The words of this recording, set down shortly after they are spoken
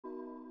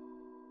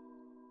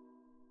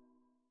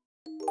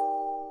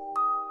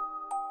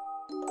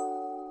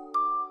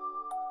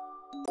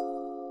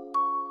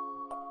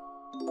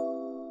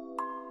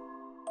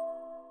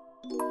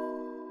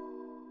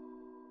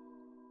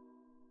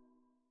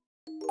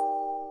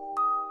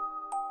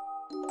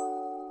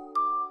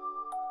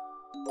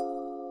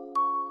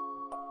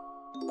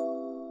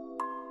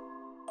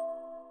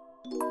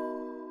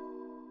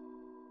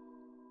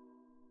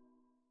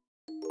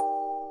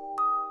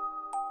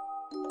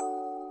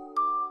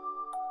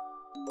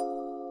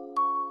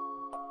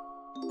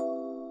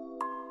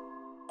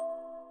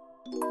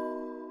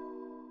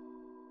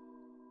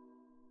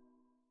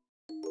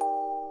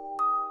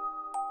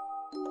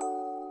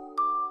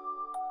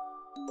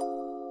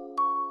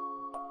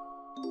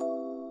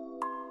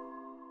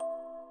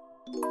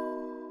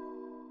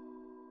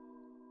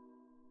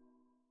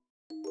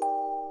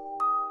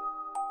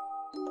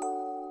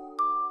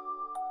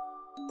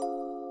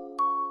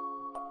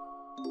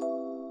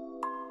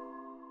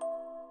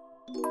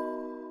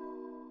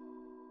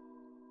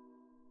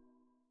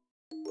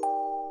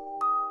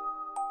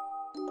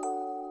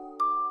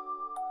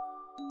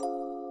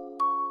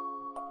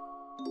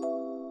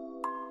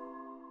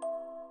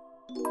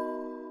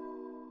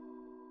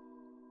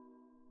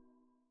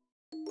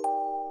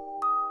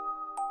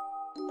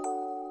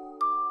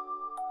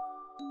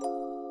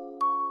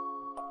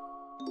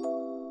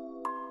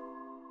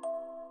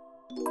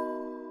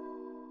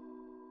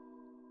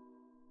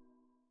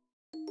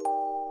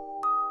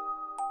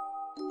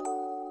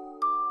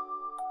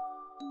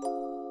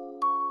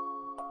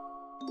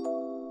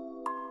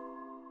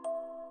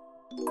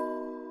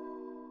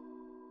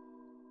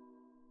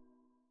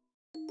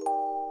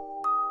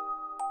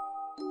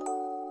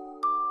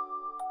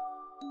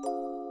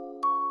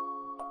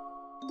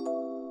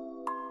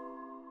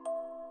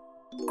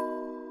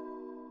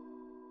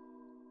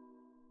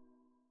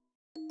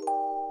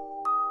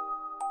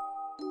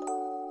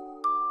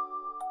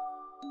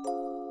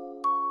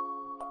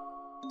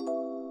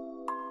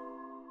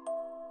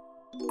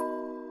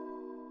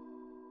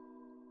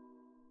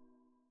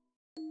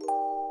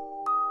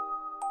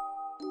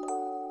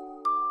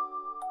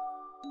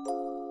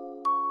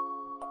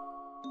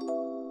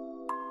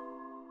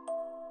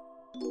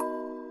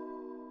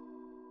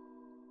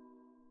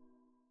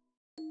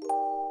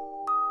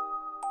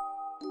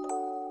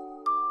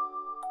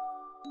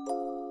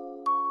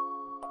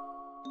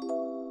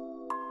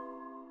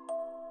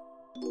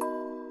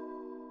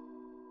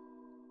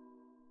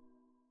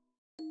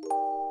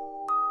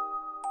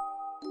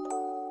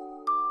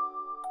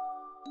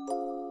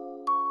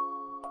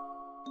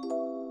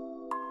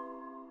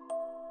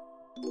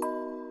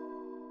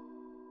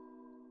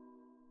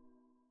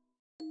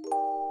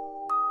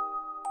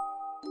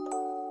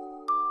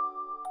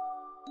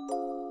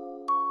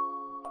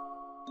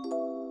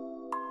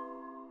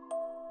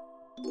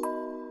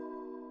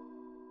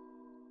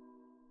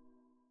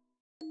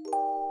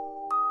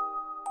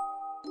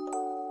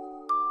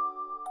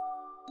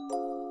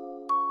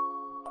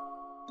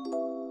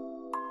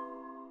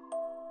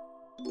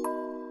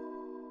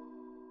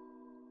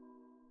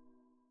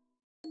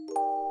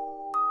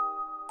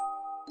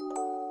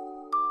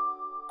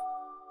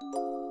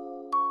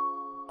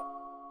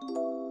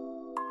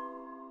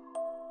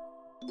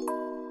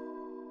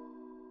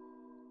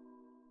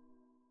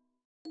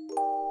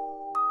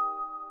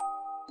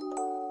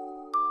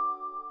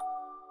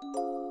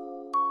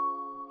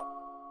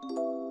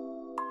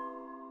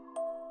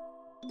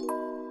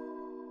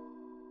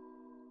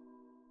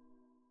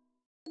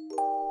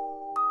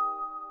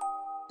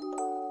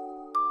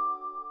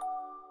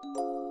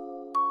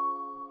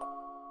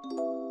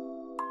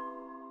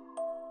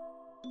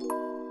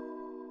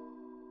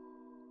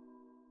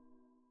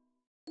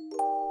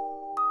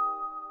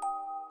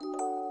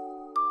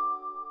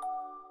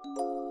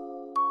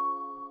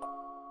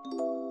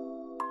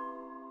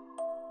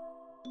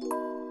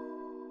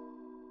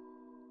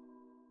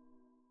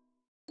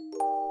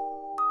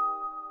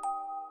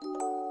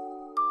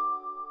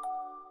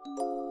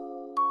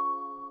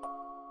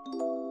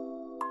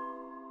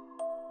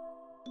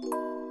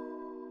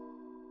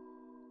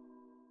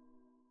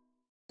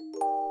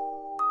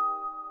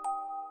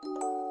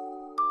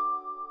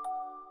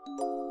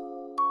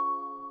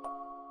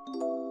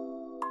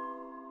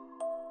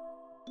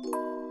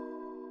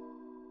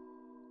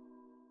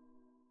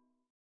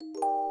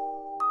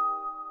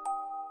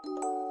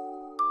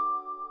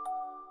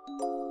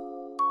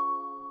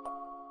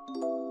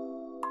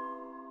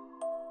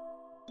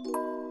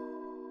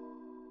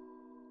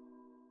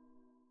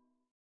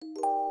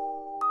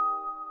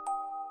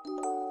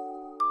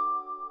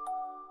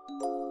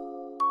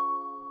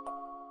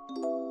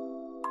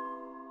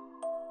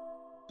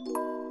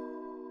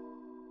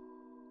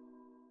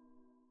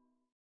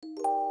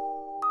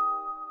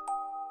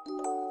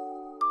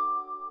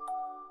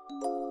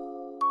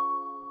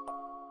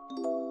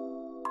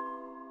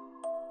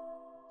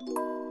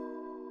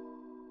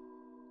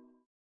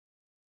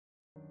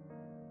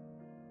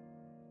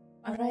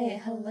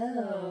Alright,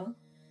 hello.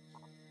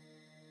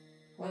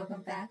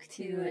 Welcome back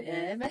to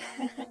IB.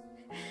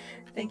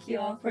 Thank you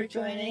all for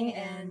joining,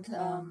 and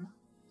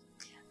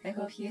I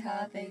hope you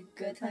have a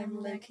good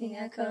time lurking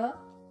Echo.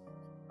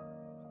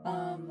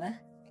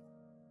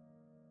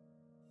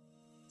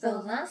 So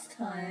last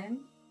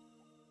time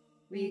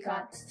we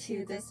got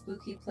to this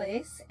spooky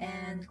place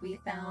and we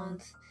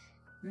found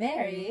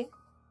Mary.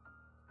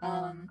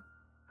 Oh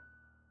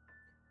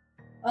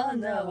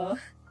no.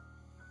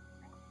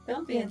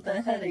 Don't be in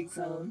the headache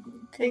zone.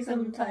 Take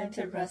some time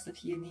to rest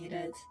if you need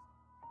it.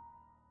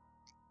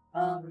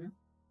 Let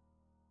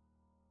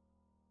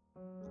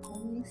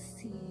me me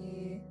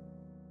see.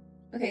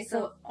 Okay,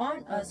 so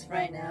on us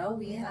right now,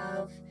 we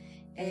have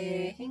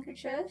a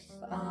handkerchief,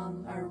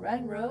 a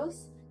red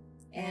rose,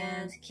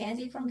 and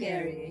candy from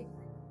Gary.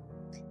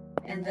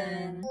 And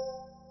then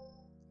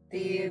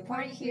the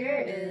party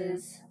here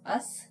is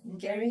us,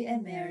 Gary,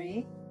 and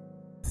Mary.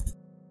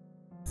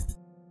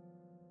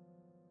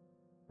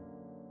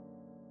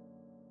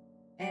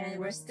 And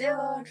we're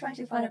still trying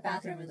to find a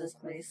bathroom in this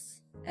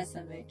place,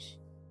 SMH.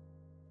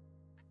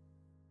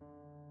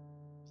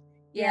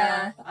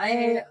 Yeah,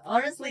 I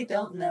honestly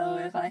don't know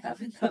if I have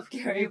enough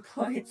Gary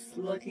points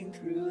looking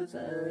through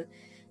the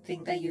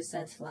thing that you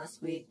sent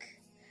last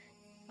week.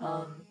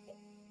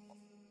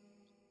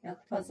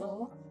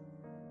 Puzzle.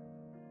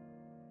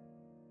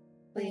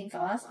 Playing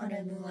glass on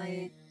a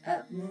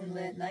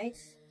moonlit night.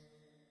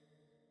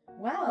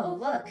 Wow,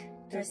 look!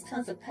 There's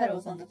tons of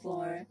petals on the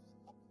floor.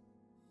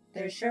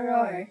 There sure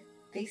are.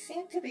 They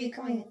seem to be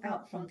coming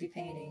out from the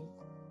painting.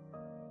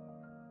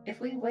 If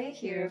we wait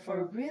here for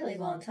a really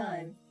long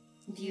time,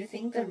 do you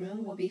think the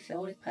room will be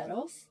filled with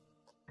petals?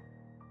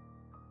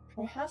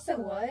 Perhaps it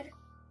would,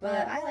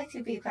 but I like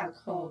to be back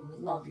home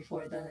long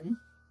before then.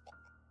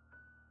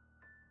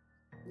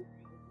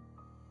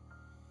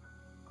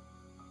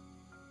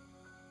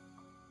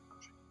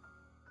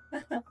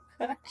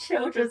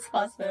 Children's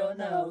hospital,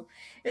 no.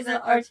 It's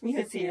an art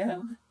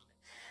museum.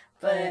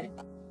 But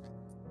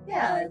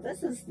yeah,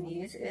 this is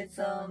neat. It's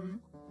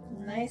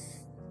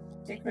nice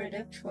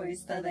decorative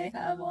choice that they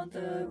have on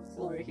the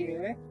floor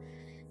here.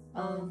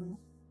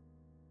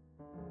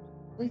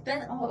 We've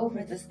been all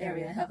over this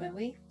area, haven't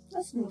we?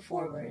 Let's move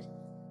forward.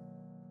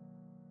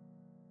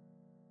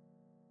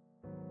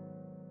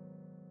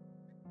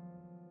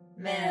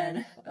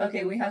 Man,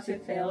 okay, we have to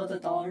fail the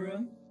doll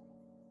room.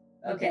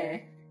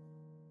 Okay.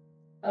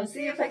 I'll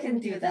see if I can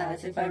do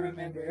that if I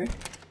remember.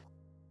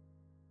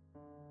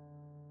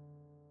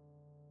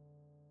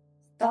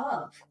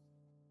 Stop!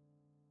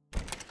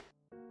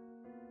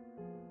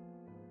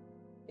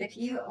 If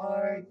you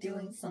are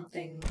doing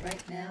something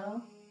right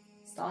now,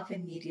 stop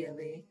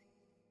immediately.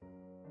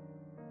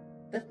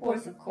 The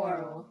force of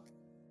coral.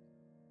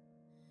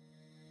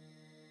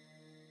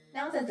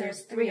 Now that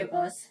there's 3 of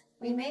us,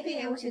 we may be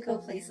able to go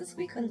places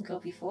we couldn't go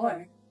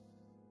before.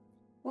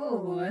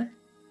 Ooh.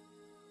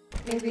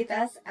 Maybe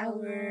that's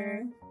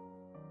our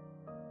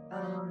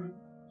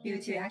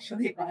cue to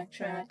actually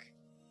backtrack.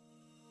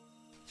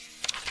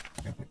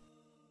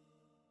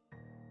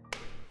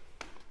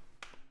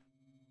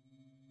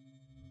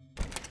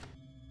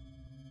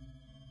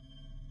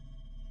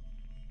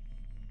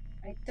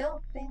 I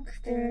don't think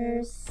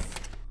there's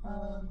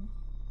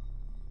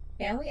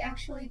can we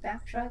actually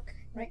backtrack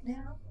right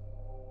now?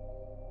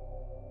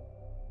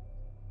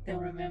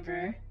 Don't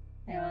remember.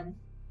 Hang on.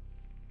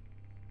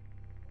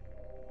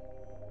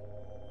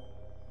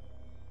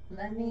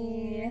 Let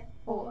me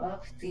pull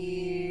up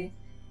the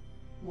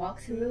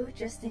walkthrough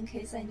just in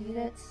case I need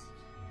it.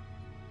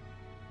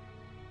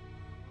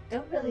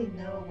 Don't really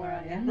know where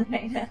I am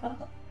right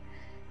now.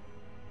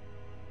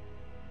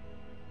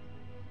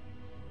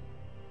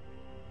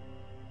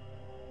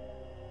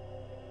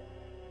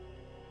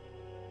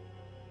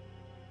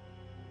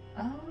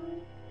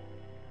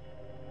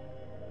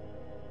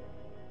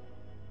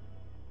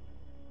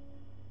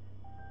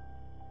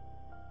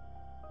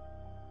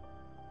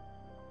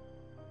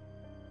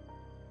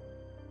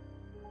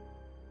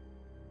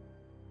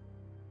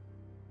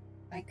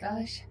 My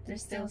gosh,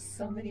 there's still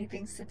so many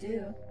things to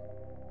do.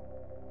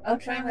 I'll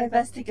try my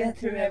best to get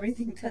through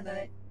everything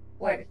tonight.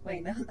 Wait,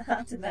 no,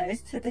 not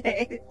tonight,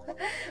 today.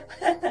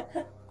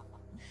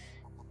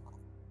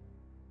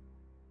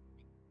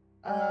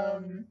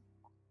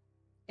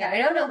 Yeah, I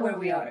don't know where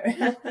we are.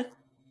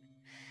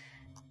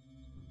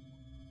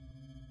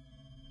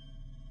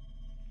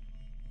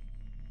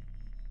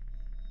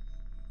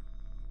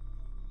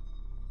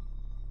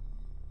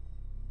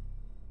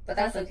 But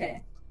that's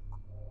okay.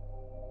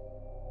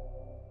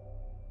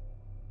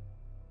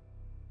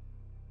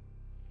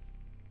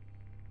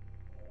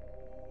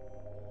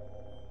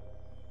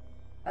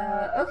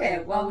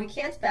 Okay, well, we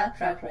can't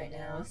backtrack right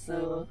now,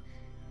 so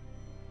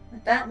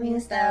that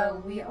means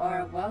that we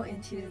are well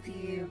into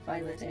the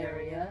violet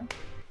area.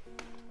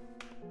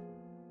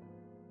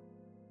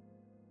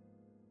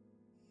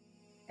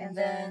 And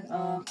then,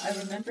 I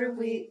remember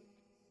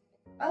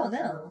oh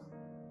no!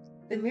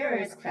 The mirror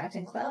is cracked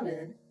and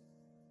clouded.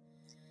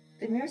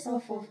 The mirror's all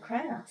full of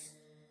cracks.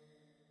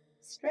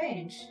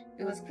 Strange.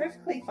 It was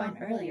perfectly fine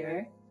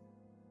earlier.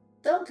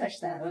 Don't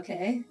touch that,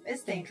 okay?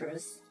 It's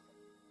dangerous.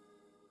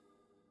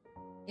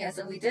 Yeah,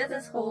 so we did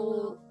this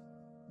whole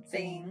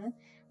thing.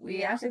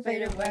 We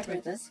activated whatever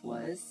this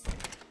was.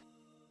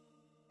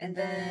 And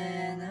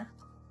then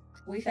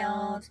we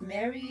found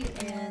Mary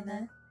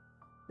in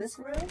this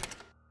room.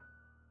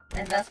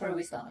 And that's where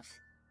we stopped.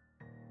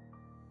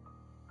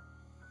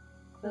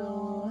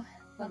 So,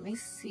 let me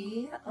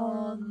see.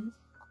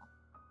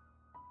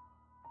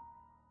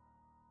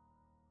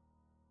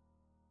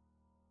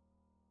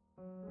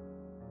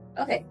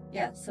 Okay,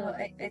 yeah, so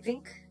I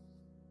think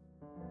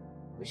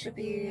we should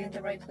be in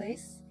the right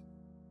place.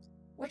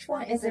 Which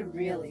one is it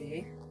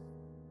really?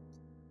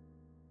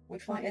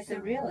 Which one is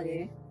it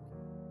really?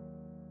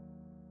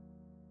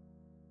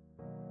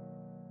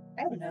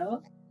 I don't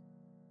know.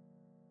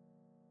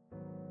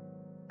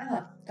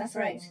 Ah, that's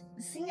right.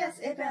 Seeing as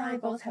Ib and I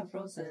both have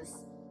roses.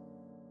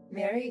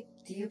 Mary,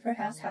 do you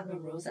perhaps have a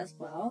rose as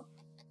well?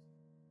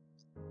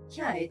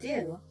 Yeah, I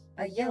do.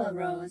 A yellow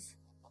rose.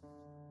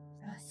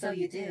 So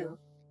you do.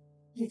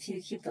 You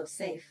two keep those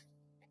safe.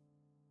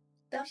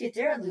 Don't you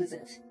dare lose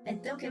it,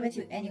 and don't give it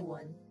to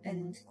anyone.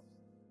 And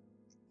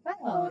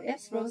wow,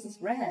 Ib's rose is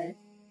red.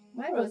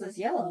 My rose is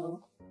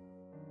yellow.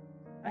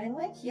 I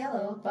like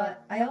yellow,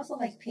 but I also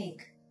like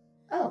pink.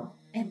 Oh,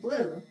 and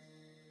blue.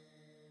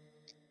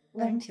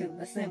 Learn to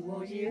listen,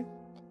 won't you?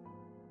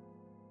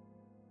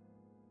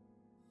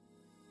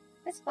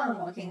 It's fun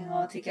walking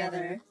all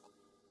together.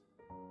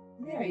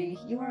 Mary,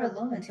 you were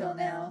alone until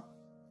now.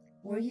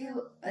 Were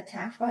you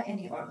attacked by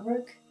any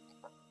artwork?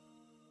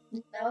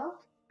 No?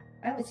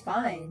 I was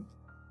fine.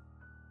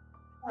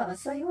 Oh,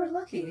 so you were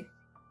lucky.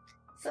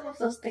 Some of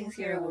those things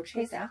here will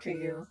chase after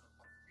you.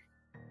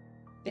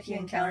 If you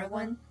encounter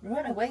one,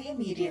 run away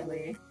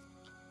immediately.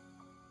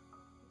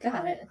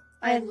 Got it.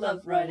 I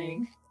love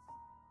running.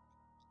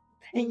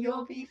 Then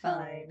you'll be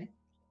fine.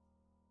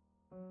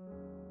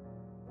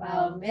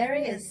 Wow,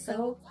 Mary is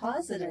so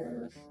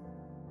positive.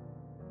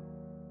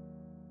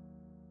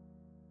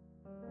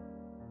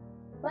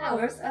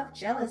 Flowers of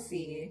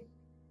jealousy.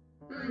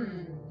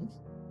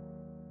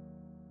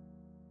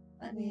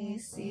 Let me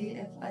see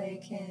if I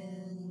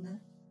can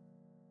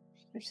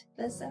switch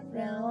this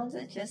around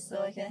just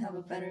so I can have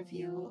a better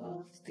view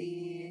of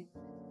the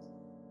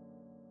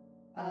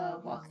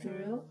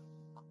walkthrough.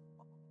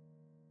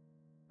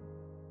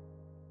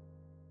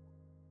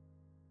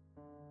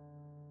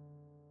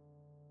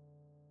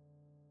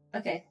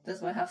 Okay,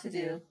 that's what I have to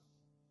do.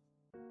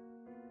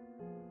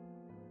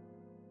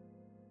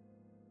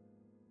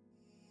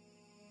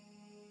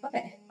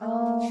 Okay,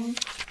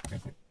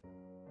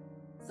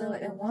 so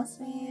it wants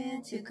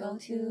me to go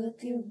to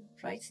the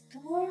right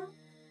door?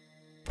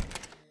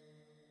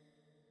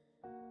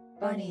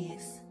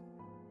 Bunnies.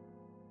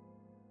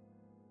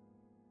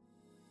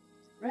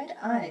 Red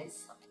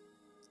eyes.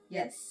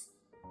 Yes,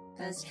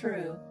 that's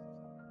true.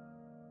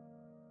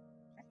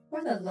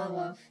 For the love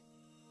of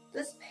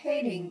this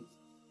painting,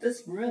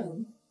 this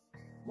room,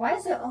 why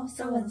is it all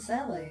so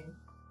unsettling?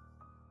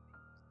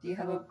 Do you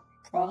have a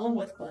problem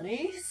with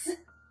bunnies?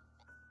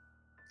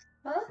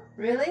 Huh?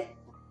 Really?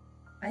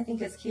 I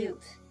think it's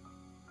cute.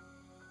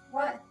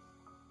 What?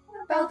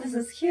 What about this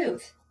is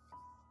cute?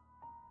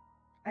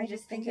 I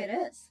just think it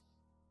is.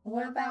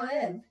 What about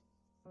it?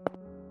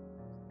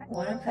 I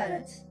want to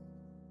pet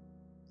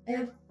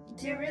it.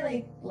 Do you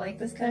really like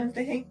this kind of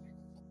thing?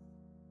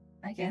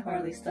 I can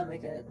hardly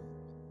stomach it.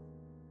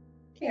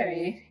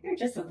 Carrie, you're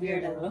just a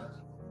weirdo.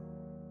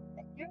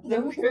 You're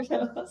the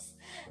weirdos.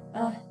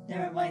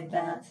 Never mind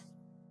that.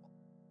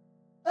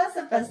 Let's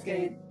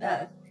investigate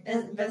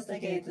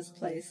this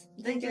place.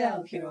 Then get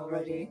out of here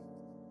already.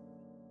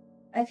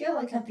 I feel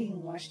like I'm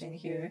being watched in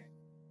here.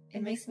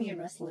 It makes me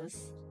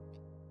restless.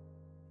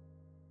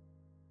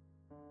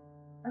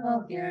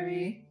 Oh,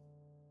 Gary.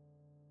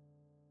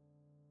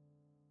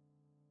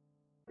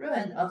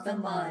 Ruin of the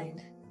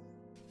mind.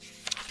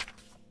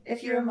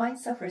 If your mind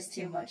suffers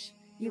too much,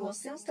 you will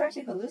soon start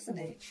to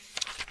hallucinate.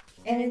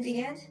 And in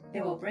the end,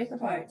 it will break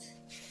apart.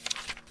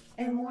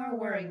 And more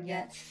worrying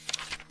yet,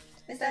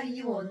 is that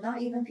you will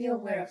not even be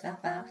aware of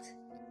that fact.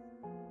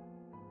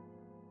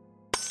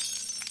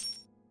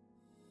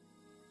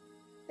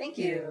 Thank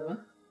you.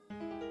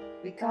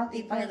 We got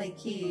the violet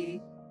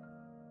key.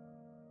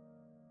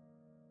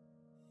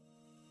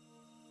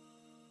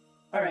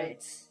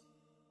 Alright.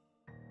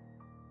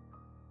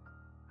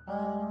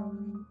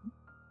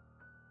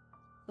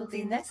 So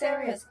the next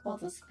area is called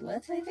the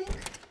split, I think?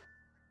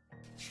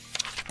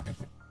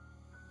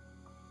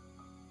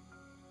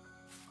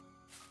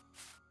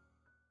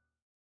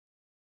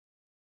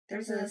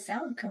 There's a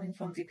sound coming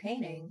from the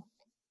painting.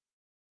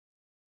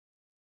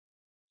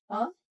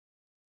 Huh?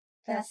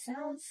 That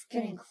sound's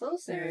getting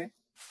closer.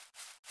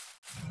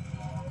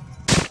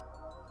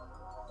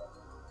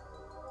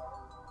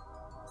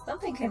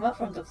 Something came up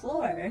from the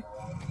floor.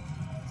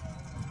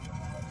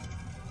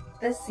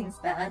 This seems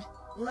bad.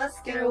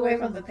 Let's get away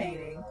from the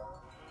painting.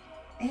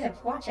 Ib,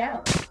 watch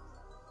out.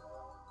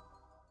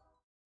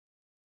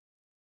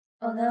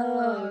 Oh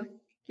no,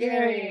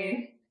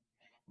 Gary.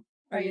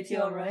 Are you two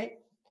alright?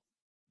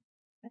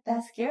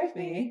 That scared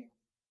me.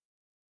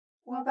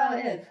 What about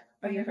Ib?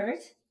 Are you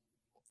hurt?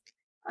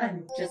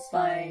 I'm just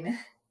fine.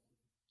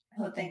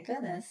 Oh, thank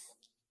goodness.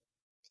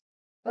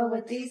 But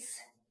with these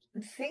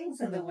things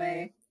in the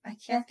way, I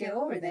can't get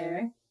over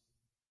there.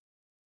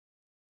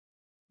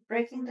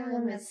 Breaking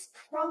them is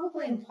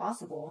probably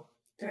impossible.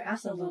 They're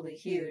absolutely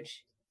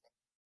huge.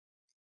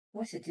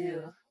 What to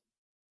do?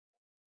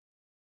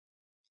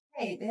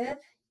 Hey, Ib,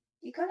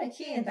 you got a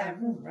key in that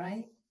room,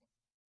 right?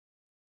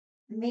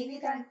 Maybe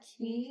that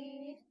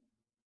key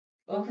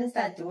opens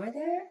that door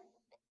there?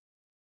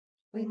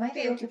 We might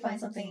be able to find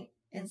something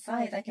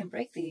inside that can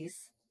break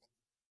these.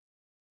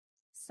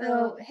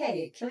 So,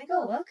 hey, can we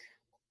go look?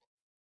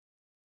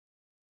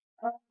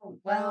 Oh,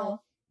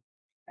 well,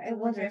 I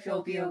wonder if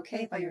you'll be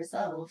okay by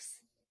yourselves.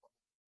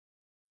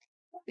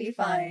 We'll be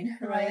fine,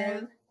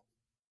 right?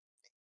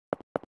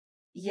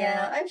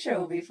 Yeah, I'm sure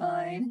we'll be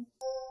fine.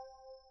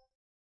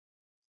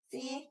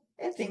 See,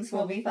 if things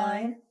will be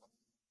fine.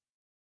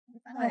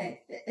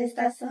 Hi, is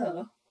that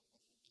so?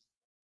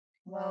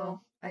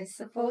 Well, I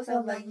suppose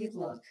I'll let you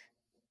look.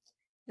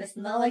 It's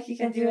not like you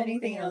can do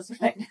anything else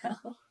right now.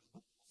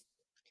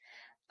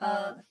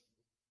 Uh,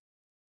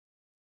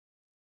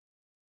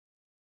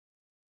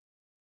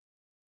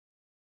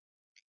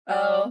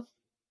 oh,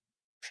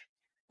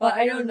 well,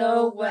 I don't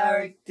know what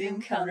our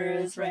doom counter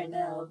is right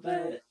now,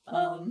 but,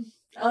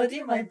 I'll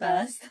do my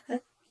best.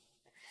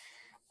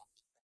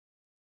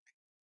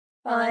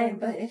 Fine,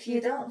 but if you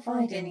don't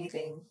find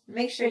anything,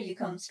 make sure you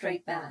come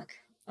straight back.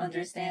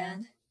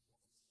 Understand?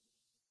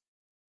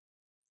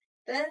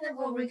 Then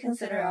we'll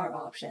reconsider our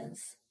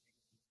options.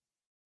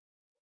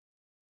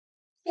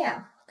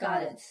 Yeah,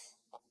 got it.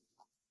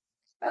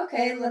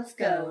 Okay, let's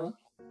go.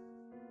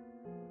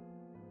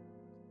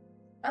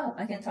 Oh,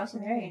 I can talk to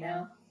Mary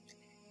now.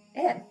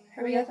 Ed,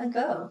 hurry up and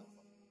go.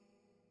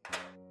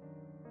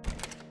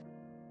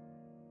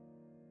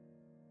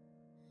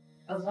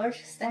 A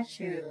large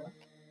statue.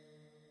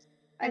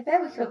 I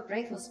bet we could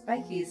break those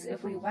spikies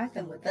if we whack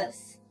them with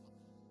this.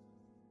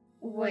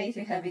 Way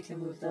too heavy to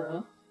move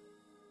though.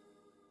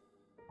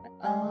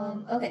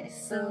 Okay,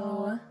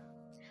 so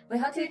we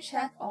have to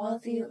check all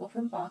the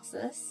open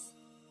boxes.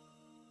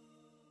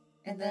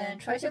 And then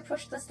try to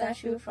push the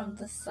statue from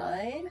the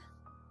side.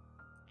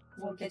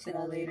 We'll get to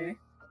that later.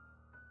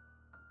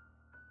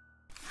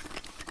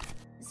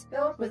 It's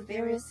filled with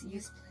various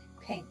used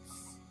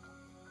paints.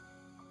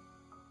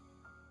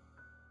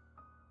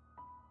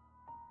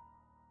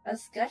 A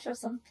sketch of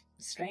some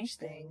strange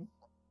thing.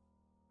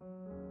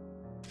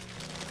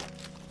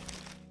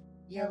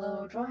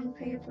 Yellow drawing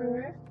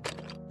paper.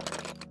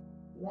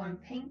 Worn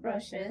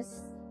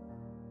paintbrushes.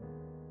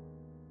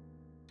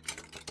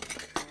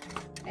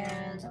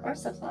 And art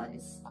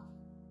supplies.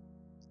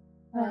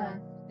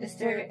 Is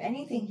there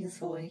anything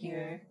useful in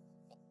here?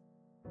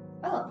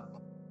 Oh,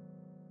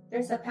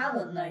 there's a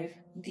palette knife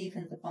deep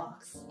in the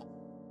box.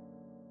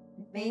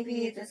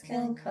 Maybe this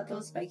can cut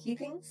those spiky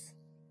things?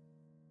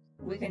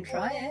 We can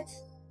try it.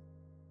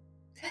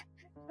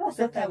 As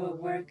if that would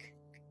work.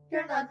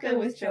 You're not good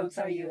with jokes,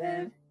 are you,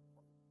 Ev?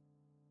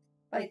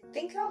 I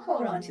think I'll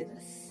hold on to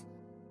this.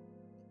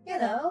 You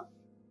know,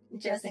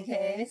 just in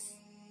case.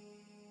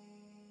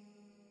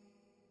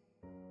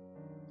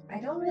 I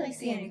don't really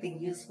see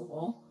anything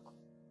useful.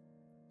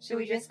 Should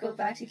we just go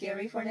back to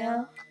Gary for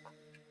now?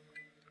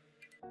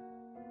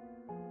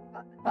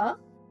 Huh?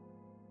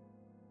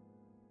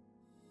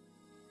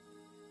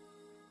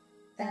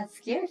 That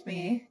scared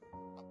me.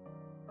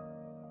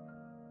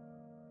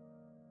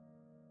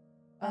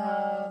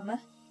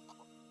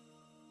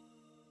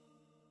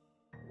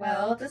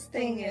 Well, this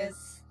thing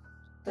is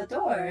the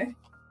door.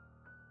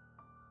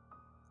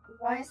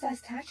 Why is that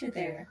statue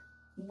there?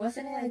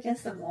 Wasn't it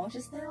against the wall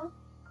just now?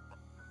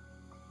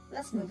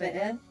 Let's move it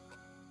in.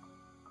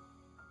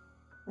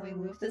 Can we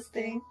move this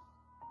thing?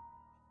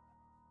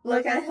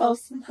 Look at how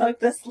smug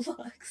this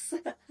looks.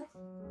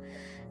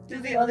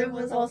 Do the other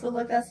ones also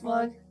look that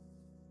smug?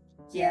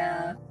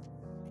 Yeah.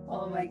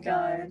 Oh my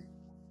god.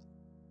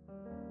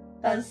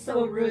 That's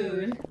so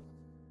rude.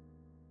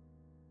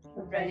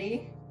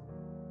 Ready?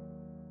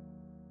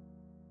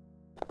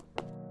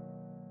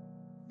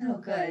 No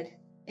good.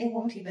 It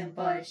won't even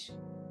budge.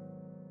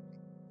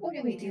 What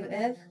do we do,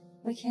 Ev?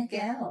 We can't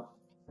get out.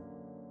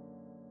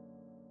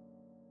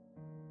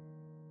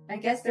 I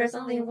guess there's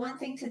only one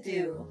thing to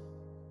do.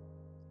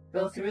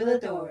 Go through the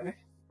door.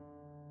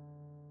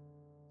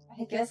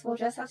 I guess we'll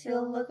just have to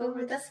look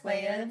over this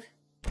way, Ev.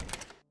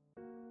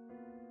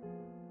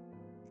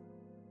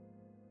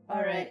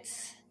 Alright.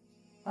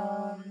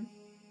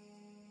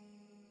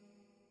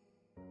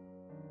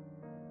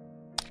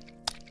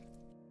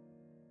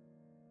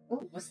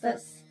 Ooh, what's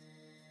this?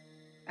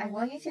 I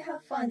want you to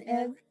have fun,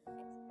 Ev.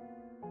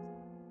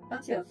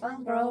 Come to a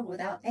fun world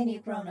without any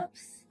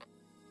grown-ups.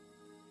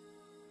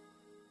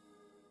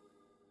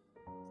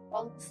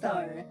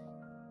 Star.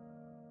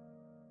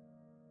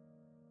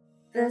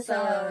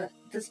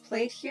 This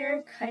plate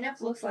here kind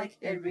of looks like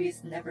it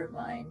reads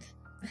Nevermind.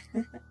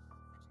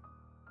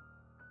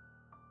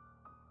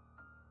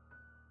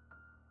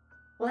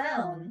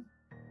 Clown.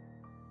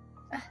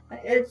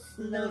 Its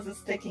nose is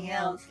sticking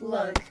out,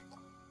 look.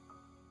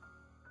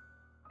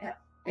 Yeah,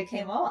 it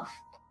came off.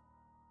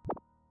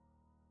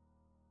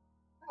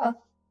 Oh,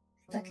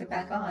 stuck it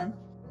back on.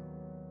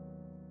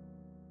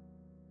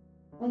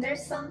 When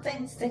there's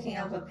something sticking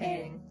out of a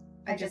painting,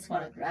 I just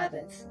want to grab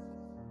it.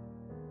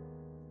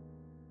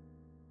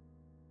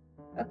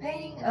 A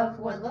painting of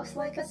what looks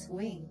like a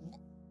swing.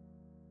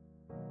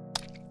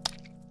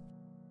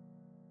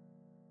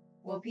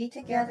 We'll be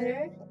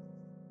together.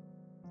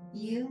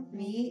 You,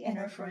 me, and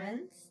our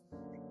friends.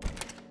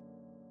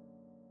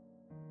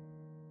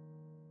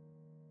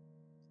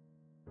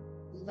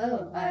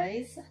 Low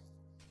eyes.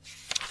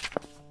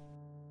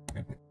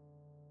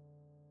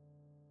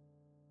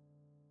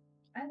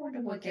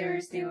 wonder what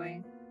Gary's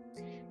doing.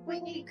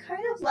 We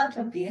kind of left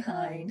him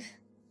behind.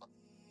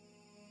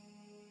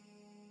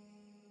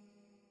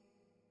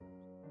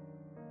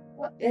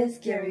 What is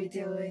Gary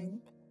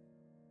doing?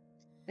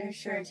 They're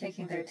sure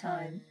taking their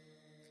time.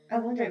 I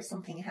wonder if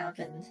something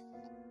happened.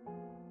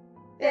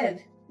 Bib,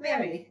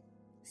 Mary,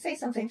 say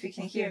something if you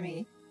can hear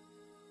me.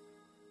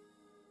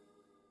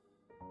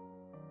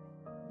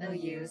 No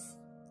use.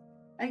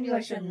 I knew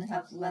I shouldn't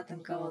have let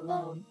them go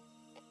alone.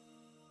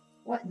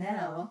 What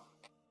now?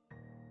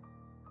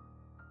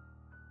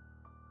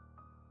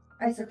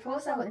 I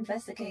suppose I'll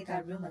investigate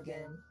that room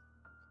again.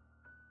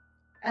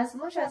 As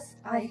much as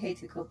I hate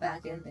to go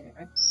back in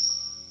there.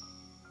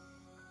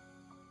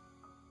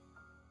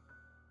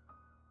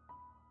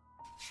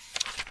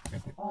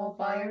 All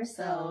by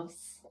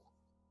yourselves.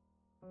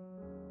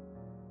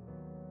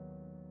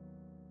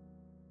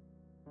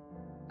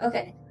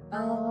 Okay,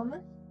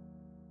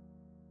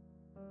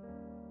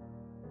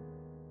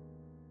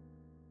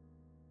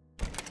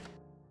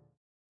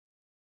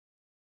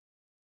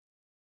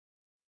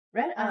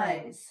 red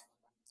eyes.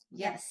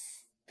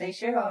 Yes, they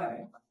sure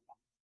are.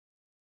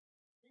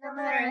 No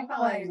matter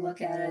how I look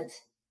at it,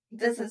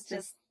 this is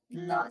just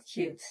not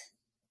cute.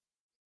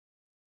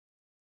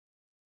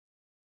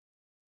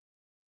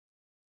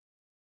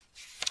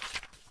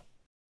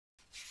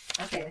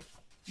 Okay,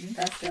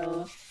 that's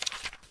still...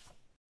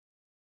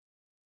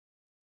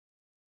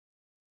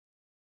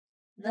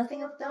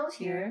 Nothing of note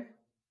here.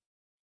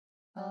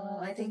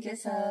 I think it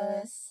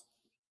says...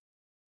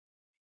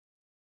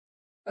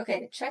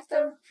 Okay, check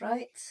the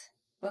right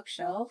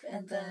bookshelf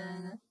and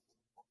then...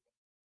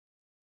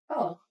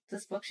 Oh,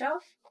 this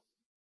bookshelf?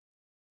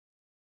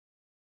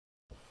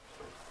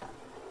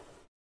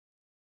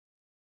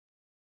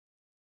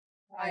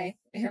 Why,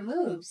 it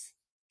moves.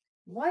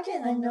 Why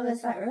didn't I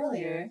notice that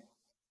earlier?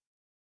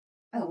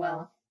 Oh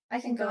well, I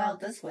can go out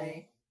this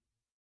way.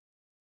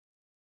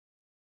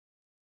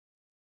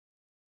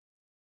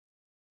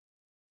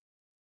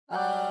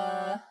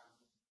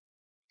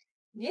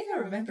 Need to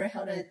remember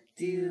how to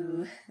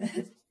do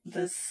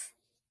this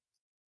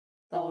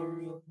doll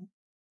room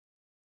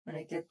when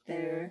I get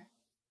there.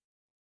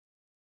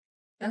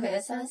 Okay,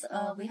 it says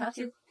we have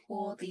to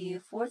pull the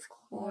fourth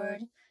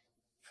cord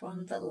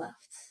from the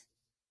left.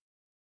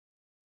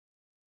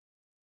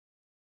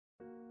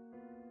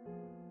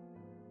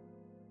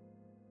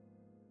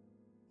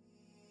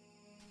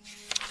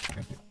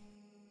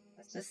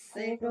 Let's just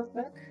save real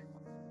quick.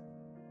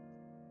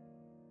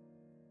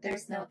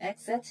 There's no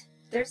exit.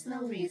 There's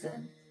no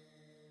reason.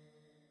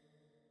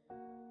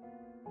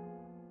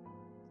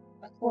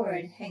 A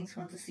cord hangs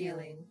from the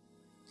ceiling.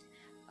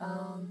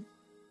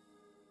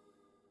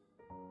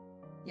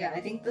 Yeah, I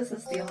think this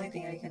is the only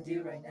thing I can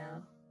do right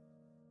now.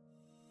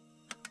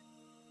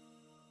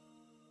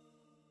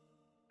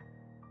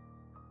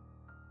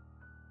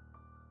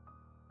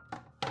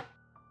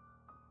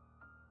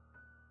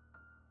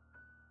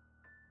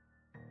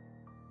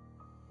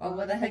 Oh,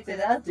 what the heck did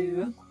that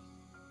do?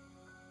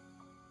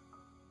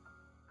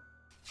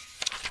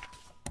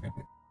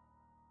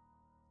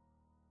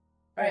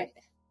 Alright.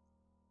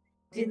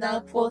 Did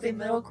not pull the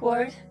middle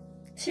cord.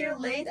 Too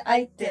late,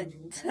 I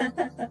didn't.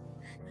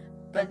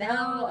 But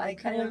now I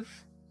kind of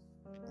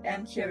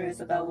am curious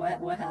about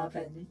what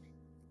happened.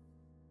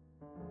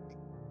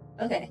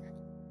 Okay.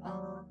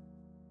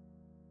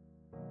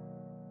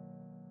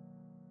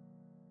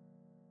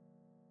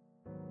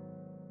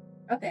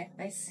 Okay,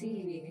 I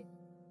see.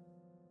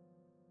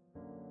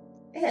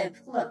 Ib,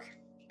 look,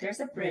 there's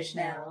a bridge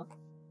now.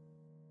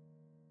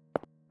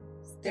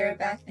 Stare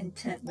back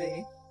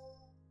intently.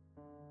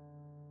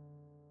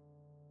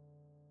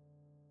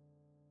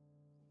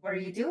 What are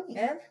you doing,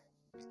 Ib?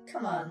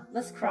 Come on,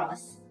 let's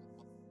cross.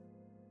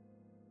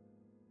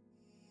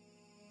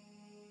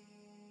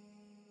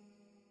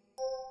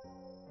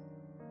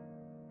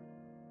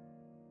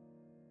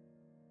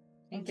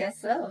 And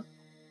guess so.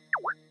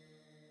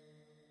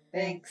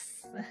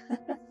 Thanks.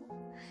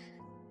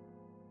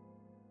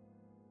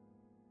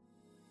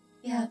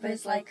 Yeah, but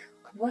it's like,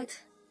 what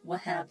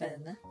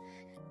happened?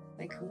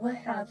 Like, what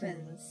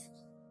happens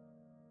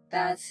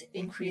that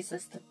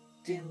increases the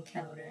doom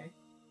counter?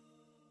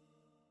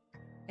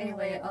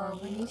 Anyway,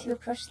 we need to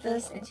push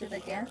this into the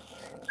gap.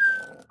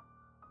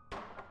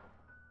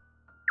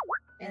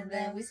 And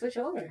then we switch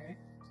over.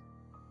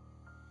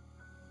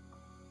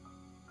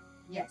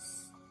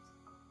 Yes.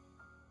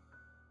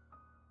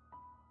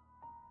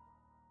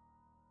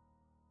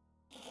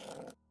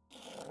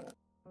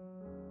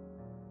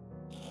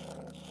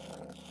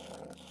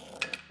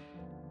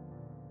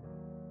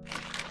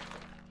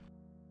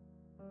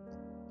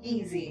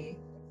 Easy.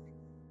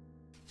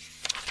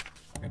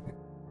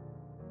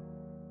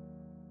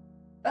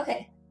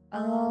 Okay.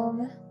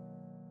 Oh,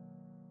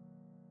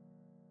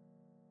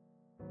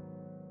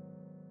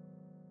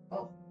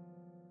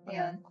 hang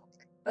on.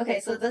 Okay,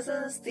 so this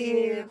is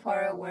the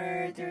part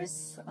where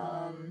there's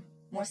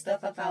more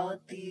stuff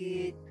about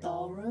the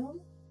doll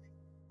room.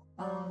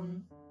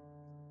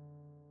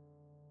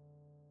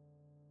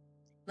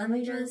 Let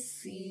me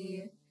just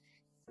see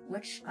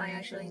which I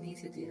actually need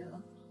to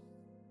do.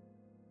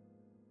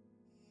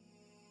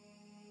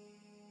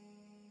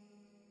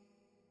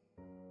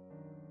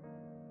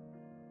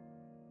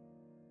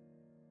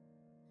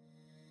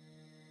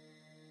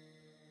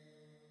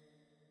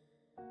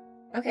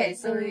 Okay,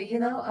 so you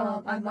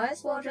know, I might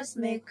as well just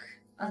make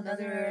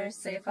another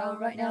save file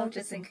right now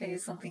just in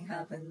case something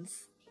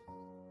happens.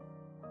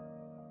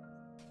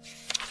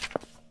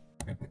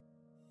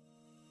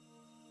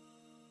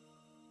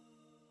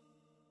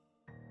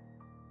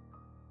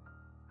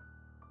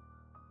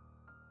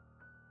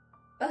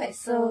 Okay,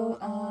 so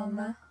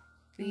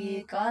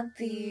we got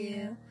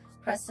the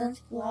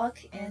present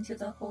block into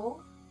the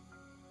hole,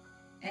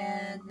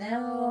 and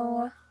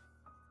now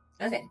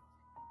okay,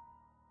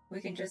 we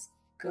can just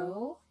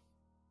go.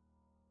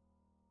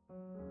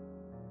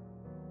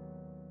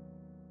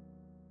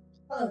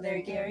 Hello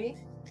there, Gary.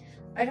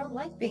 I don't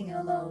like being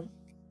alone,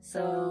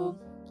 so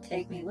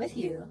take me with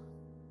you.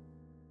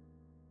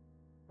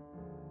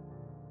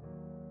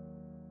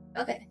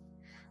 Okay.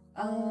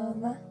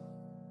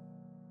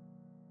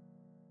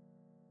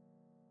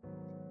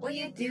 What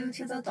you do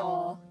to the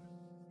doll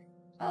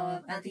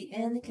at the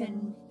end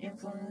can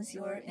influence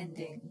your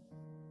ending.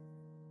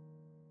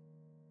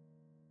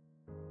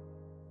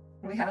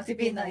 We have to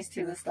be nice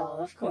to this doll,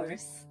 of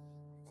course.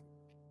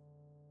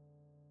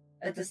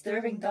 A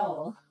disturbing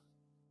doll.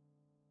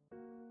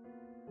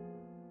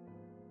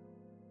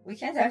 We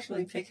can't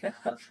actually pick it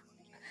up.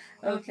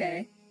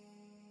 Okay.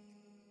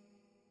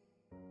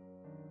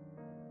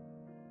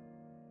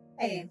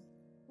 Hey,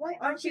 why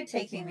aren't you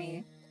taking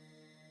me?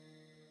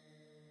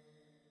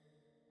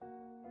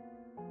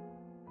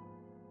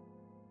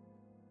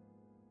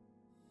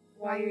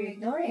 Why are you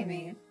ignoring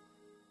me?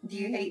 Do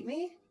you hate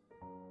me?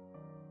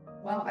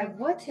 Well, I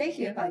would take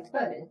you if I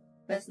could,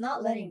 but it's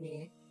not letting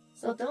me,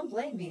 so don't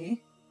blame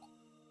me.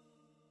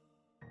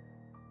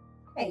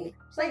 Hey,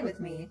 play with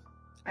me.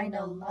 I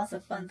know lots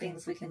of fun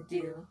things we can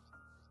do.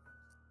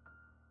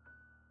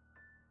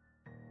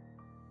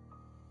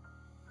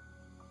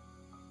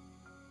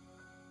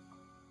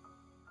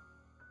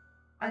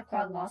 I've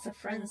got lots of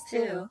friends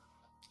too.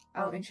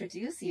 I'll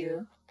introduce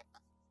you.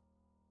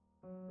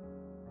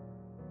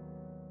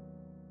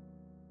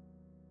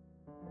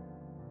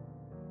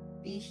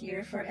 Be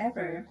here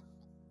forever.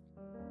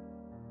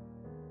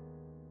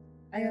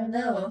 I don't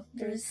know.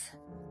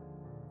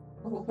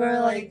 We're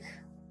like,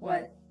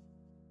 what?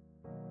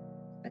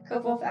 A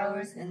couple of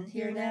hours in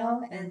here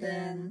now, and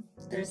then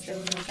there's still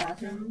no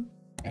bathroom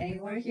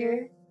anywhere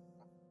here.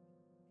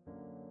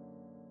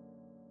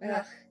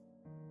 Ugh.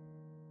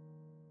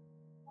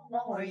 No,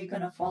 are you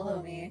gonna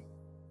follow me?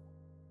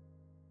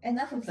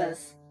 Enough of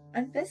this.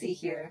 I'm busy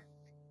here.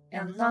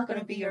 And I'm not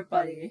gonna be your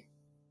buddy.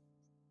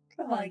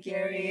 Come on,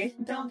 Gary.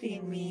 Don't be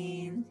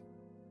mean.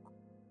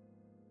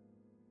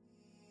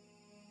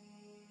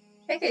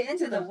 Kick it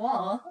into the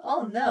wall?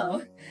 Oh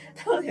no.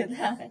 Don't do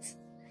that.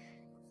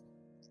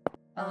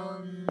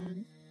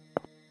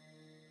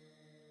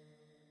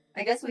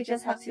 I guess we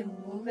just have to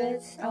move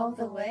it out of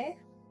the way.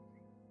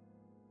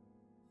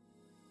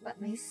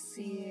 Let me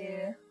see.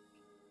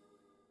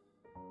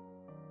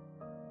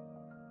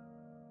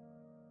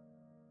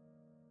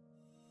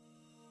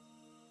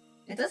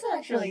 It doesn't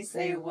actually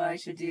say what I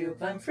should do,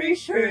 but I'm pretty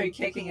sure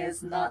kicking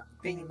is not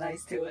being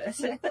nice to it.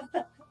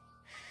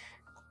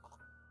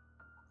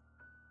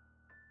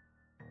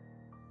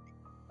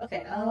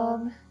 Okay,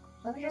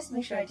 let me just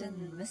make sure I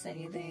didn't miss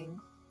anything.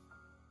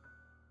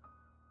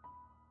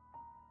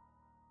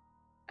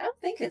 I don't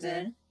think it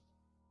did.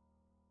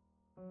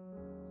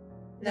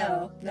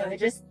 No, it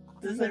just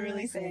doesn't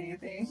really say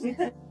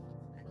anything.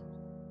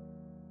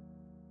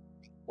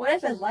 What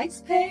if it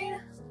likes pain?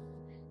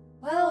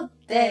 Well,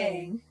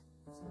 dang.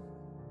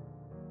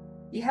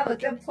 You have a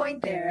good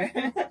point there.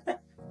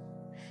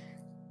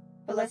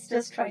 But let's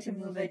just try to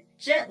move it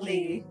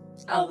gently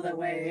out of the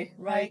way,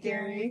 right,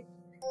 Gary?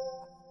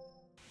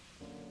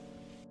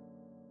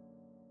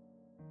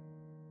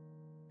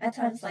 At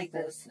times like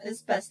this,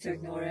 it's best to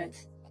ignore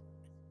it.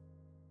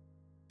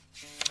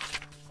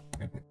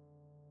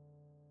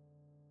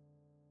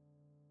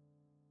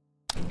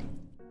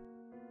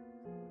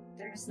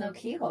 There's no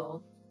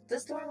keyhole.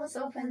 This door was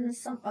open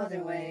some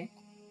other way.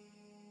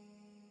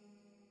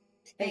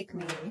 Take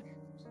me.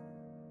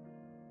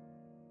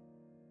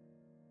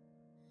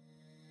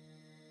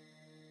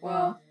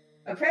 Well,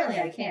 apparently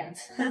I can't.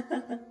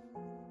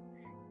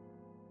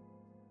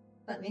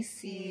 Let me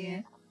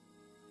see.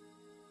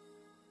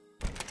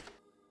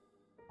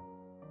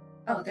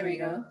 Oh, there we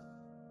go.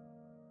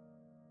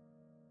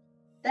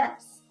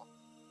 That's.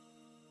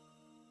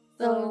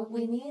 So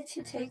we need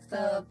to take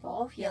the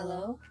ball of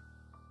yellow.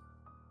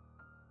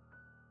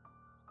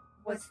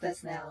 What's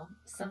this now?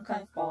 Some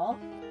kind of ball?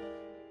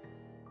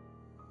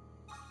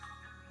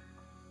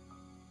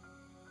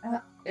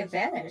 It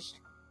vanished.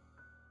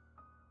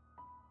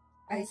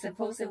 I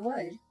suppose it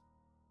would.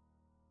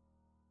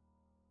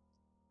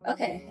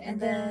 Okay, and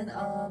then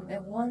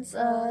it wants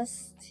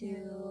us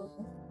to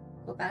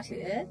go back to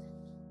it.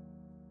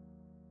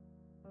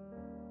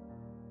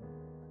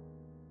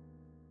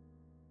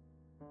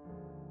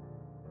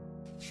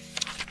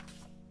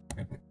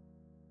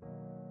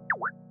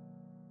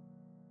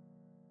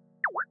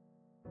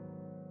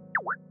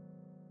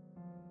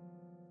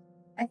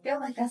 I feel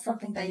like that's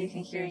something that you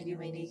can hear in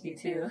Yume Nikki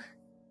too.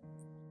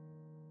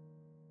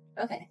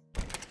 Okay.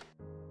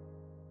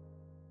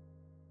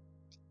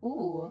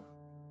 Ooh.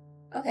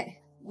 Okay,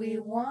 we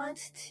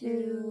want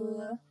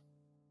to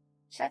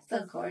check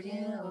the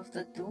guardian of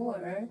the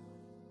door.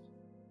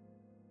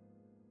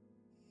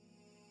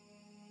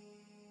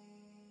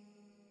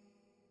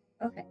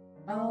 Okay,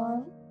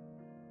 well,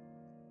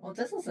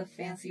 this is a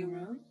fancy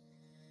room.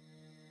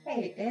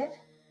 Hey, Ed,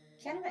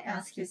 can I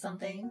ask you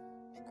something?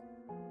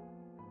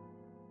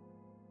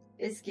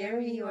 Is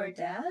Gary your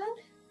dad?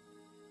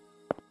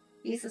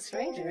 He's a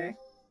stranger.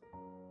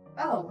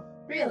 Oh,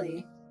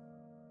 really?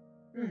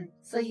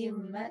 So you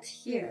met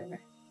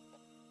here.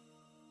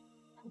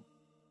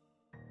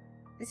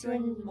 Is your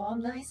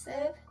mom nice,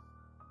 Ed?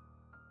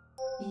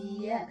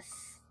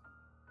 Yes.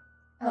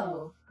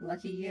 Oh,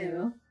 lucky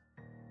you.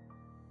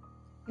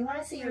 You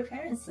want to see your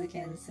parents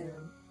again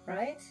soon,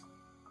 right?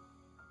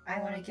 I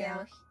want to get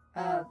out.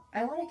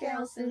 I want to get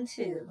out soon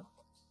too.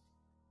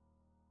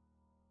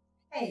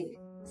 Hey,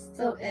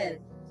 so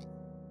Ed,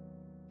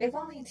 if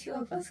only two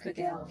of us could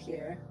get out of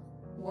here,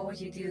 what would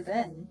you do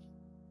then?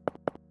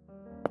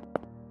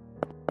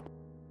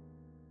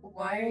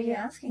 Why are you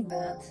asking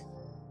that?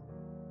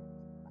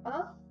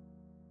 Huh?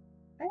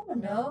 I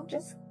don't know,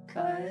 just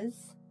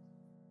cause.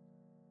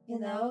 You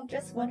know,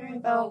 just wondering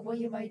about what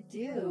you might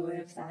do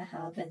if that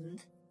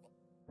happened.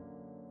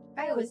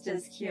 I was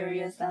just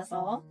curious, that's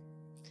all.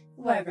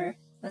 Whatever,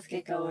 let's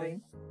get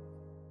going.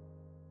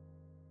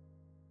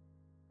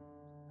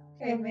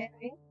 Okay,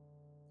 Mary.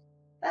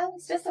 That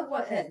was just a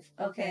what if,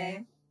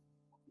 okay?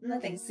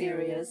 Nothing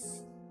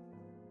serious.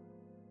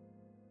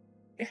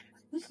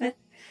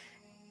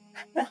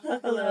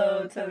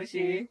 Hello,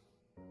 Toshi.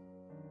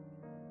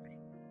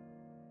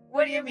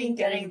 What do you mean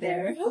getting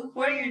there?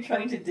 What are you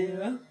trying to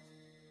do?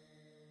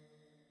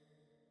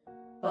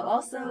 But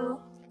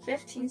also,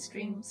 15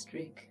 stream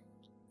streak.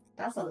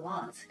 That's a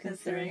lot,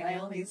 considering I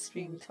only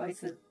stream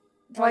twice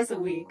a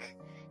week.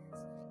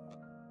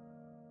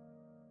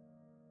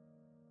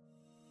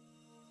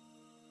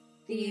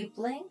 The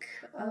blink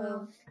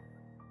of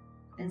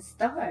and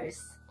stars.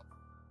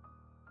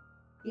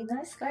 The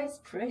night sky is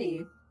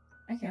pretty.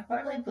 I can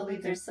hardly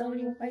believe there's so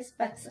many white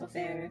specks up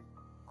there.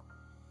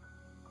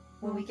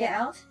 When we get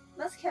out,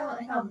 let's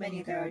count how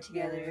many there are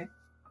together.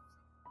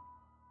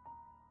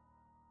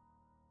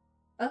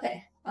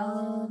 Okay,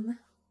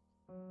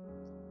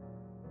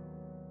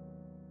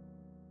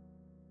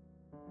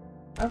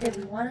 okay,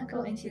 we want to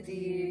go into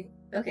the...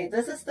 Okay,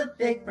 this is the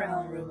big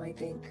brown room, I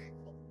think.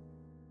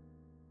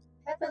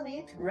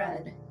 Heavenly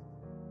Thread.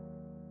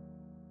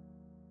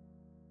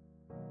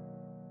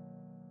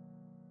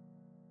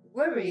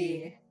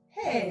 Worry.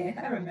 Hey,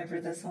 I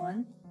remember this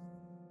one.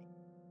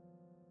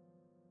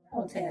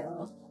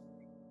 Hotel.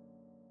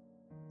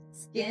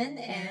 Skin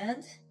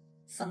and...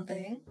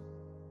 something.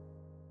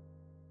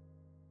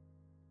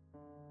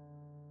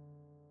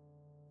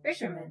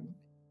 Fisherman.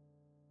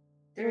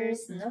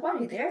 There's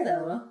nobody there,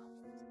 though.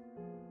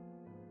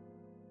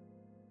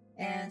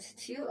 And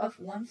two of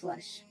one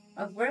flesh.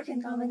 A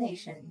working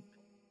combination.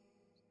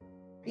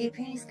 The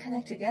paintings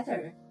connect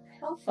together.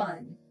 How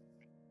fun.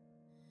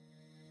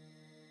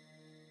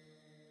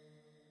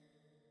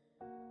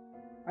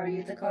 Are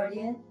you the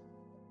guardian?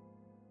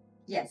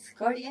 Yes,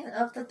 guardian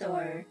of the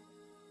door.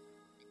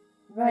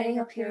 Writing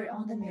appeared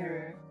on the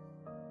mirror.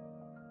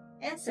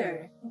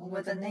 Answer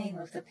with the name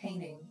of the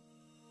painting.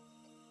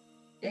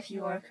 If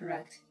you are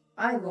correct,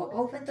 I will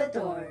open the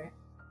door.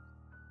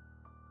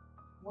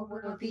 What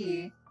will it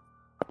be?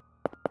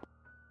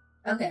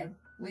 Okay,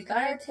 we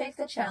gotta take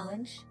the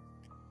challenge.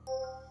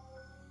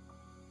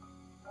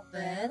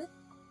 Then...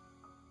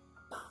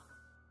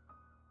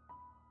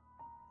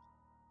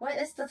 What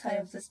is the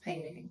title of this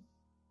painting?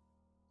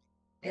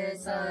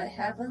 It's a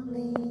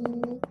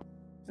Heavenly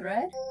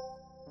Thread?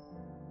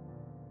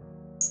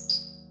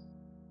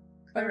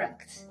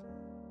 Correct.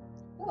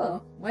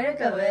 Oh, way to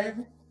go,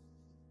 Ed.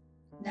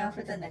 Now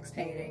for the next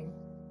painting.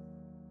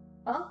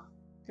 Oh,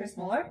 there's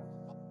more?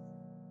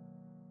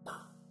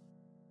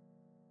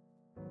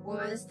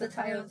 What is the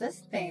title of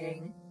this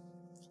painting?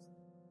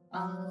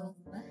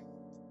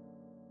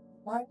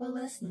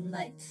 Marvelous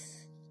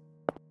Nights.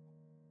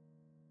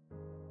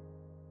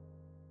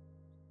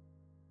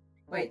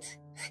 Wait,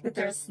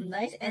 there's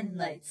night and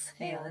nights.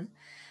 Hang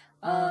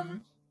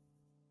on.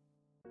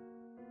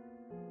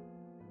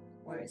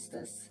 Where is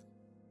this?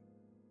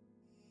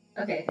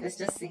 Okay, it's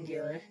just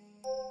singular.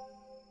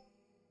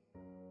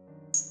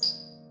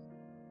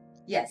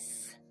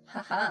 Yes.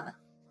 Haha.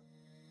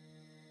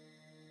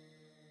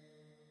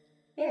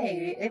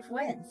 Yay, it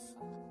wins.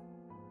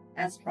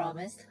 As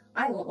promised,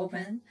 I will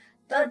open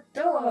the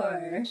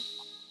door.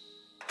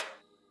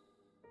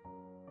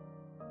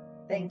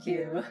 Thank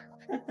you.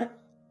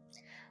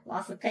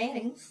 Lots of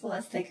paintings.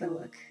 Let's take a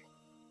look.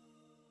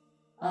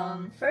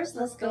 First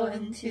let's go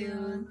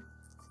into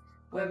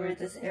wherever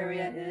this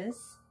area is.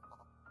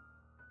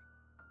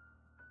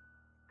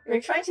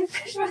 You're trying to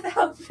fish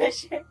without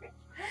fishing.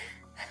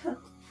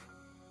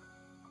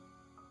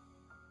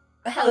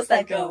 How's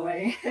that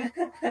going?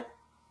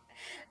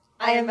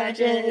 I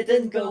imagine it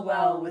didn't go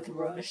well with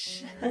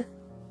Rush.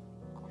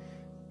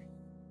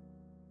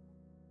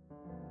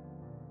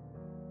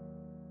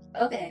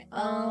 Okay,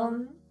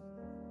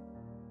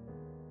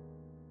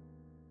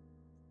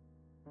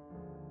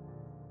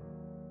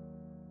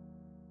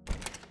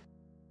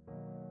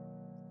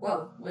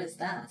 whoa, what is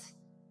that?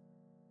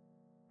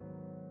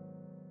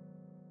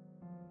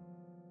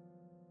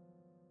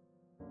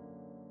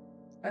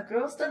 A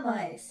girl's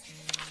demise.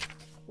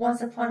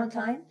 Once upon a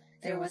time,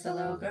 there was a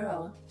little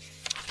girl.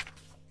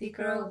 The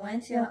girl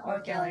went to an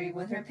art gallery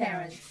with her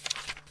parents,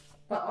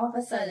 but all of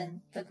a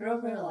sudden, the girl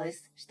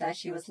realized that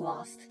she was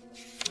lost.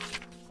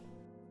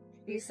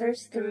 She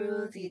searched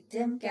through the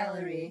dim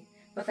gallery,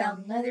 but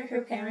found neither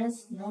her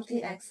parents nor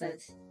the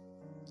exit.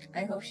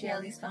 I hope she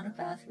at least found a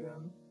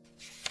bathroom.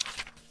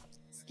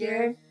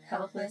 Scared,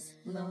 helpless,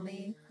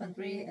 lonely,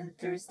 hungry, and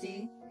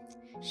thirsty,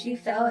 she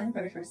fell and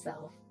hurt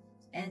herself,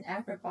 and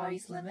at her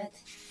body's limit,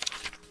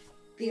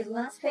 the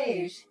last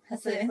page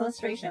has an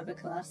illustration of a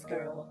collapsed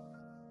girl.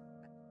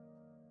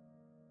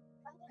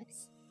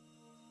 Nice.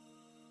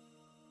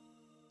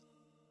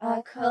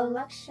 A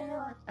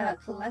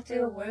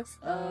collected works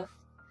of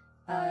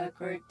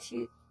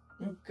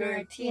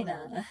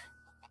Gertina.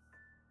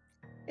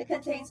 It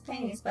contains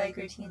paintings by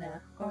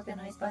Gertina,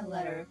 organized by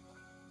letter.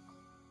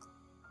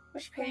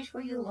 Which page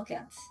will you look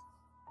at?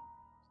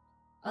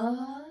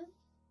 I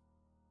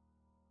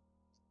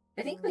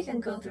think we can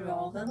go through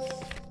all of them.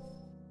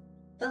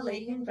 The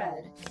Lady in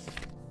Red.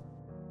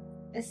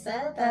 It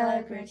said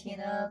that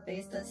Gertina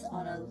based this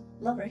on a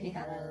lover he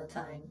had at the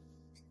time,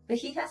 but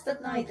he has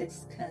denied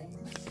this claim.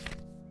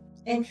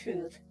 In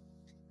truth,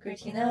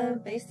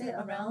 Krisena based it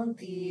around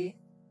the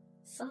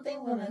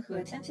something woman who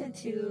attempted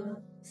to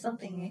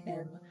something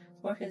him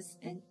for his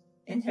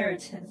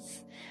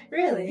inheritance.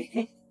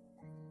 Really?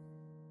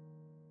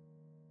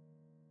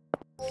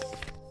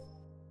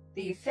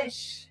 The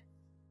fish.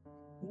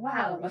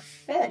 Wow, a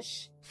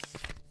fish!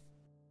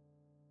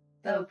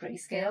 Though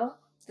grayscale,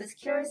 this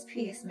curious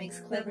piece makes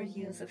clever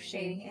use of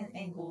shading and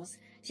angles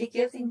to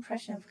give the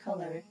impression of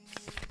color.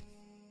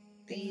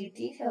 The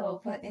detail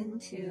put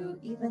into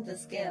even the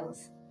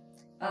scales,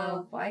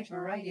 a wide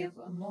variety of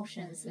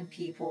emotions in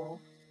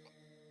people.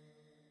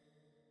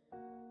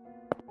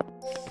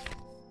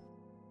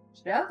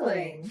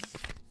 Juggling!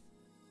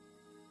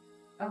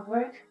 A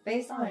work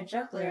based on a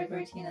juggler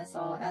Gertina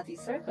saw at the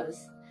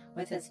circus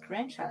with his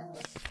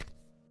grandchild.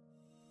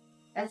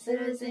 As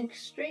it is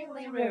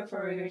extremely rare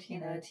for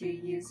Gertina to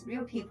use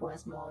real people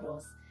as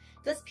models,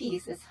 this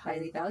piece is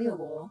highly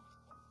valuable.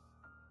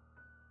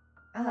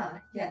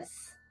 Ah,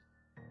 yes.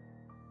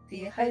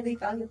 The highly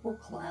valuable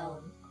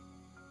clown.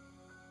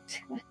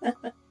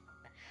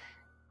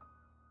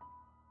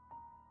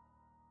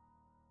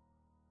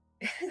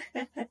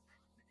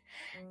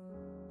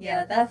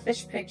 Yeah, that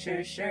fish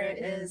picture sure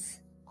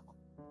is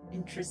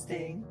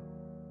interesting.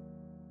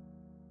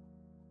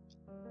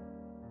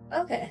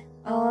 Okay,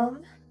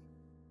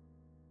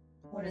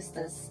 what is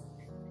this?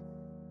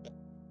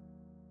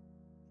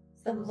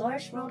 Some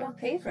large roll of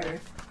paper.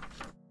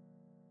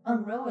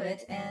 Unroll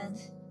it and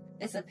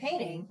it's a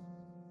painting.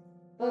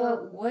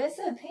 But what is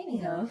it a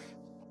painting of?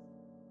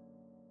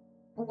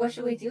 What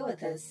should we do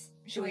with this?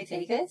 Should we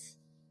take it?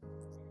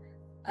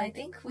 I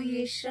think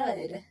we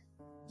should.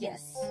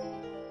 Yes.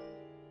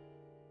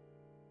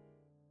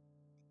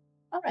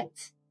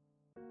 Alright.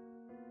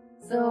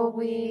 So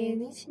we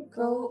need to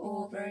go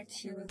over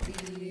to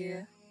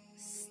the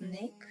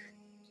snake.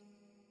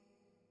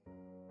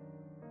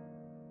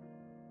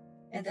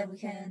 And then we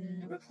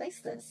can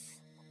replace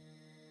this.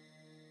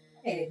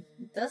 Hey,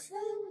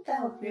 doesn't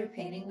that weird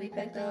painting we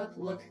picked up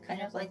look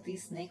kind of like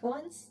these snake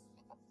ones?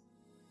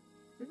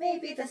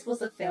 Maybe this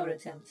was a failed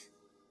attempt.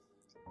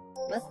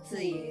 Let's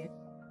see.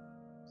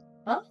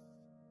 Huh?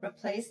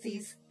 Replace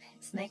these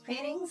snake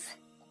paintings?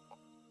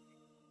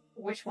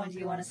 Which one do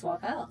you want to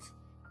swap out?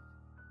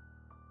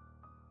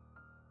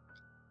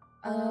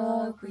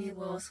 We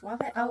will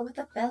swap it out with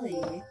the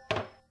belly.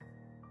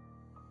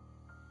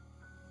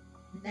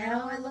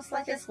 Now it looks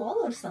like it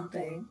swallowed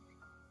something.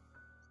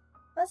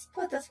 Let's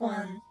put this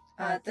one,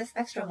 this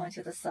extra one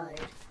to the side.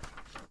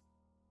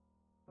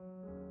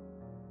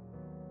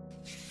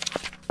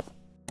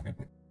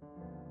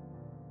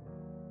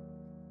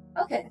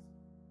 Okay.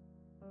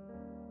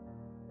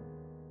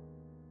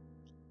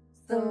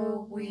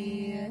 So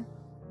we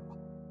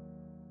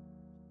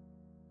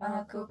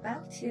go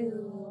back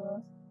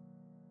to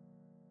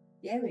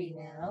Gary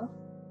now.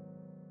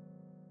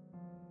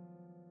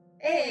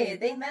 Hey,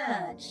 they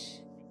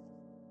match!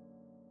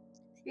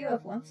 You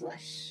have one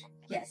flesh.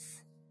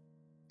 Yes.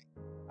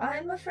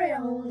 I'm afraid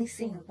I'm only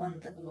seeing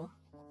one though.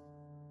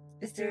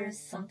 Is there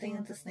something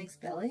in the snake's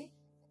belly?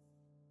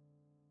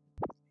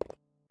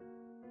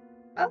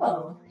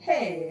 Oh,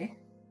 hey!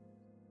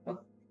 A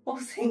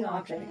pulsing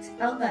object.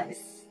 How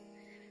nice.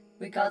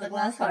 We got the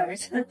glass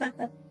heart.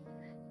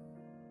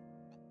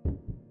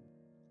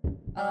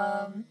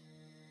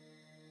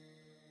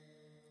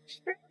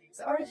 Sure, it's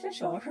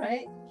artificial,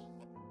 right?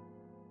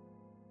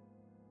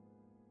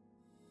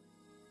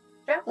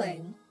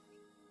 Struggling.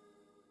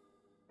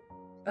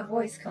 A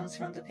voice comes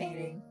from the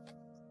painting.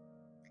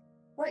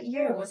 What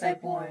year was I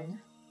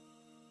born?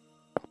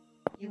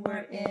 You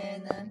were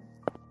in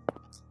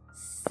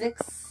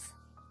 6,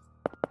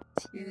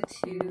 2,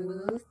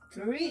 2,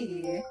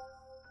 3.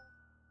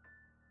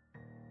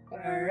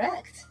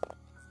 Correct.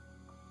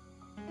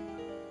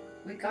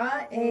 We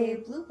got a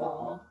blue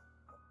ball.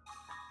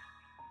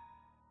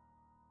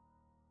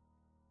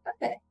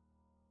 Okay.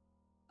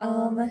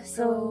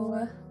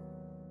 So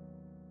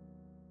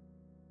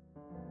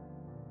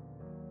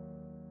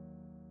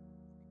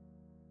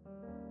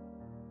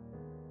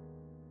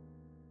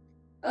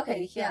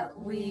okay, yeah,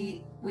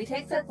 we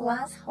take the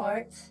glass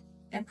heart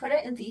and put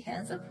it in the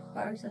hands of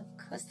Heart of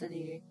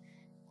Custody.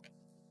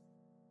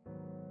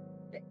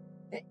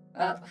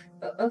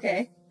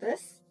 Okay,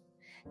 this?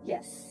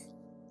 Yes.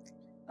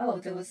 Oh,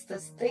 there was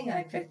this thing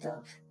I picked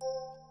up.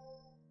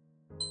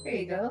 Here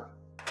you go.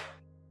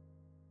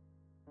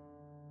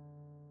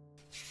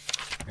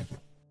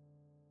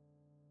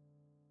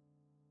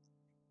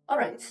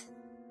 Alright.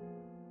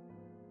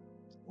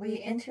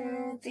 We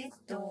enter the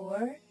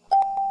door.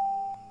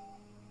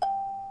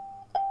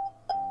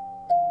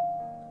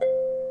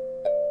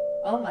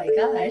 Oh my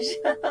gosh.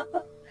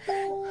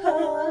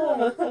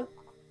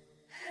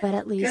 But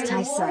at least Good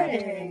I served.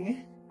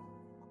 morning.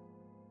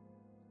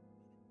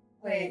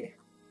 Wait,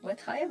 what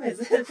time is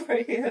it for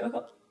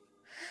you?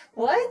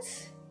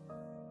 What?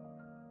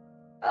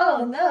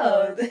 Oh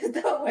no,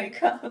 don't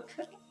wake up.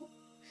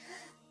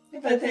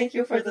 But thank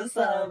you for the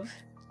sub.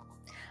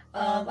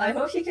 I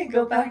hope you can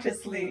go back to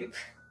sleep.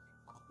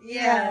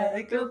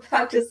 Yeah, go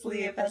back to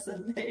sleep,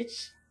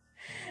 SMH.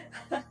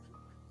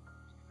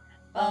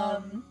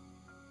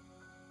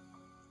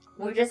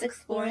 We're just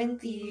exploring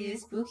the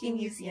spooky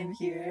museum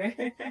here.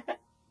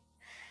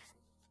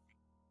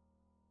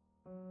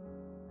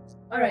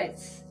 Alright.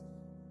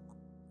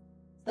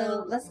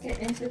 So let's get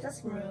into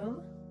this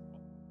room.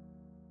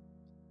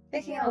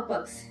 Picking out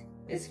books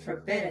is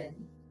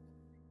forbidden.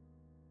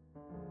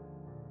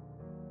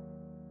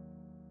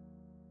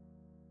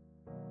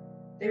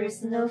 There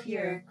is no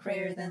fear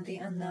greater than the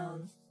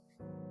unknown.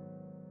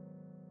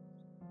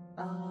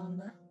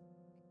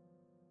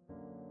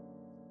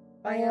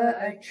 Via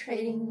a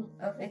trading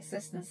of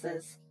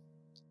existences,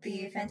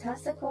 the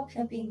fantastical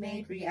can be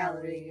made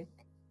reality.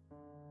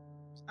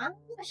 I'm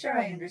not sure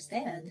I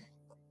understand.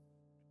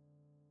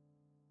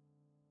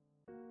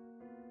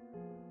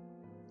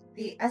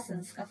 The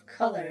essence of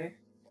color.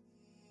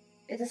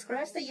 It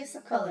describes the use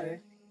of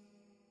color.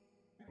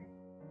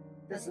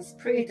 This is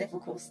pretty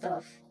difficult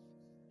stuff.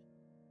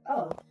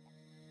 Oh.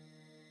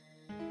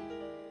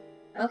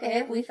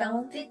 Okay, we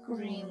found the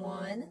green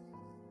one.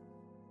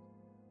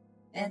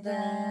 And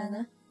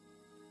then...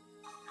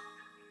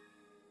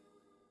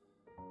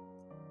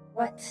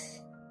 what?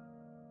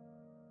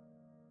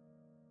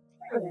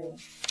 Oh.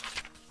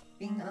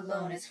 Being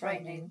alone is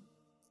frightening.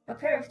 A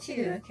pair of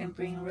two can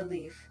bring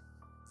relief.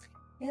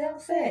 You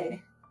don't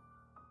say.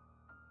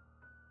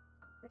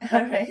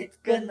 Alright,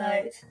 good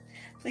night.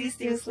 Please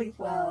do sleep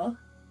well.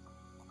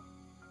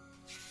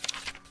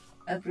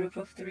 A group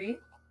of 3?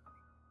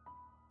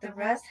 The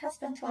rest has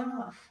been torn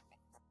off.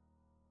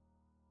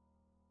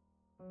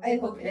 I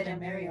hope Ed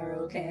and Mary are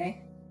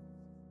okay.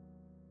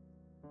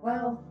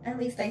 Well, at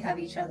least they have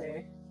each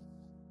other.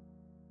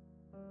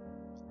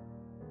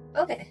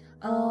 Okay,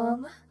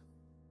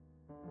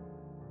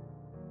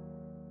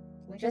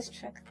 we just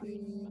check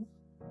the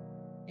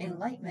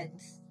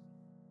enlightenment.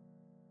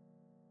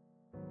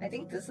 I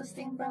think this is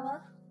the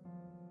umbrella?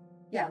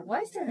 Yeah,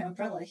 why is there an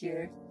umbrella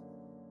here?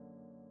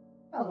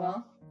 Oh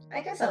well,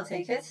 I guess I'll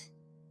take it.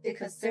 It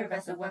could serve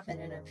as a weapon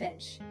in a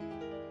pinch.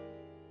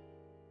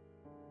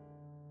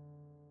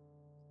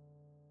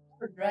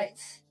 Right.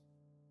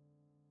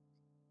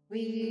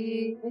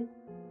 We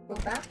go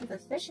back with a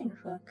fishing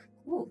hook.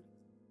 Ooh.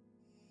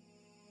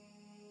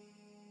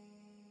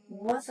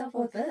 What's up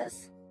with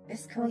this?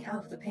 It's coming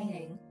out of the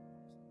painting.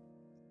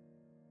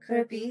 Could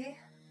it be,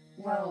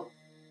 well,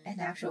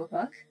 an actual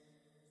hook?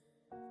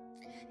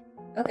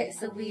 Okay,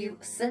 so we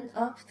sent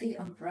up the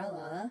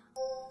umbrella.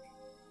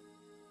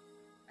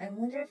 I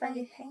wonder if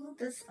I hang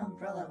this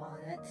umbrella on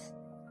it.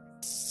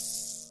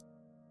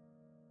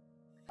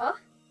 Huh?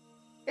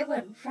 It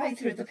went right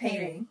through the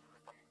painting.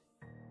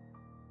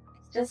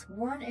 It's just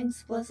one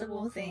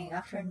inexplicable thing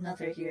after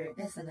another here,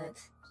 isn't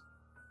it?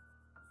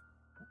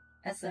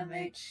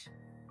 SMH.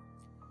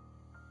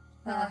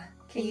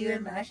 Can you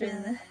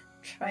imagine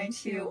trying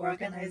to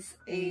organize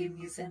a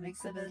museum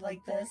exhibit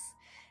like this?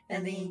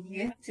 And then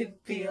you have to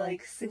be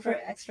like super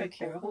extra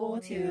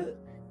careful to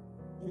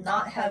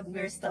not have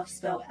weird stuff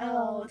spelled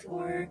out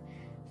or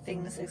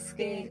things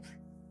escape.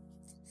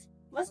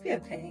 Must be a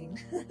pain.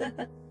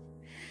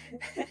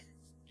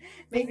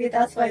 Maybe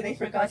that's why they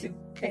forgot to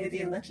pay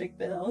the electric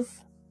bills.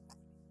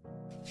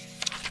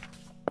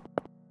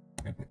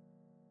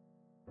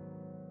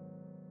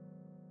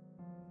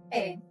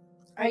 Hey,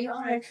 are you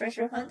on a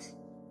treasure hunt?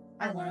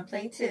 I want to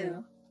play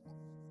too.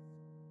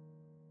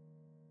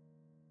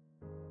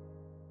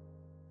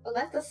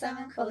 Collect the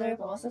 7 color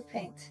balls of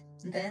paint.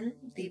 Then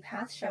the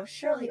path shall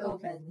surely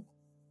open.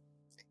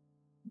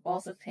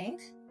 Balls of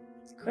paint?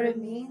 Could it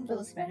mean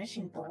those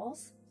vanishing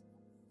balls?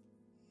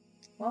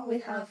 Well, we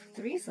have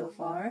 3 so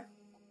far.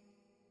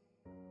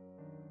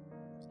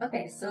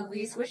 Okay, so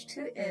we switch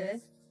to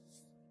if.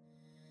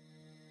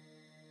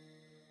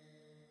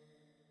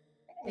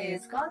 Hey,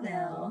 it's gone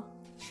now.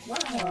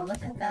 Wow,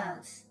 look at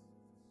that.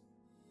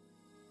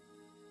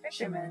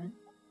 Fisherman.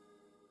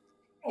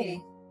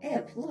 Hey,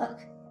 Ib, look.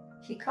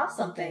 He caught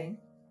something.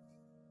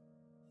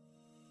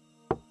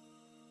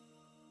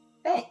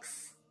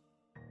 Thanks.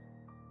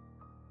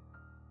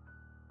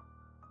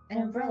 An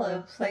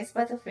umbrella placed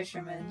by the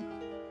fisherman.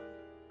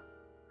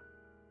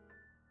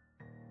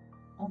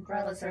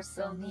 Umbrellas are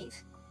so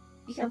neat.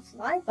 You can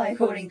fly by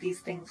holding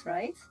these things,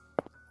 right?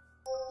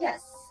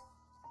 Yes.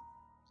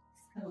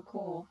 So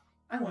cool.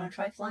 I want to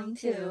try flying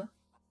too.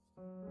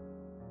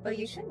 But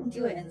you shouldn't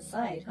do it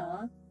inside,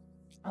 huh?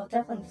 I'll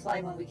definitely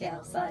fly when we get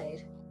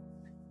outside.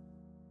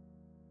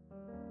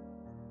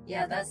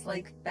 Yeah, that's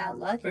like bad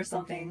luck or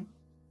something.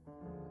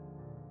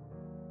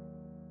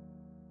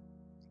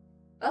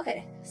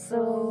 Okay,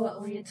 so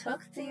we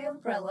took the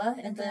umbrella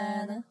and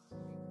then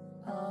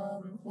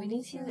we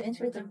need to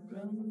enter the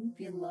room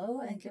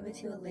below and give it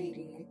to a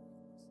lady.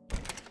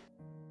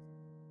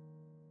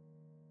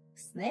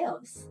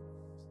 Snails.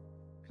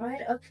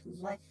 Dried up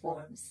life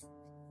forms.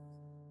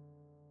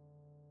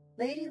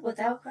 Lady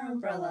without her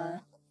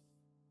umbrella.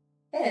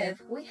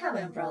 If we have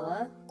an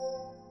umbrella.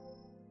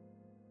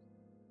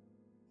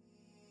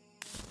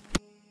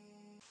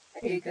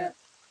 There you go.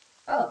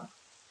 Oh.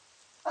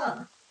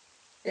 Huh.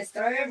 It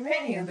started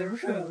raining in the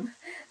room.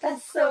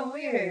 That's so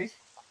weird.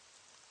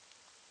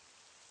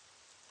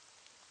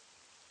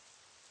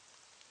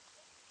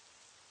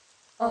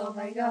 Oh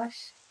my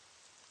gosh.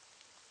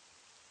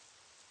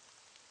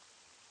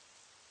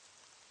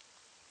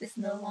 It's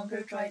no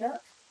longer dried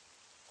up?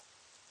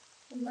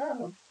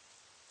 No.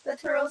 The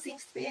turtle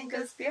seems to be in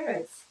good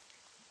spirits.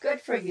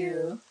 Good for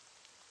you.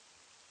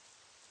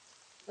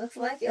 Looks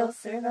like it'll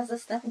serve as a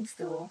stepping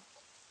stool.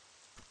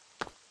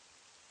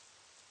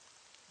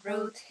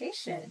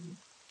 Rotation.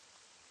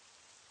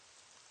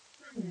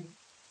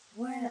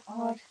 What an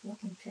odd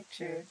looking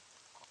picture.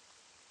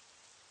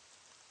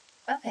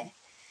 Okay,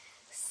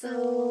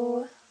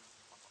 so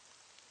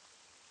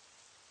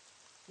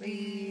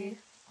we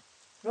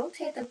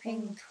rotate the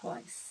painting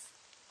twice.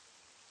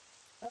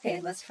 Okay,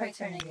 let's try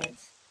turning it.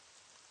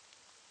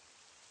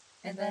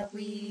 And then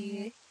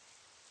we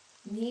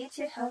need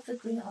to have the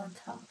green on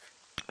top.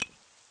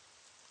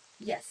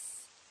 Yes.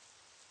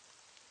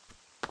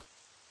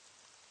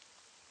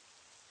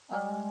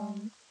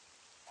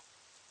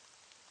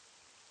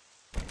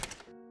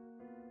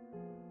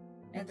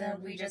 And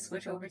then we just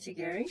switch over to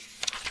Gary.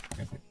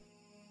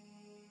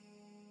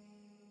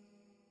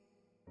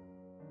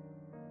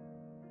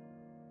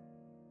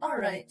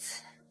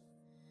 Alright.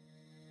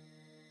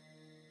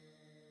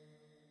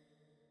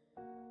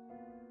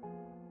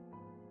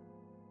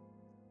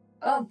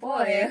 Oh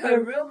boy, a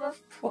room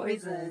of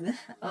poison.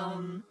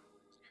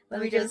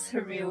 Let me just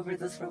hurry over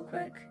this real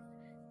quick.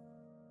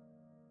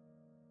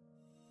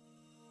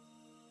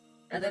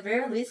 At the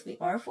very least, we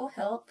are full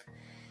health.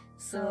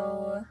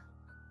 So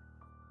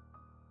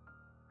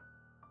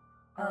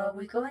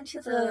we go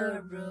into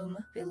the room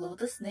below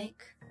the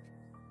snake.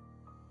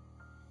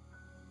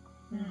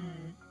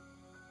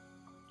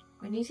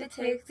 We need to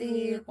take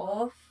the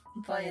ball of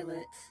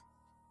violet.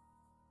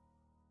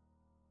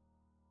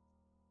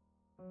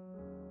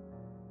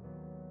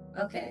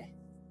 Okay.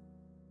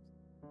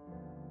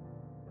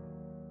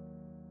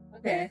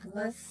 Okay,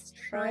 let's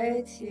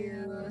try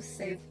to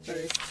save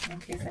first in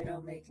case I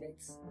don't make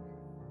it.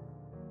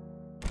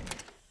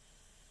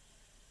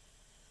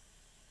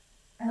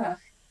 Ugh,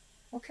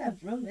 what kind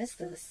of room is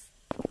this?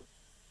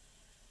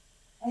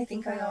 I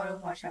think I ought to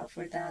watch out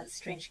for that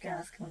strange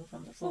gas coming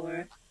from the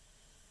floor.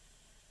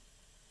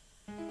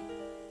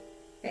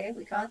 Okay,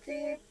 we got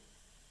the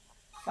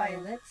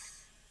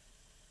violets.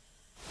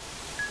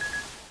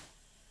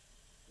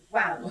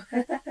 Wow,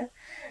 it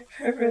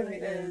really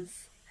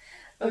is.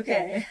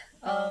 Okay,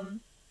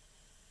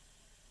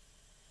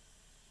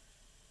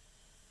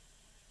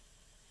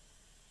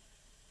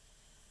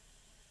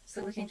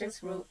 so we can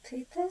just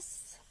rotate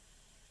this?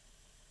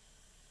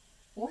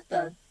 What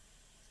the?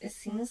 It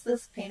seems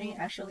this painting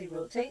actually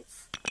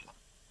rotates.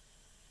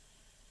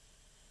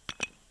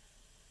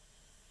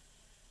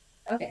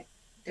 Okay,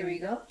 there we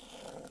go.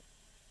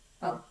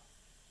 Oh.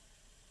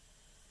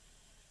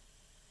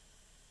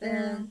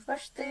 Then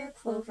push the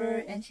clover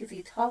into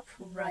the top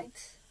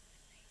right.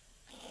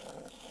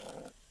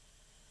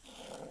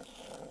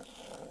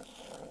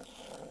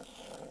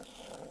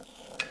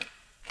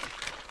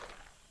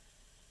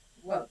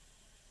 Whoa.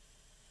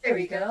 There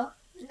we go.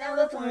 Now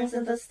the thorns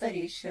in the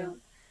study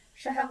should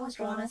have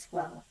withdrawn as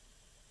well.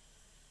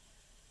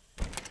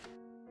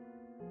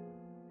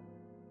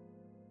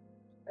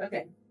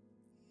 Okay.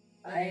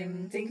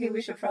 I'm thinking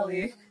we should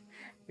probably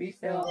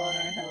refill on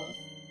our health.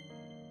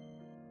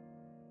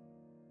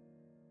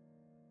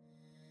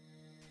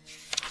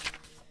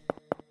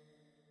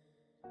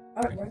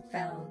 Artwork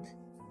found.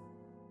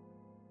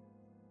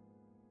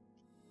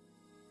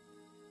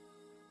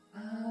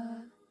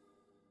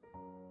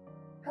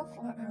 How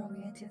far are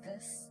we into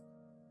this?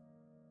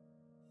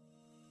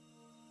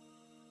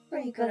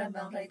 Pretty good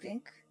amount, I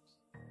think.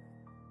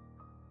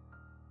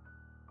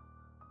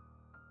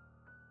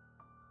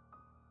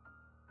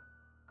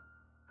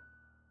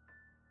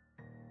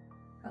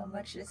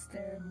 much is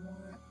there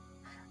more?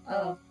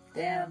 Oh,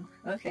 damn.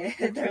 Okay,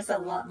 there's a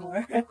lot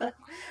more.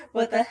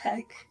 What the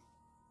heck?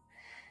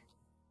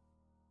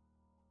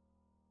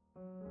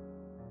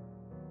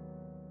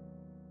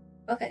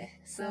 Okay,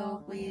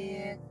 so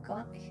we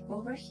got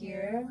over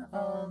here,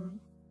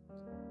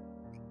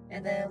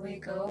 and then we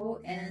go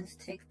and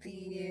take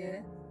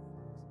the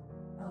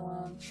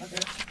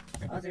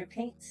other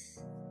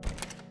paints.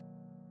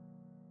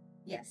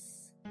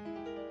 Yes.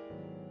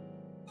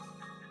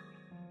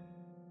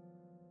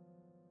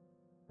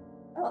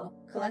 Oh,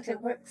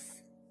 collected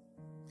works.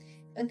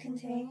 It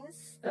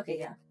contains. Okay,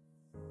 yeah.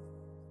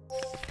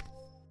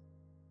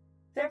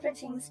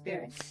 Serpentine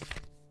Spirit.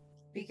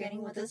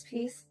 Beginning with this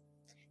piece,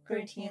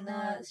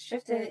 Krisena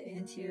shifted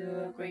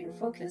into a greater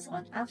focus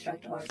on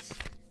abstract art.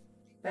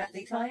 But at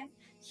the time,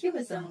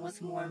 Cubism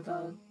was more in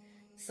vogue,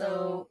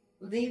 so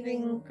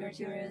leaving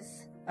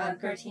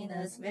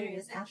Krisena's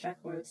various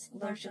abstract works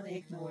largely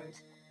ignored.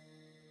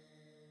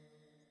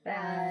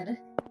 Bad.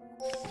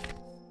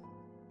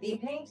 The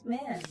Hanged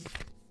Man.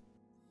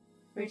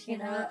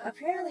 Krisena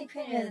apparently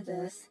painted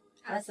this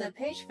as a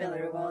page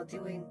filler while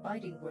doing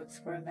binding works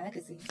for a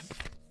magazine.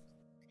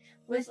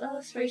 With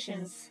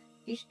illustrations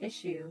each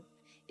issue,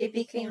 it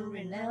became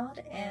renowned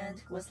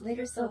and was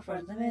later sold for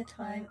a limited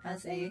time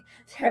as a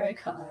tarot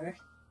card.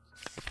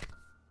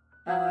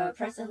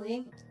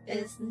 Presently, it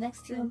is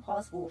next to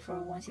impossible for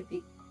one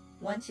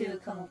to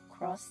come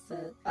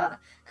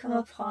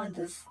upon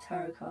this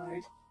tarot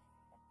card.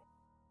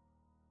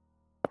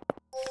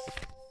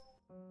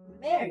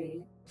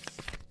 Mary,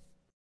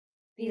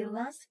 the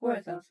last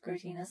work of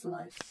Krisena's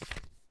life.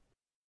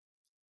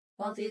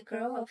 While the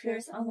girl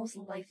appears almost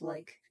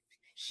lifelike,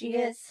 she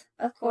is,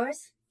 of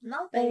course,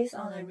 not based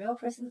on a real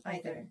person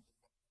either.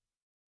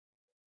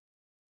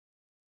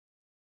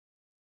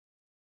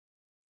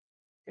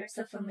 There's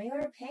a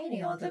familiar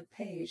painting on the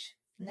page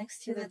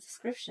next to the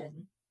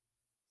description.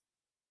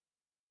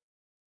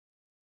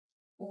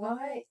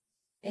 Why?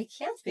 It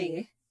can't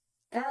be.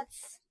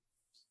 That's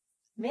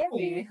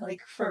Mary,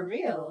 like for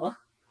real.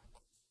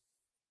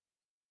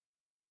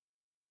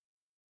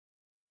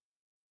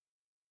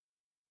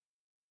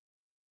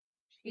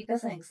 She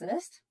doesn't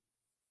exist?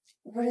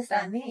 What does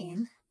that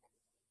mean?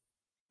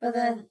 But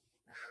then,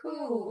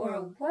 who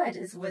or what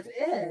is with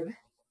Ib?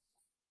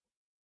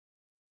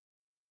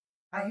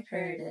 I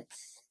heard it.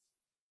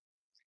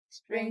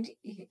 Strange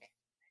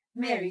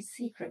Mary's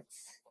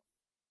secrets.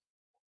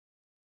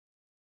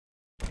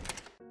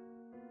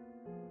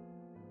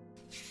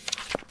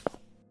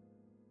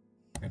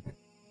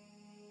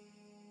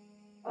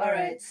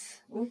 Alright,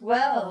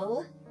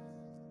 well...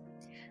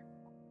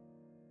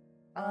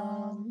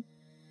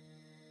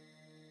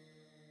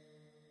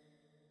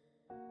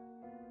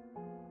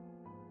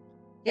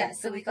 Yeah,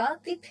 so we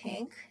got the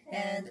pink,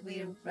 and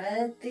we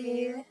read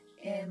the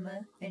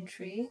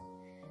entry.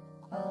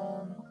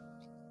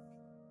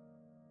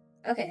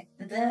 Okay,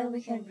 and then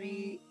we can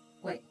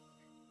wait.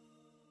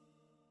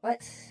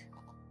 What?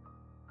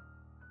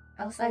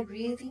 Else I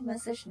read the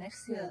message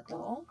next to the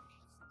doll?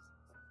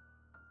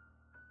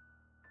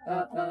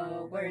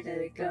 Uh-oh, where did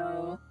it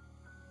go?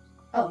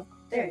 Oh,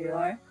 there you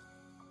are.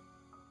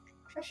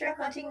 Treasure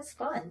hunting is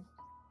fun.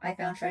 I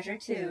found treasure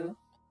too.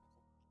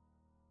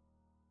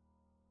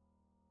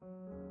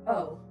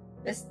 Oh,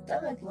 his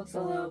stomach looks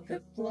a little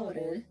bit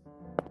bloated.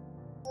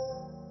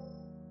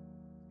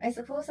 I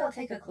suppose I'll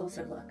take a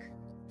closer look.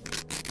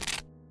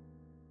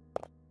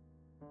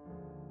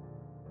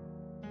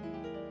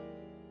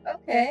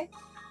 Okay.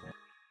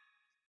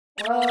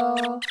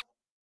 Well...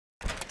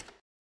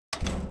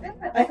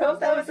 I hope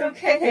that was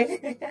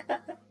okay.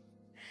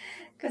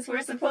 Because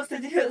we're supposed to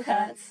do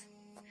that.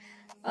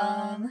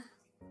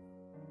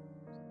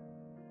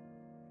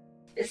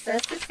 It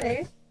says to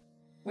save,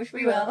 which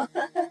we will.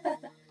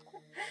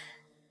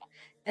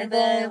 And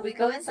then we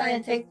go inside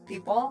and take the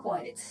ball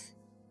whites.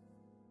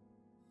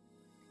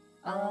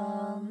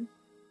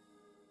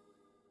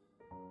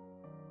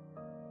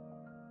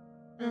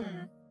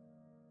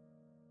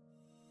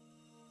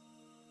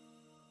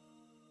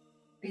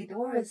 The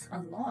door is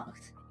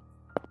unlocked.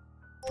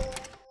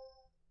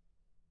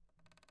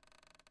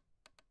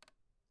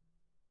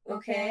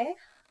 Okay,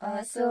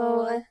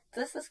 so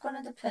this is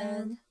gonna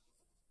depend.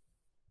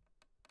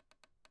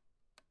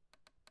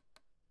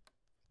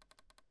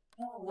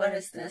 Oh, what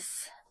is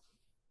this?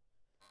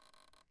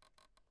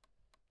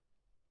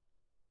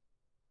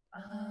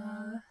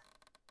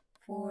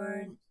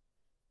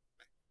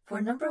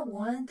 For number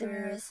one,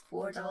 there's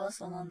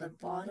 $4 on the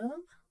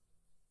bottom.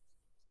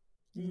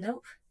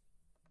 Nope.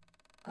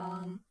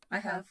 I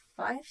have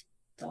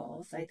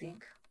 $5, I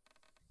think.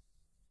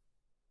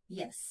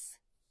 Yes.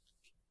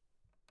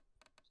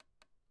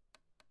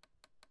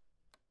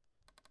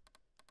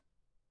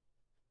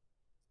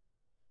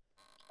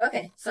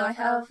 Okay, so I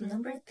have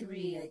number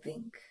 3, I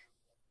think.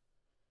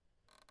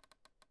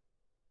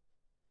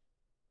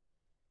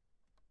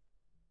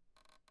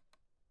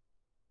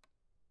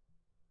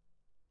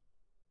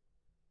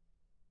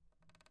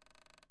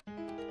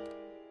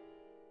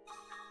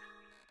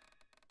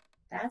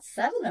 That's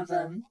 7 of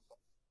them.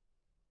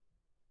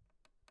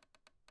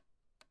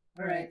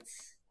 Alright.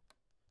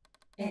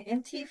 An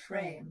empty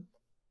frame.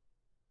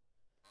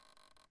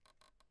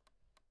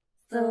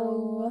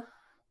 So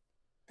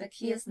the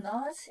key is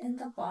not in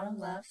the bottom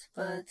left,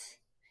 but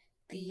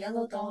the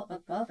yellow doll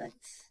above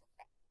it.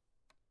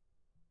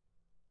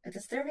 A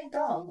disturbing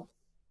doll.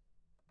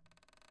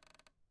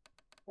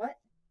 What?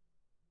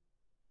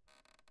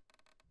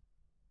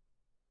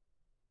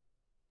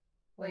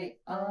 Wait,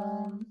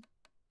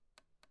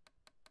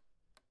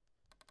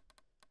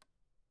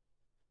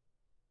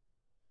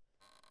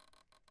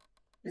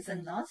 is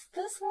it not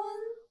this one?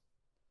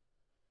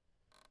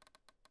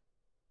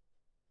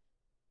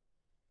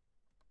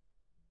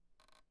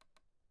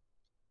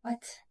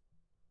 What?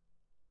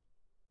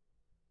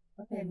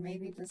 Okay,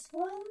 maybe this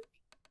one?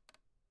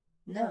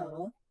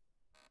 No.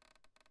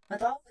 A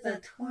doll with a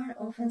torn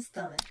open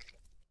stomach.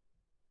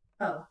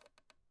 Oh.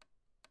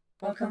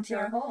 Welcome to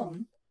our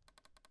home.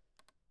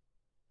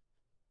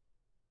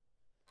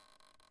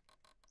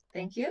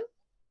 Thank you.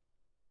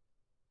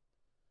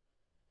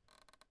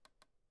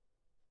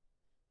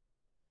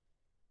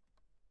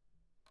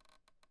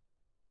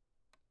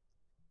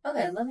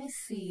 Okay, let me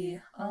see.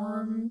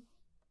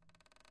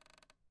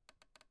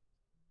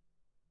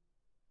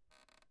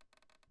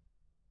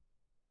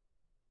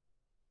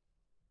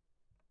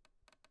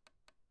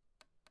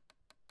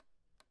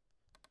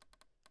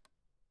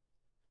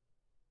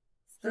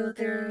 So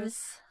there's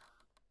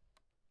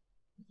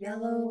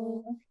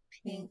yellow,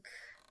 pink,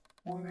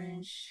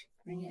 orange,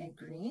 green, and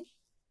green.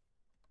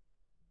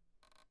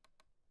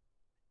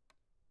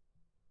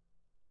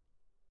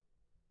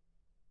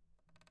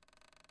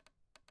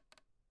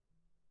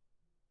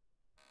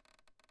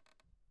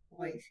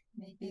 Wait,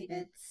 maybe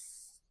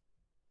it's...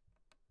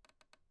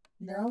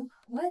 No?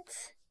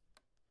 What?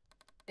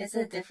 Is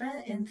it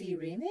different in the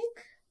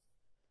remake?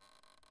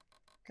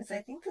 Because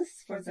I think this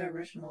is for the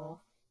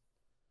original.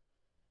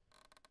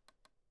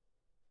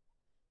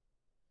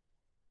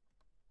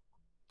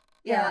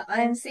 Yeah,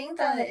 I'm seeing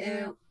that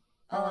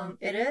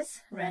it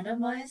is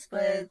randomized,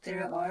 but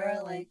there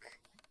are like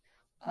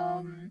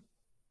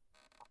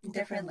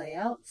different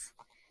layouts,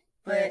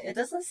 but it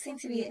doesn't seem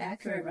to be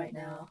accurate right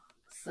now.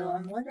 So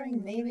I'm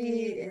wondering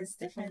maybe it's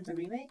different in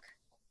the remake?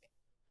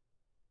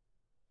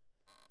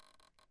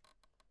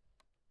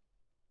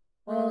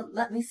 Well,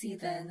 let me see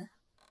then.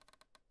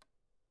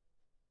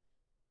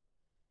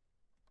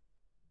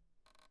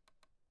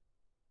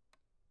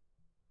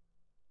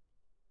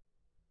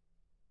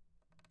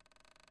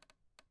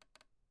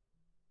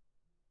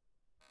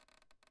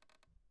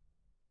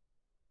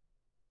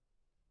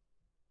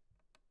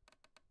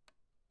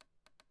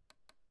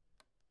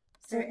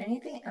 Is there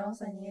anything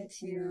else I need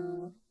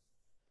to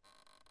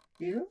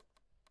do?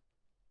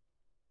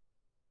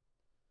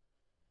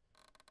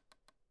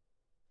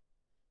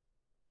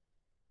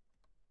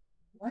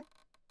 What?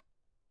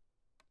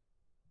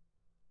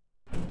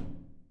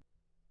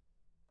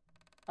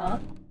 Huh?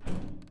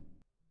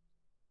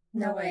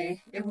 No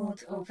way, it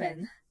won't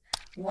open.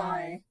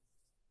 Why?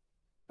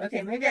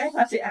 Okay, maybe I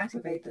have to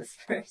activate this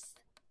first.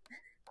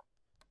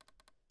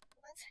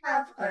 Let's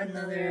have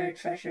another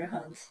treasure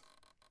hunt.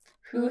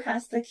 Who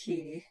has the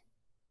key?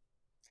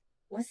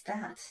 What's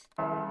that?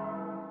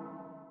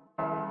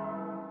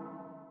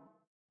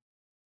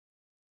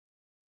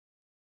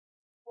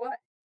 What?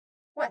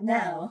 What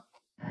now?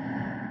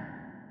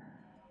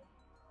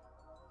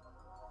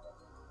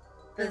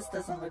 This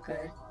doesn't look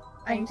good.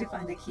 I need to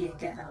find the key and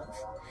get out.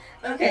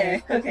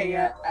 Okay,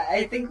 yeah.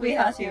 I think we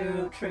have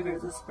to trigger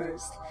this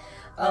first.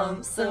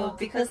 So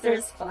because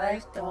there's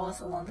 5 dolls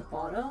along the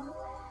bottom,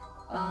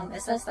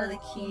 it says that the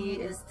key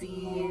is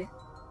the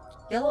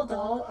yellow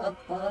doll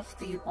above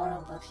the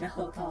bottom left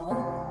yellow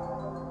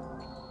doll.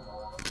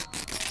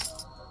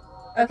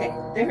 Okay,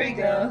 there we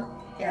go.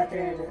 Yeah,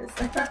 there it is.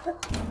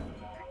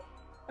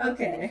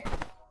 Okay.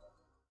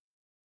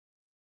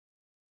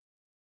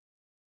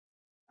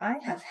 I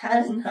have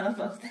had enough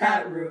of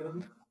that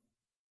room.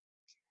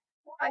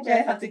 Why do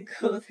I have to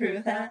go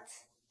through that?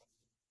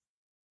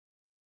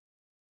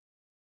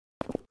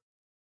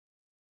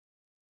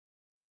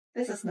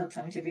 This is no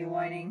time to be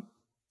whining.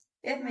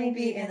 It may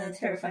be in a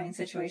terrifying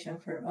situation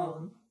of her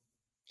own.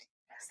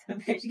 That's a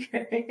bit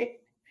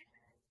scary.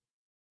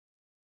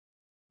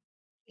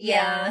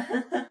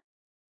 Yeah.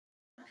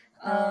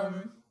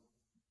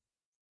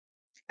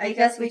 I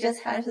guess we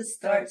just had to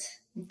start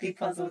the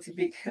puzzle to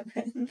begin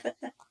with.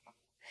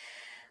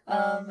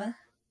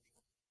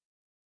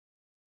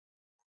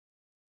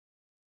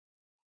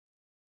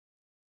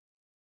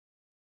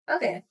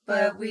 Okay,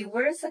 but we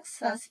were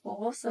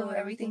successful, so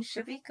everything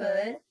should be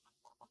good.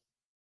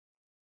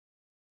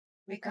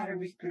 We gotta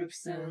regroup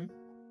soon.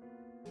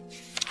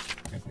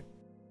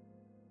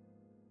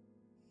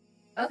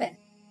 Okay,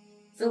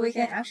 so we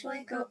can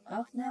actually go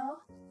up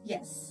now?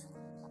 Yes.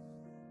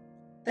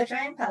 The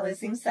giant palace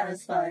seems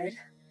satisfied.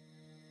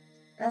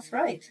 That's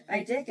right,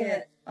 I did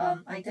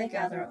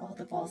gather all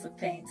the balls of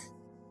paint.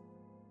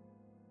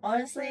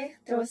 Honestly,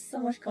 there was so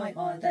much going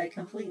on that it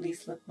completely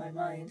slipped my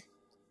mind.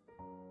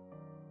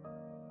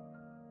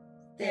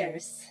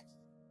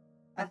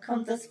 I've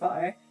come this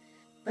far,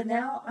 But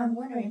now I'm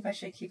wondering if I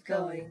should keep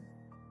going.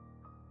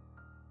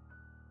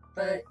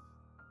 But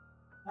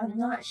I'm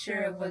not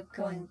sure what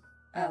good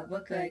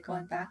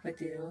going back would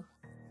do.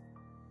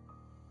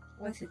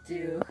 What to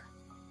do?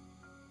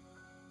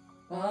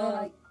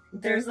 Well,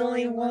 there's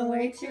only one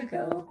way to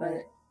go,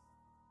 but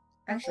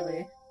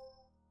actually,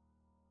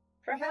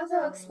 perhaps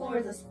I'll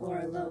explore this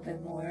floor a little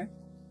bit more.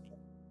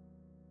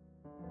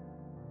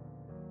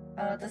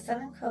 The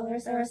 7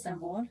 colors are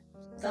assembled,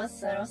 thus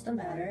settles the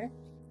matter.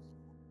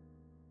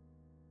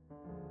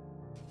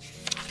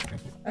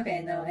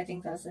 Okay, no, I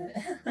think that's it.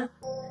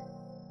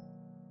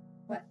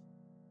 What?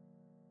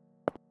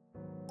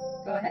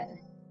 Go ahead.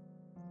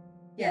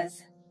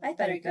 Yes, I'd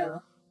better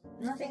go.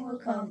 Nothing will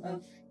come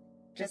of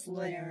just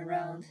loitering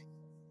around.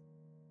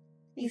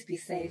 Please be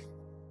safe.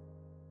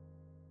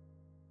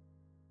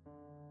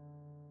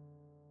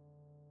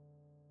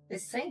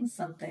 It's saying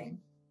something.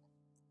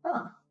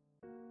 Huh.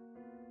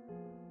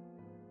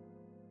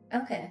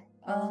 Okay,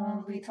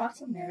 we talked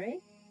to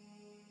Mary?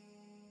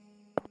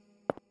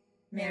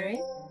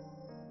 Mary?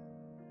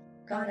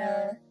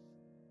 Gotta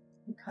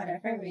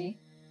hurry.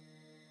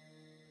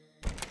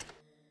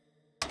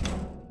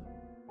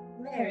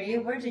 Mary,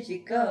 where did you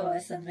go,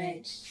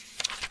 SMH?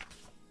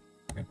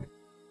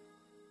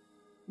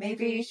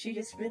 Maybe she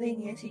just really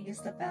needed to use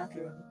the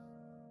bathroom.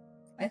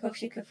 I hope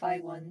she could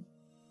find one.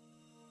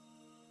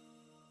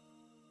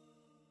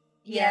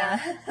 Yeah,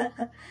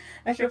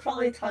 I should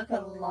probably talk a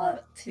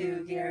lot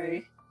to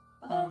Gary.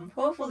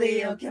 Hopefully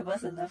he'll give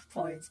us enough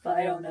points, but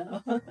I don't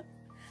know.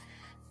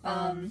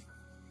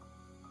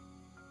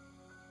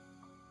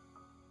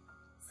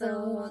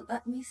 So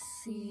let me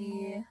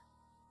see.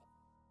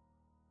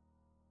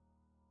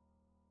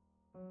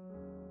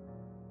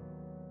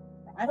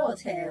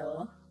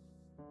 Rattletail.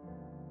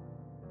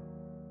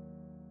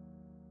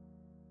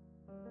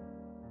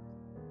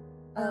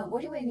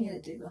 What do we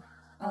need to do?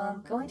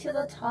 Going to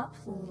the top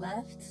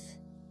left.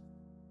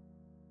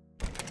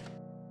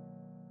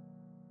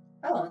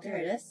 Oh, there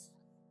it is.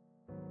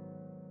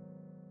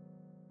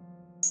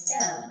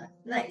 Yeah,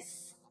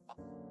 nice.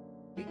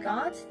 We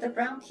got the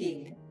brown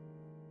key.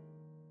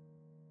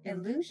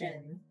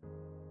 Illusion.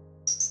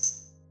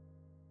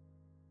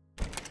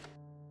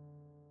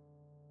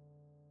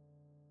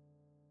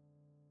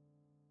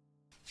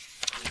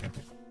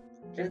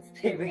 Just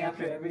staring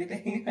after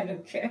everything, I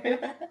don't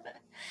care.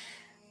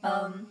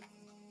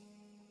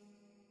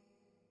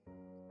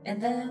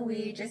 And then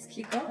we just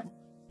keep going.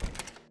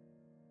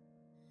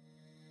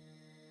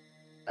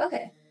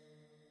 Okay.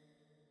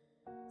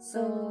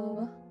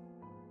 So,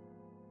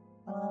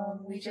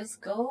 we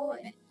just go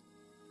and...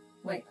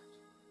 Wait.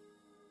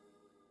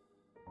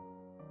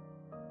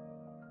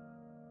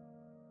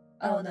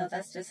 Oh no,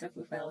 that's just if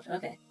we failed.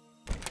 Okay.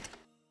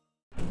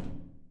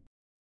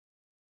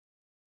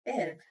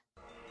 Ib.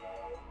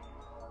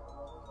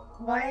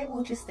 Why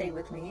won't you stay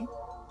with me?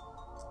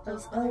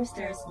 Those other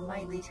stairs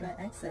might lead to an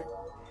exit.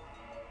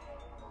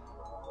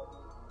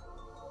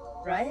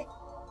 Right?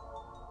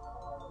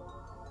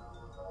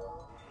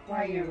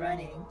 Why are you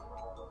running?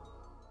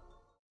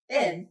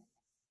 Ib!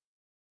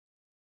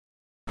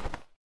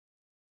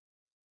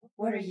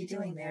 What are you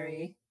doing,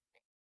 Mary?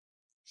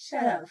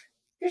 Shut up.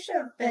 You should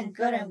have been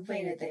good and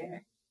waited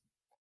there.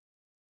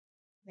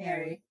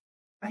 Mary,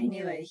 I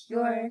knew it.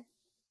 You're...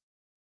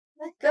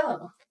 Let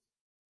go.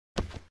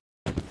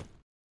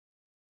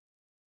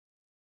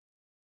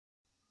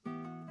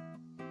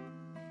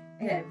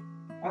 Ib,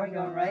 are you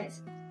alright?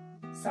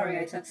 Sorry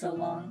I took so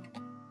long.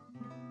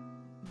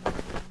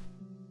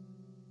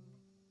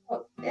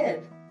 Oh,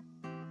 Ib.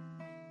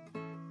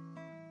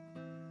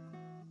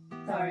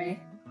 Sorry.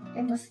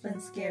 It must have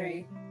been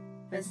scary.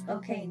 But it's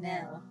okay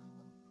now.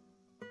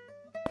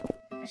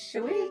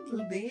 Should we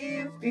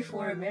leave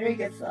before Mary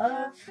gets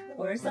up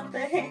or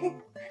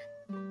something?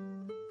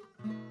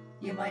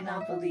 You might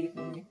not believe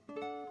me,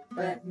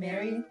 but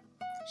Mary,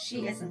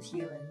 she isn't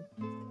human.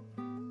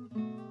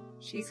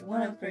 She's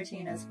one of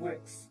Bertina's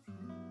works,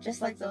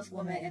 just like those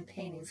women in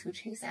paintings who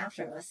chase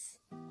after us.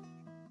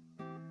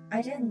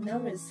 I didn't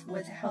notice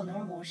with how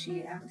normal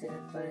she acted,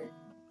 but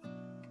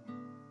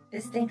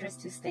it's dangerous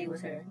to stay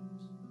with her.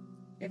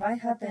 If I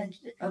had been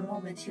a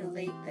moment too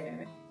late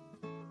there,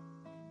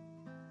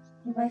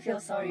 you might feel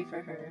sorry for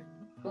her,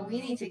 but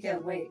we need to get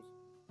away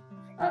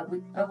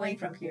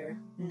from here,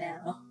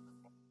 now.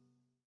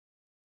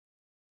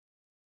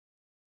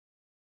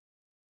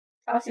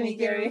 Talk to me,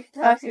 Gary.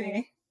 Talk to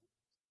me.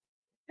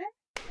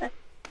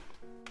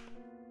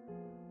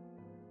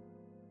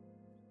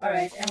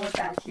 Alright, and we're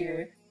back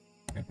here.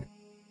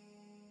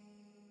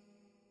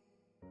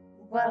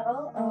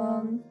 Well,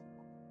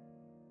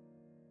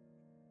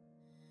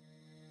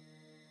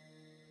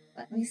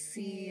 let me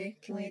see.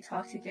 Can we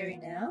talk to Gary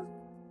now?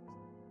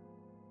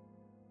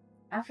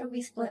 After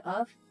we split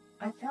up,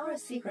 I found a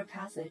secret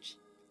passage,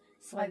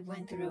 so I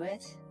went through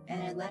it,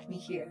 and it led me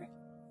here.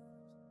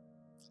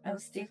 I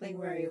was deeply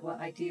worried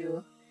what I'd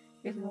do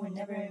if we would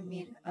never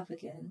meet up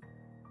again,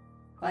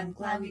 but I'm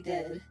glad we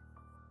did.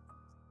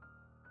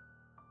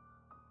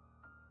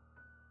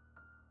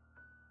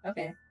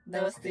 Okay,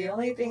 that was the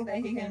only thing that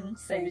he can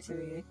say to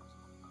me.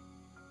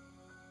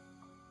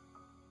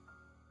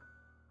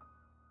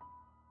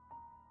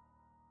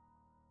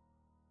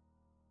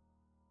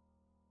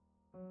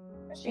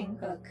 Machine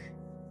cook.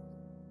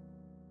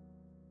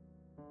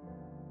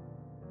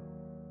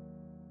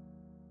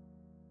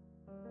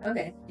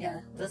 Okay,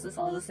 yeah, this is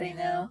all the same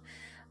now.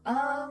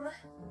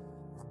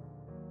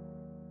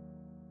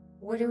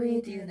 What do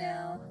we do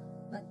now?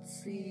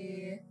 Let's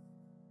see.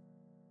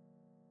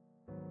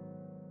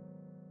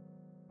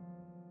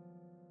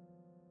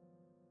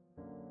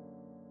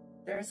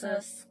 There's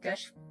a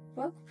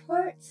sketchbook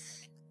part.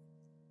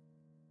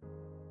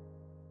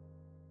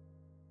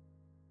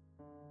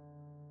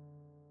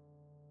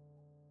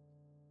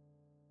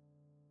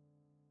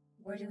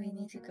 Where do we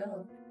need to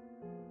go?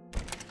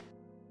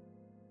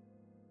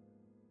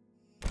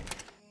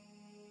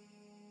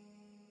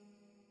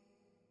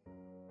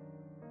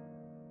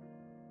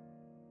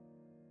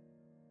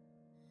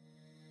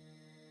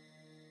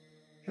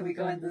 Can we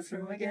go in this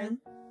room again?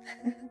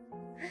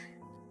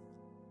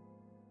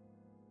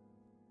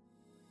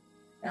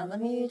 Now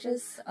let me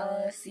just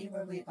see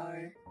where we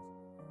are.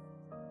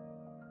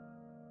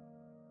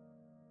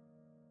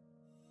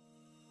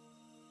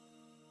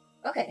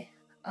 Okay.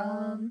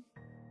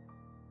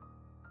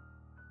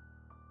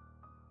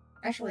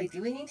 Actually,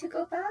 do we need to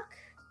go back?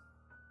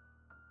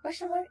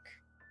 Question mark?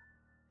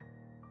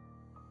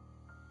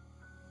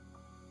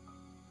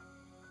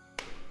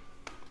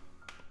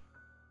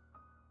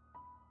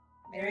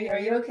 Mary, are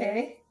you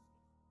okay?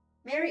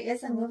 Mary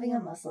isn't moving a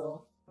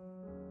muscle.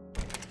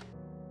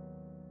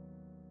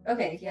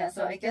 Okay, yeah,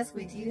 so I guess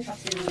we do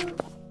have to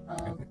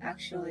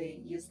actually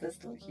use this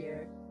door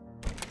here.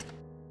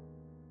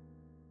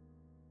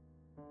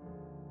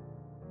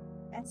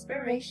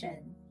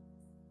 Inspiration.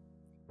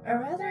 A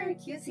rather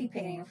cutesy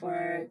painting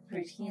for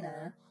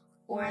Krisena,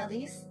 or at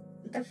least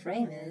the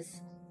frame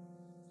is.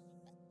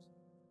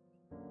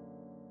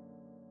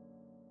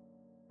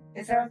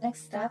 Is our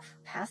next step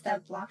past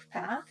that blocked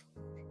path?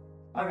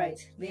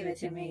 Alright, leave it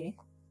to me.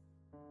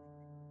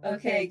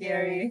 Okay,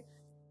 Gary.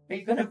 Are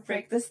you gonna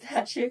break the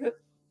statue?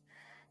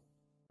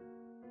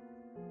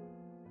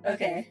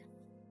 Okay.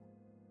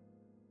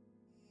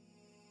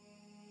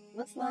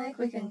 Looks like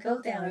we can go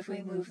down if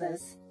we move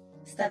this.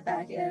 Step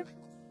back, Ib.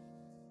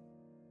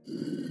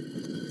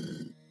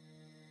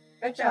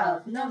 Good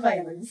job, no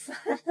violence.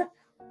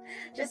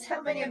 Just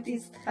how many of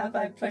these have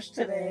I pushed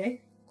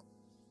today?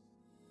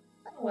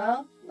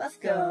 Well, let's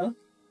go.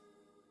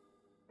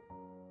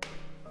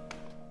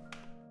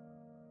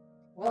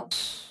 Whoa.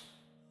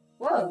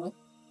 Whoa.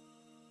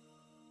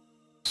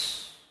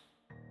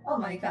 Oh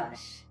my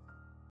gosh.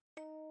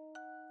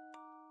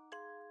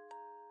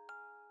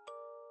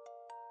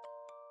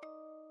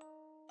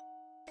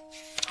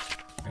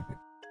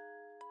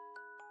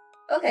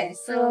 Okay,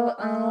 so,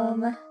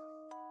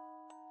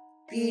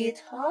 the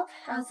top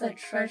has a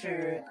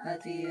treasure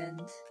at the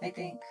end, I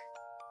think.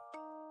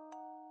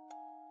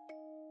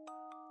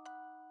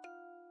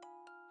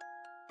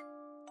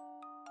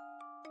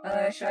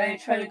 Should I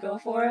try to go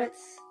for it?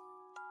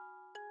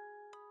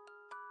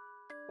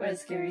 What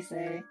does Gary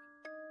say?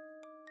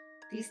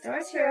 These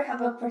stars here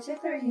have a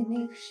particular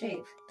unique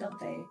shape, don't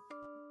they?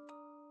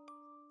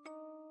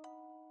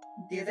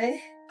 Do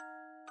they?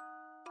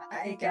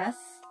 I guess.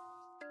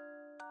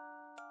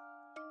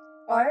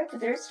 Art,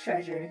 but there's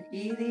treasure.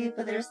 Easy,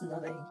 but there's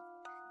nothing.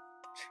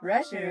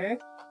 Treasure?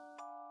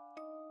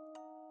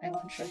 I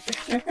want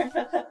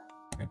treasure.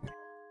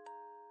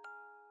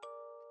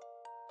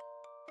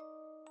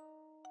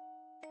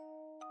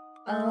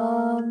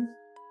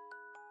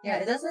 Yeah,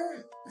 it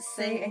doesn't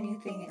say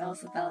anything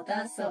else about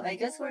that, so I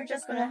guess we're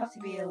just gonna have to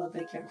be a little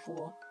bit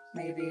careful,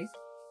 maybe.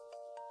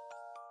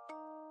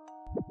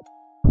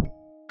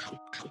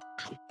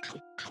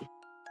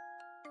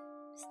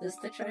 Is this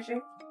the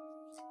treasure?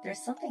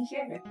 There's something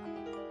here.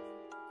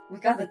 We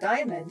got the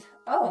diamond.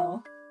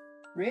 Oh,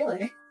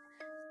 really?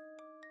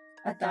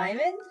 A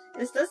diamond?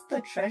 Is this the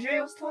treasure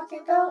I was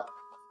talking about?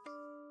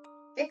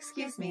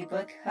 Excuse me,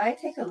 but can I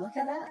take a look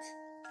at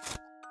that?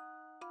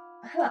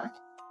 Huh.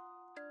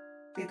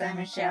 The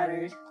diamond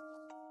shattered.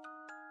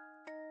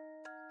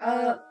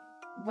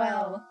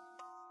 Well,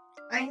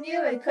 I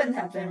knew it couldn't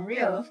have been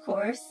real, of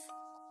course.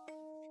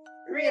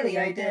 Really,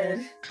 I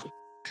did.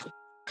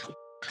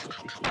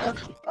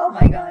 Oh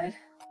my god.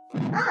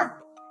 Ah!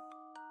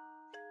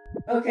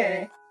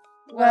 Okay.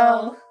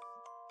 Well,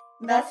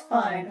 that's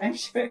fine, I'm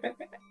sure.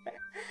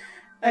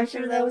 I'm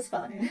sure that was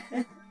fine.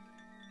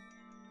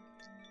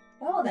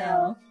 Well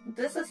now,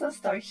 this is a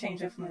stark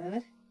change of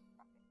mood.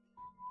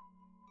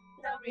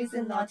 No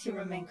reason not to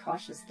remain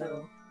cautious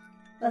though.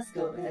 Let's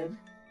go, Ib.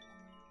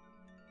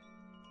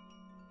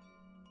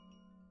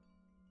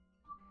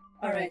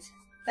 Alright,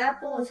 that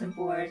bulletin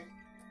board.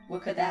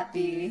 What could that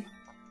be?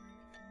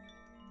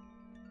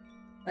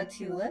 A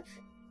tulip?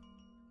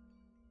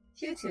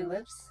 2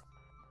 tulips?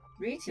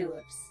 3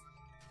 tulips?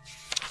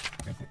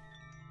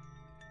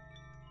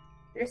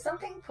 There's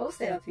something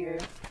posted up here.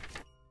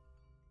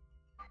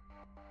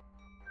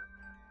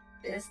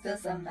 Is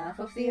this a map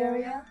of the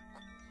area?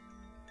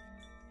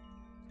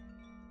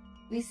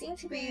 We seem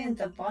to be in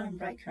the bottom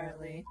right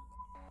currently.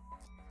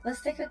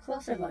 Let's take a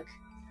closer look.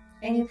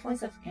 Any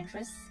points of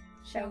interest,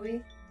 shall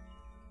we?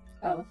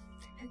 Oh,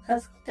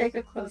 let's take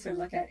a closer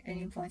look at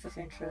any points of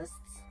interest.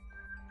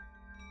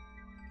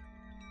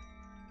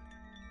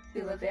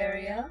 Tulip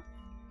area,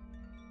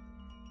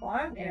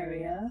 farm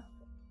area,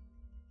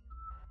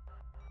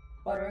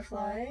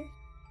 butterfly,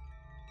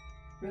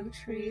 root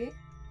tree,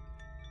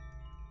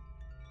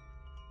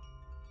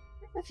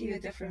 a few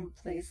different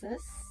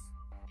places,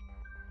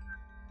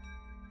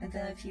 and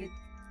then a few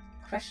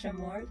question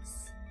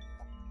marks.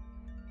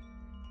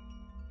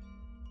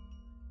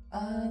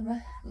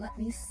 Let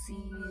me see.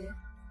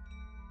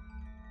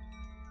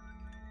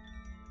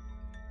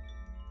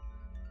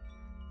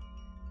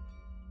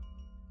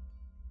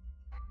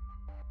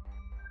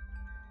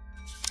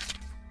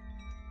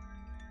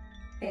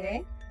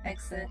 Okay,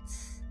 exit.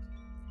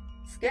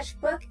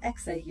 Sketchbook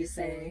exit, you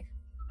say?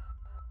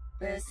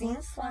 But it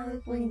seems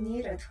like we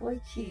need a toy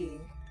key.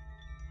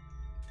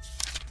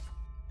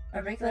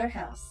 A regular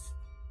house.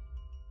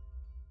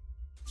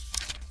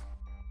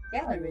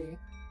 Gallery.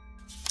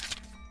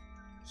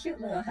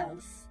 Cute little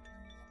house.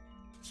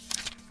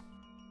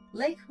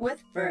 Lake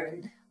with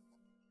bird.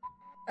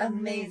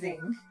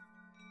 Amazing.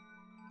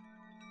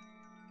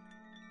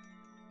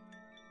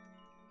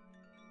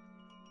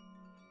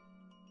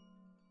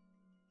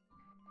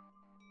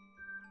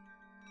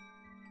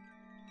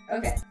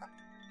 Okay. I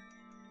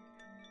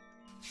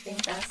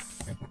think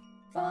that's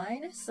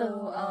fine.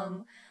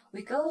 So,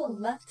 we go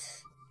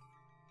left.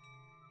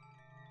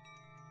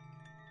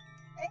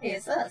 Hey,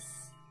 it's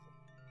us.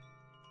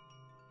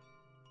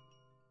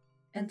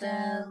 And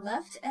then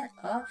left and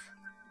up.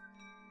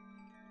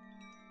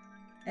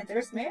 And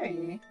there's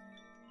Mary.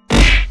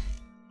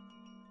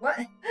 What?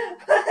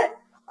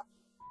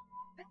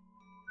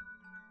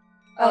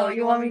 Oh,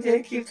 you want me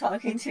to keep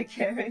talking to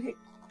Gary?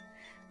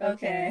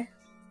 Okay.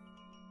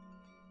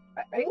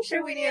 Are you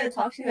sure we need to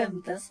talk to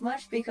him this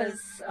much? Because,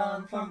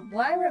 from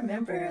what I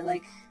remember,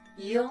 like,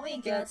 you only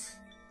get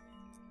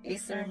a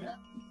certain,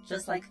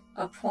 just like,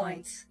 a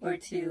point or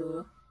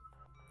two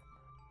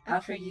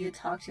after you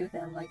talk to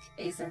him, like,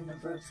 a certain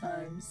number of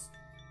times.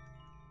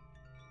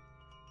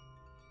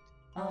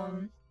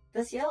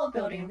 This yellow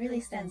building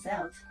really stands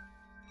out.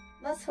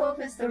 Let's hope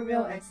it's the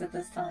real exit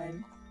this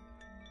time.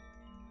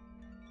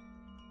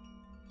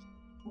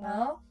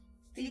 Well,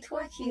 the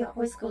toy key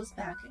always goes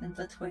back in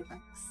the toy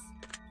box.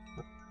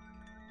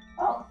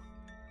 Oh.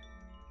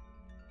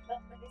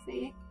 Let me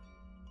see.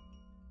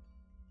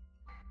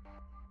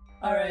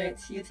 Alright,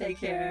 you take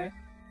care.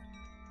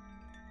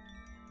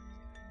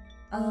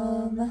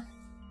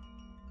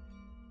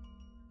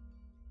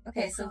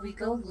 Okay, so we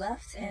go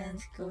left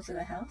and go to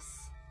the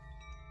house.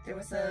 There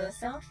was a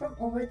sound from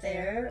over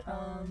there.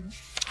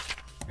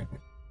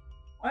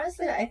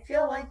 Honestly, I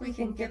feel like we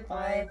can get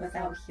by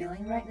without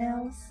healing right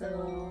now,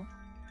 so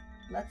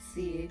let's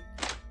see.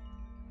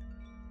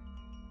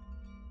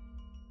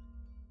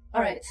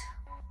 Alright.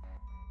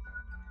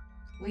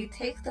 We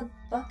take the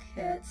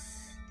bucket.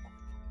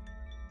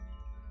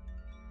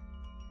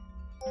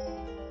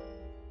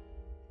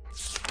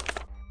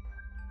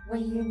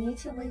 When you need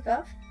to wake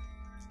up,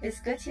 it's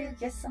good to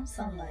get some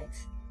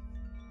sunlight.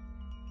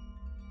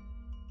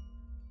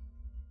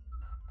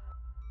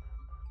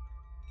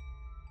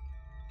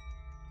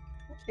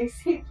 Okay,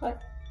 see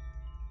what?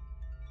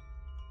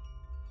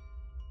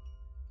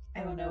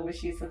 I don't know what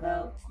she's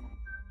about.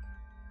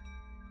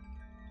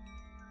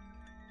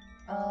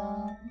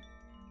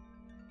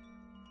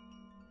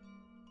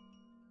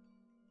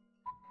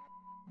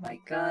 My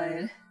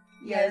god.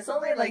 Yeah, it's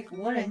only like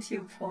 1 and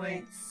 2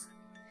 points.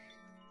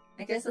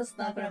 I guess it's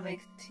not gonna make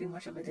too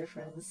much of a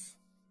difference.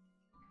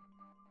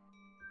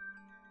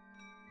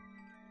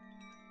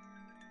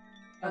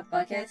 A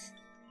bucket?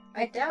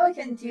 I doubt I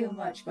can do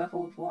much but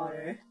hold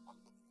water.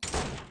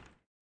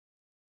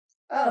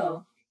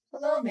 Oh,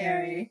 hello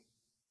Mary.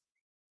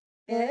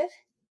 Ed?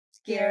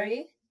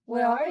 Gary?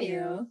 Where are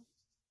you?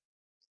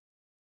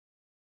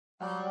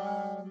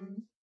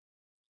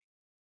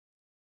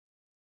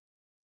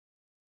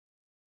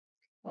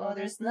 Well,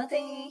 there's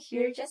nothing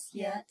here just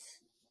yet.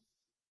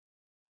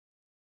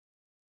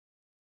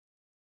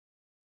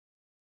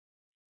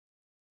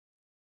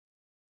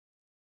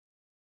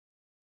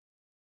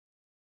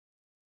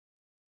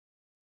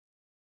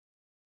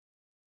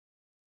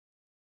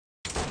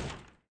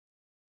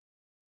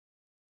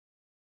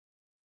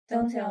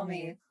 Don't tell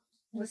me.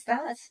 What's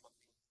that?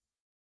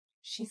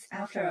 She's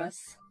after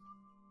us.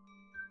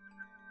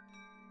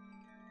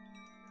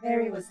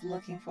 Mary was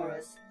looking for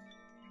us.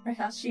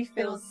 Perhaps she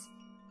feels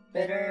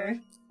bitter,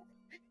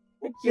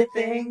 you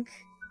think?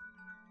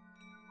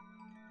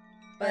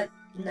 But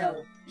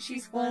no,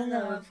 she's one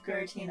of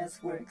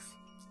Gertina's works.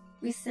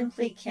 We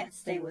simply can't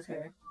stay with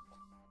her.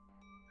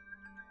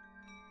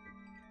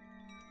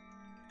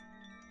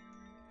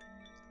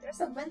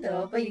 There's a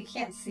window, but you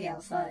can't see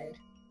outside.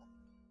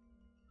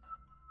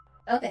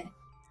 Okay.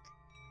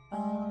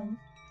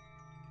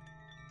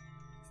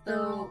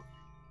 So...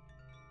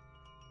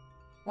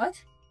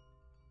 What?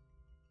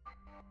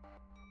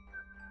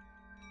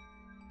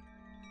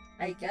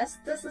 I guess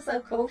this is a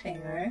coat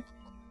hanger.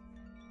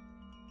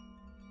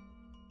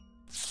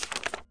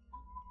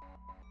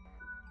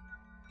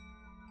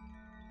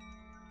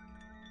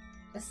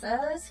 It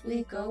says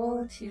we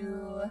go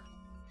to...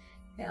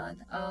 Hang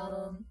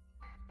on,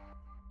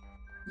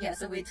 yeah,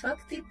 so we took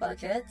the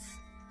bucket.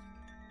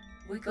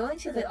 We go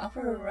into the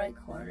upper right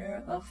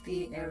corner of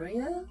the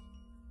area.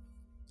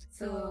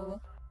 So,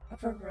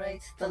 upper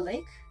right, the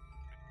lake.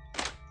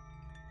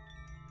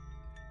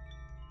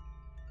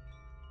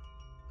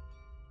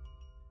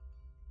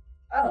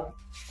 Oh.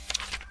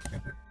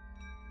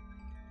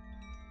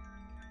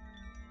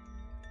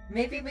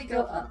 Maybe we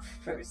go up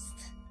first.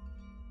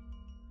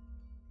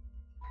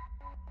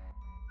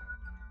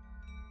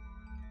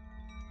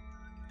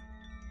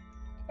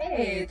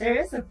 Hey, there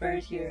is a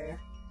bird here.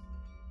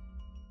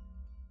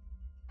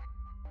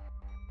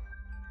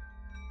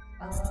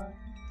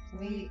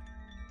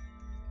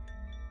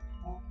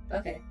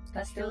 Okay,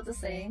 that's still the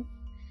same.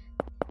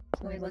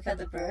 Can we look at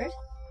the bird?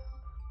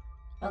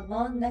 A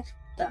long-necked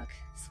duck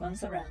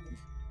swims around.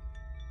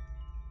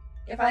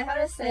 If I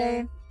had to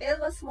say, it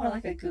looks more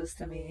like a goose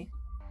to me.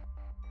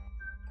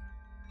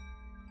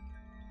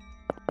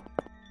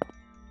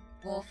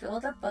 We'll fill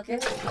the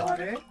bucket with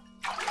water.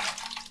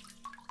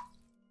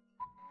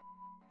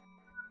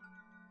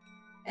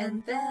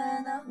 And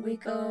then we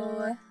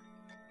go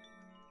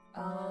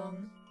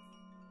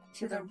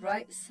to the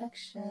right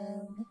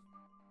section.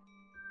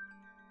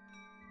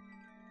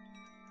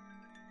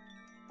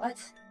 What?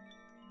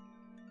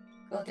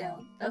 Go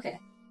down. Okay.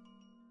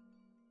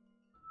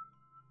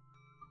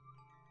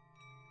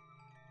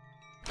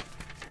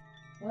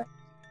 What?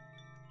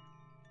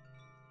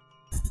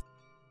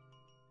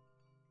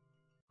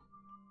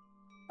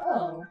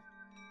 Oh.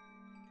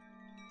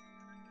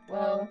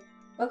 Well,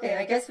 okay,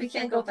 I guess we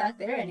can't go back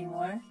there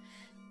anymore.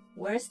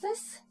 Where's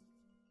this?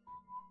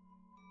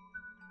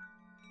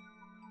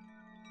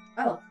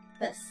 Oh,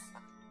 this.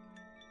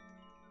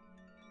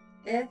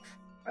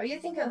 Are you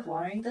thinking of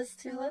watering this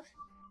tulip?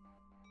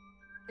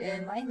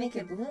 It might make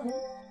it bloom.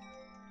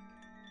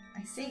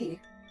 I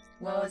see.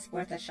 Well, it's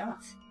worth a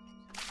shot.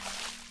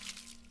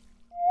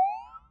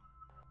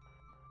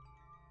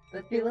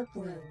 The tulip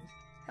bloomed.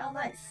 How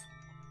nice.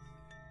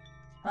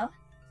 Huh?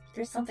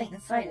 There's something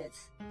inside it.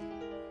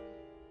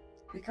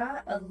 We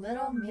got a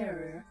little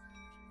mirror.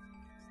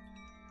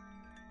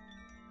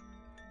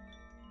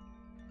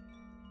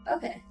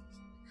 Okay.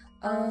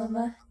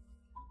 I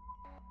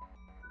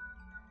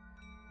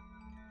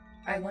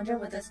wonder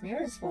what this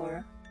mirror is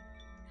for.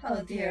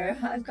 Oh dear,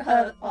 I've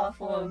got an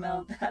awful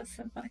amount of bags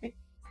in my...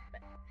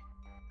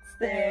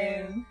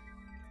 Same.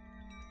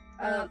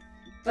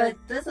 But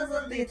this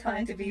isn't the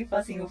time to be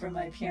fussing over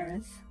my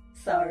appearance.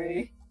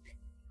 Sorry.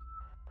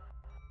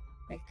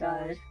 My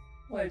god,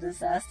 what a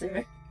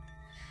disaster.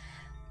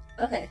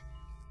 Okay.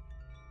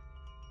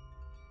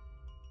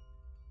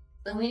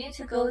 So we need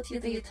to go to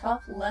the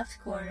top left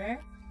corner.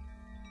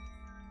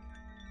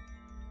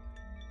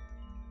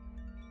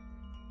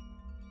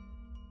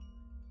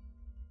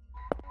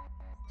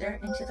 Stare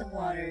into the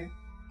water.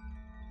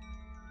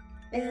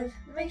 And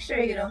make sure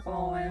you don't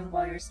fall in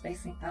while you're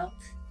spacing out.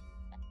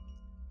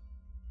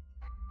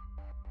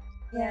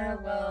 Yeah,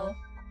 well...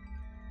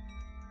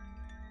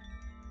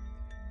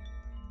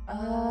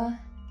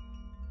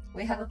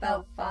 we have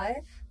about 5?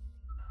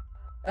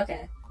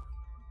 Okay.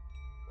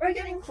 We're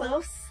getting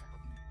close.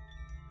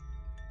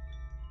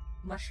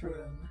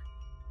 Mushroom.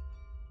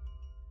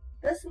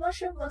 This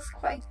mushroom looks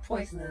quite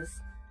poisonous.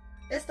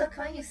 It's the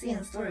kind you see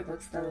in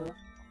storybooks, though.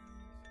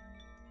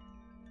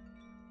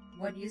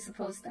 What do you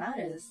suppose that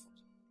is?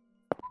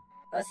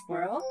 A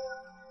squirrel?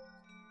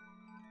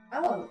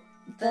 Oh,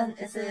 then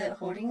is it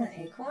holding an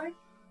acorn?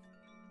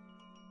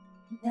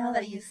 Now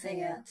that you say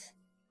it,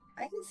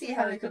 I can see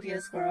how it could be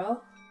a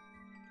squirrel.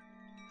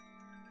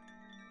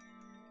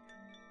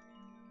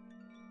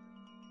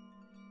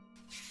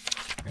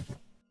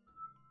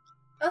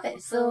 Okay,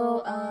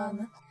 so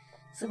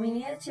we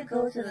needed to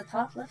go to the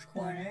top left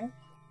corner.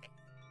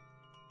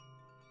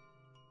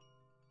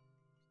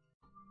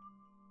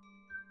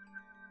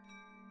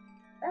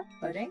 That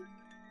pudding.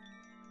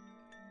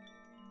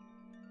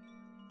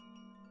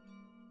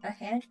 A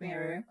hand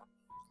mirror.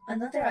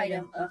 Another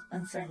item of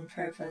uncertain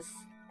purpose.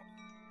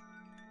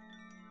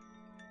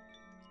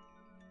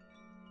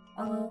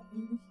 At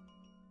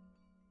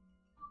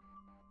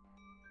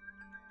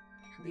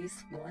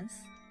least once.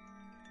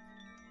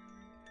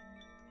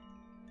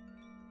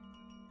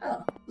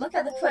 Oh, look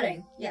at the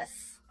pudding.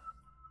 Yes.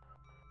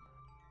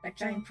 A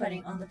giant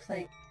pudding on the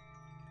plate.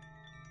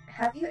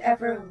 Have you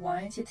ever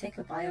wanted to take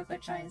a bite of a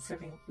giant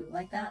serving of food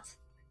like that?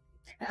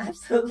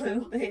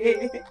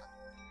 Absolutely.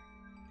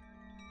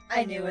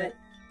 I knew it.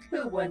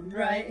 Who wouldn't,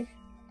 right?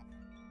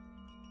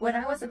 When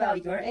I was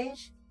about your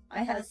age,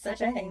 I had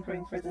such a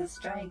hankering for this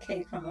giant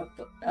cake from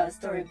a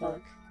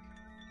storybook.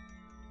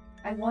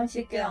 I wanted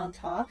to get on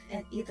top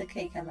and eat the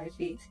cake at my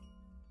feet,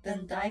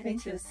 then dive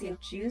into a sea of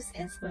juice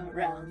and swim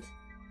around.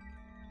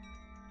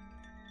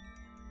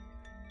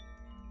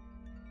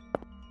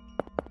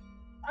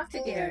 Talk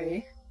to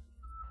Gary.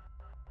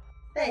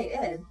 Hey,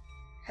 Ed.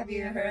 Have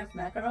you heard of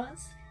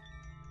macarons?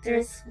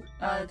 They're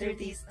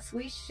these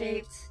sweets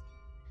shaped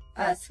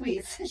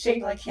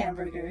like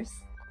hamburgers.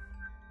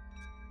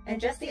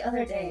 And just the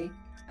other day,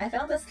 I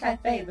found this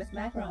cafe with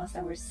macarons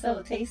that were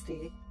so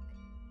tasty.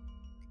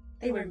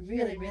 They were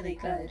really, really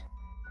good.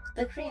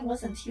 The cream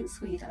wasn't too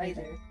sweet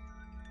either.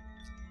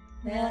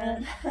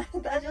 Man,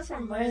 that just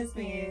reminds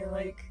me,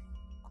 like,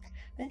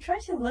 I'm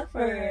trying to look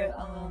for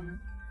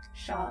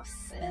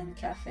shops and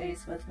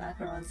cafes with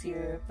macarons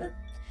here, but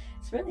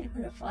it's really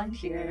hard to find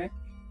here.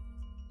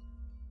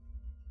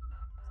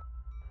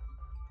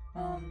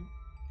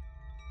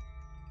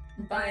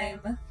 But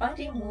I'm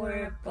finding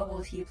more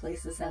bubble tea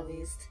places at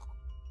least.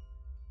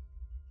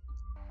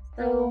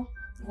 So,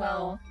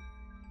 well,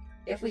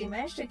 if we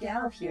manage to get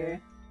out of here,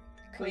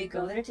 could we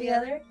go there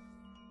together?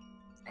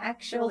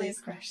 Actually,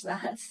 scratch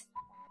that.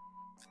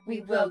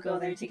 We will go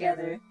there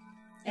together,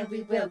 and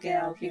we will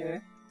get out of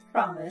here.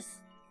 Promise.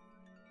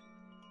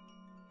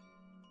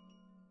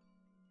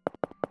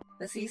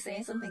 Was he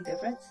saying something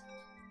different?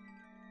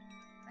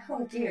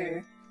 Oh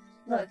dear.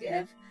 Look,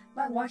 Ev,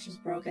 my watch is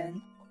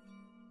broken.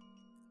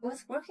 It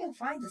was working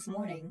fine this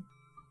morning,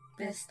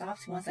 but it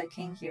stopped once I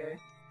came here.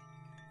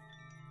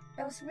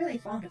 I was really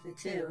fond of it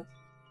too.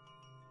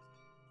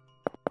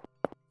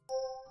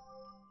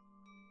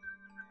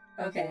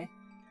 Okay.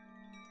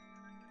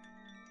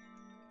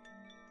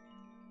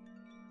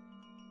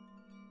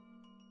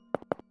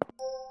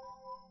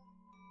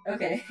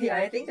 Okay, yeah,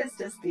 I think it's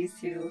just these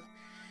two.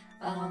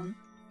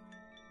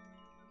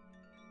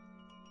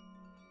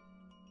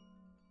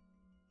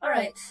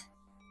 Alright.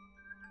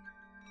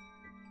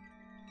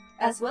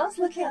 As well as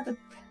looking at the...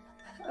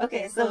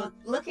 Okay, so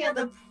looking at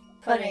the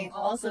pudding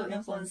also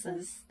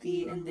influences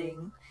the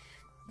ending.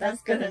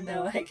 That's good to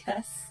know, I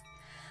guess.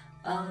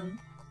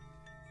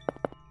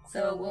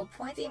 So we'll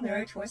point the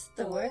mirror towards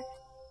the door.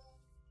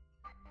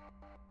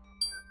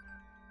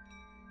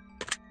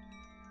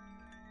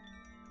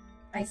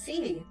 I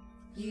see.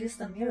 You use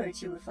the mirror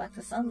to reflect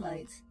the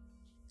sunlight.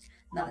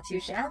 Not too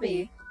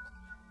shabby.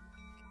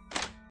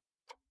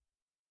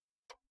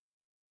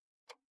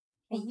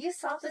 Can you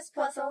solve this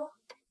puzzle?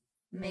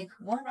 Make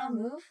one wrong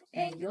move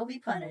and you'll be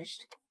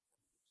punished.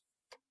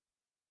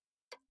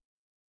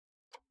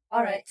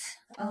 Alright,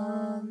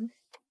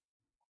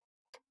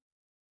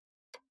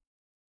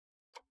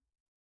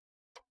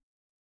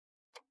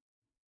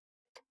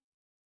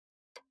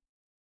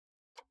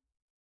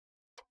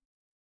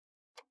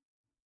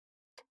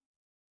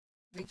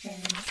 we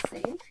can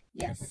save.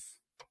 Yes.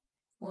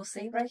 We'll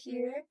save right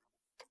here.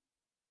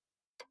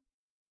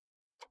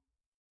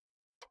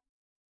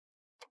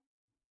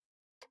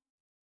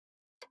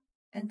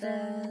 And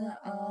then,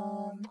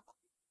 oh,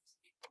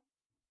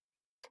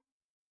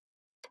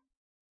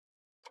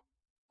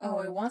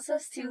 it wants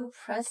us to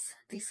press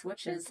these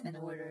switches in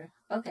order.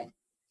 Okay.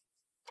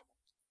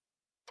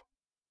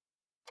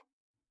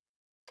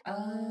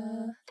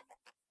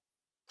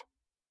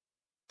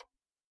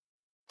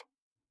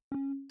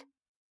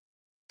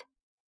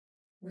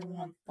 We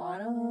want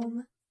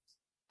bottom,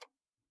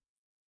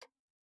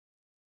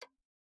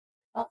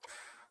 up,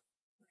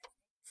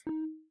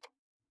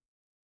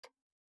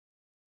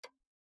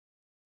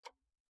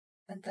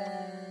 and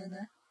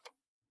then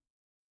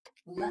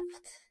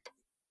left,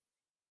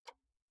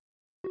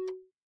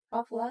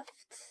 top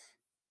left,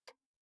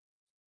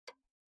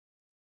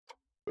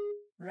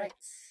 right,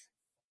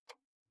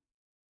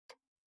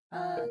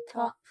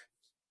 top,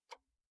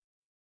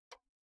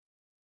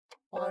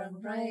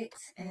 bottom right,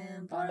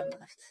 and bottom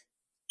left.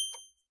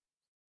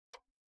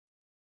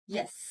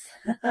 Yes!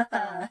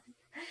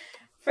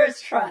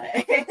 First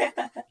try!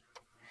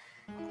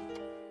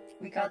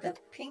 We got the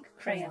pink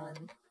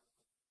crayon.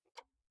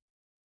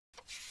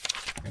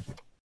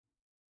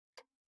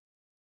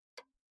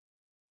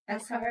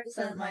 As hard as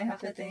I might have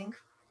to think,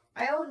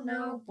 I don't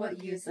know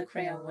what use the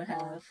crayon would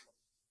have.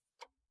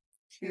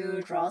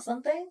 To draw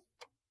something?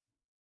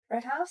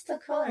 Perhaps the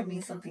color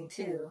means something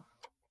too.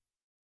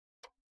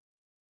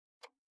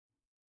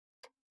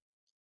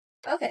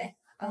 Okay,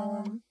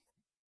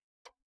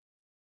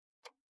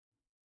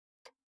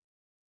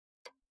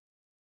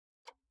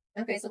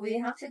 okay, so we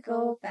have to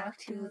go back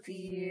to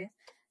the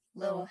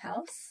little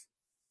house.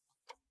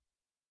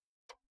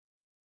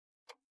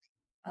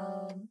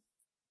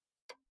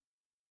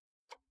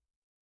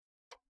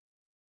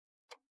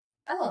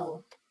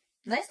 Oh,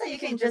 nice that you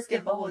can just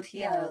get bubble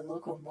tea at a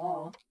local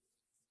mall.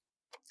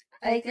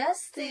 I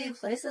guess the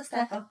places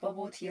that have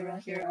bubble tea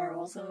around here are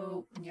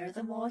also near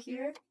the mall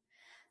here.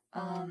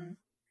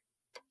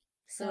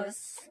 So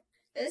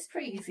it's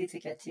pretty easy to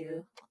get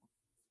to.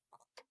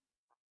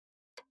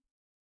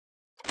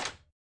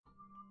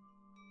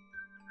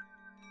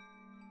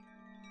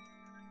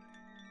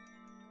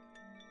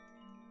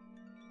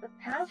 The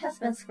path has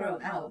been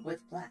scrolled out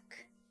with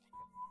black.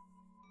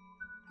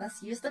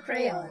 Let's use the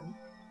crayon.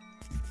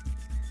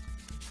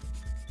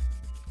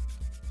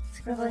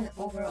 Scribbling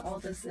over all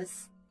this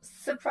is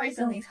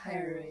surprisingly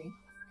tiring.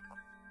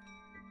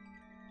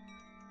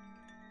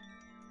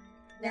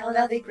 Now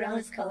that the ground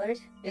is colored,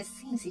 it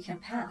seems you can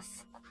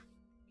pass.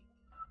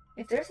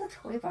 If there's a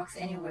toy box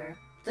anywhere,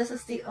 this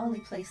is the only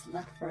place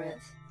left for it.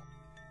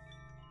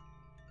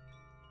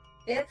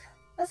 Yep,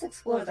 let's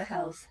explore the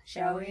house,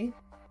 shall we?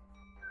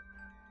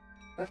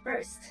 But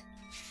first,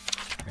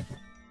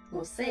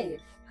 we'll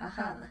save.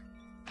 Haha.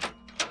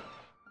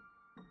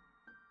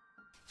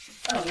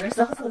 Oh, there's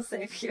also a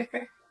save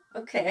here.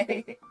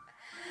 Okay.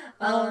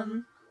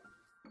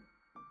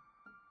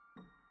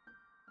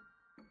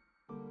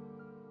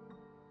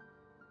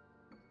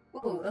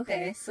 Ooh,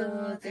 okay,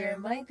 so there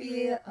might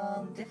be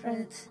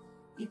different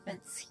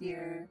events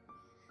here.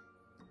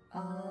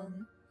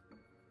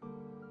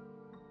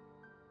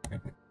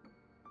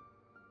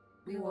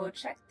 We will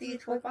check the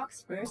toy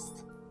box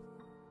first.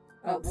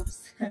 Oh,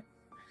 whoops.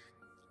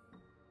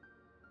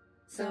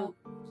 So,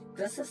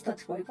 this is the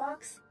toy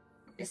box?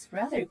 It's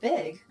rather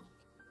big.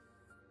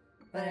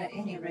 But at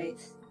any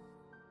rate,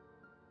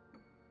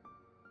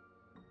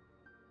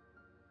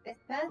 I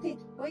thought the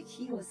toy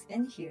key was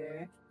in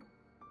here.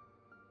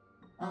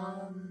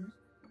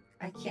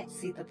 I can't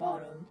see the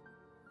bottom.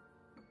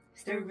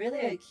 Is there really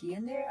a key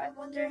in there, I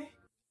wonder?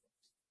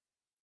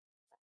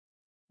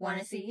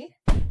 Wanna see?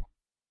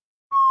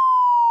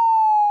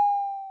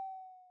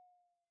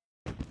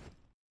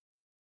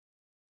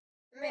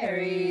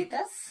 Mary,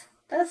 that's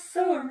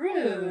so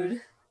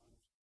rude.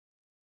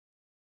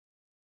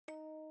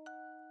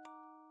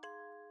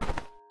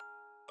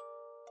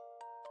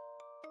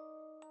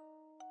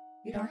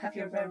 You don't have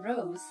your red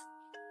rose.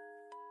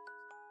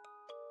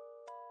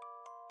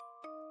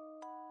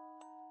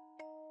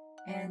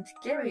 And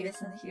Gary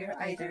isn't here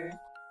either.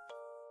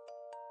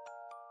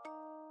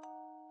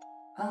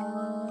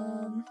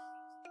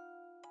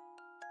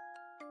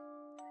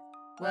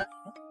 Well,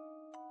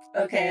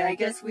 okay, I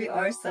guess we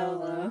are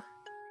solo.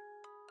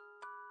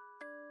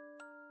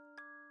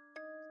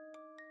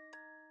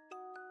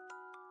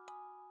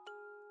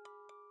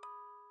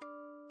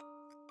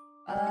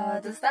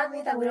 Does that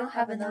mean that we don't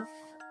have enough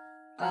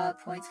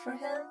points for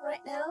him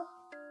right now?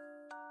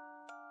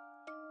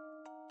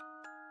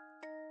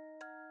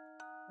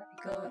 Let me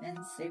go and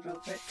save real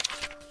quick.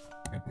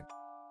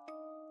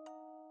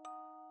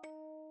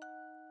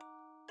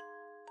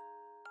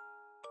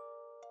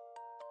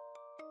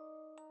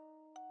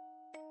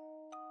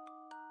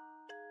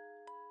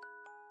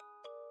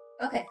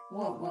 Okay,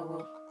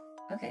 whoa.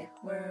 Okay,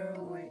 where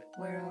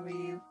are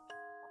we?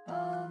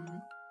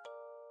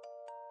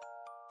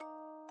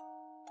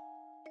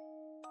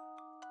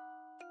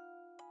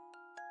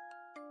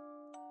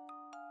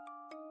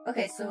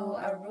 Okay, so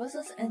our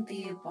roses in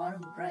the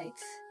bottom right.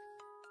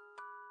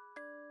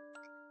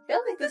 I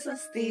feel like this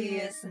is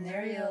the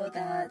scenario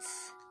that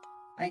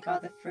I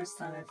got the first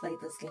time I played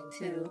this game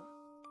too.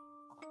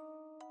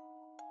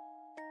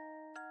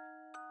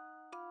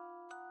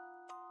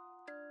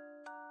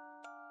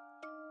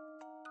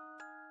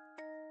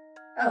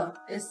 Oh,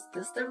 is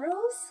this the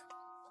rose?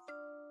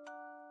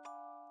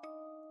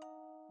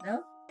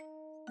 No?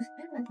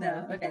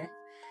 No, okay.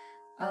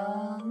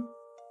 Oh.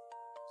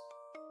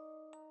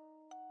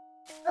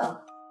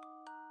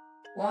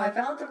 Well, I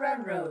found the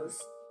red rose.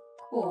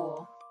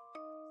 Cool.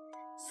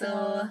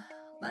 So,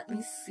 let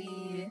me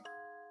see.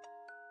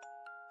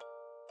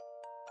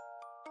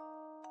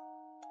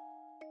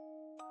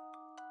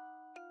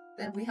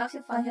 Then we have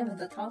to find him in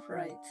the top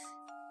right.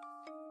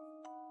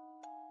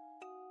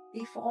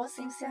 The fall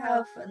seems to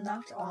have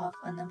knocked off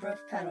a number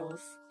of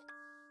petals.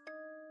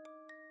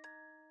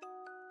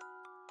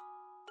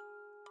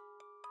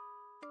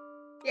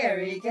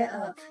 Gary, get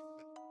up.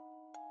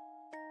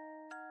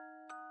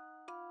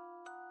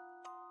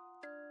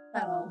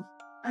 Oh,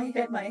 I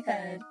hit my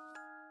head.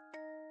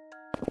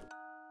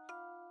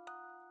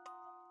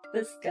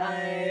 This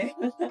guy.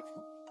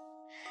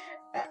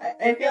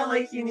 I feel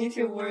like you need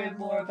to worry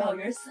more about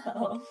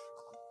yourself.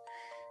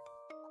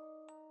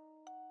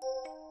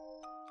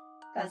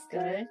 That's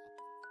good.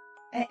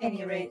 At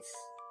any rate,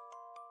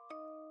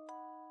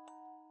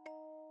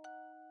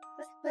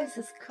 this place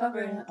is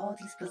covered in all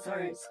these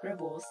bizarre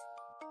scribbles.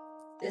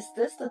 Is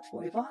this the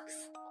toy box?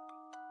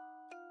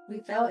 We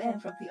fell in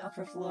from the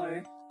upper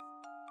floor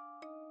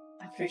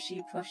after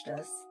she pushed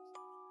us.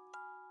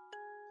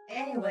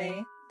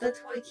 Anyway, the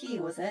toy key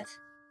was it.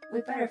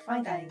 We better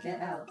find that and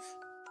get out.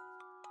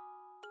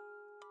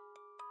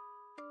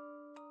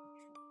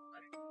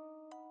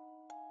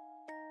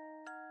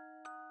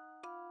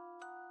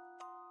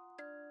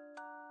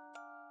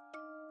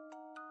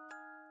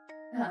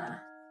 Huh.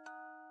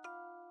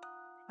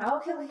 How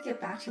can we get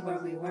back to where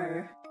we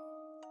were?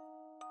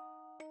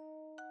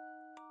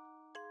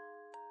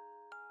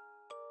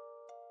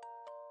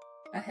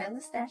 A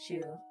headless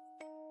statue.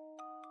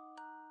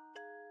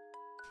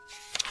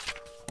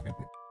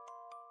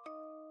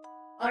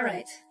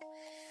 Alright.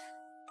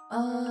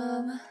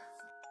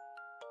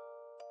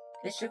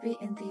 It should be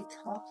in the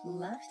top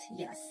left?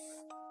 Yes.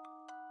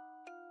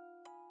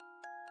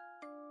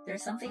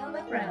 There's something on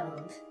the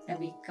ground, and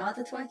we got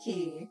the toy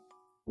key.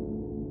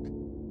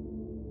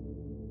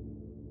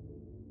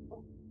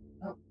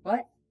 Oh,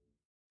 what?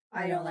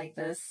 I don't like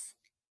this.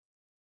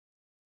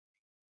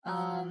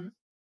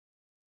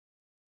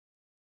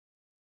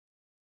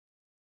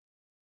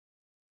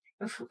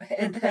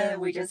 And then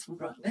we just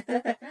run.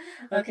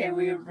 Okay,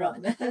 we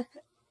run.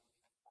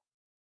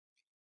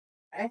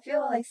 I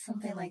feel like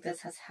something like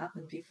this has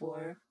happened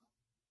before.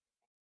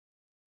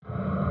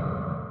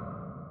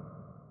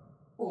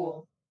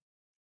 Cool.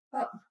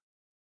 Oh,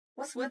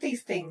 what's with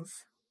these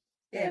things?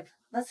 Ib,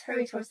 let's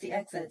hurry towards the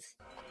exit.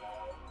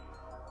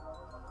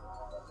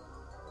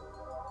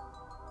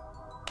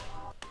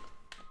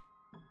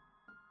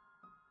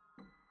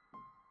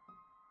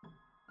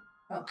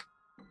 Oh.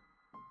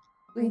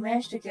 We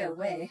managed to get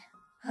away.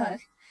 Huh,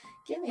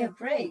 give me a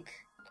break.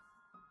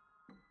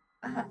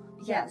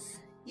 Yes.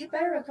 You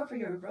better recover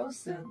your rose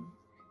soon.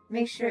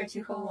 Make sure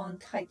to hold on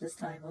tight this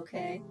time,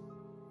 okay?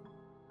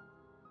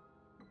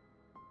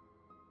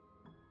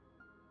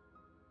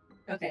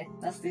 Okay,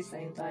 that's the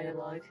same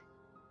dialogue.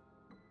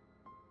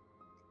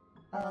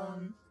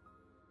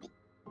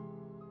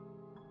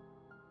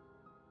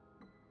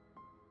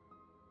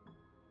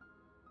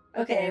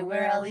 Okay,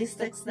 we're at least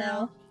 6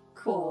 now?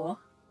 Cool.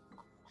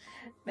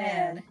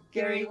 Man,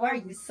 Gary, why are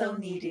you so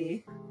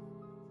needy?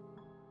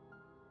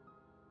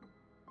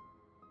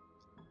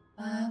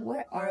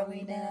 Where are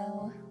we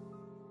now?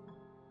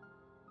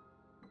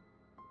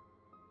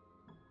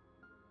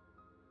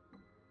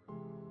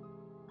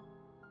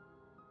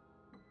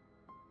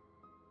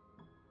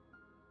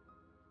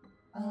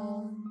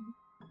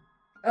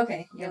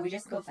 Okay, yeah, we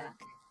just go back.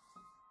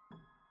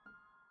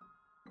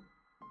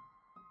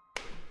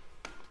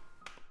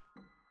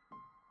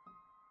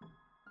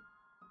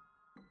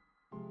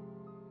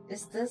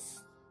 Is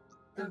this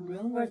the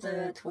room where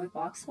the toy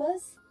box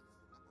was?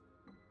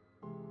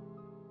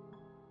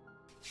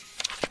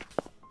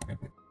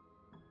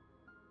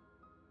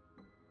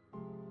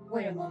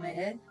 Wait a moment,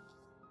 Ed.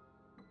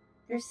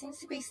 There seems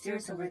to be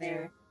stairs over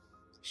there.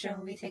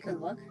 Shouldn't we take a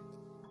look?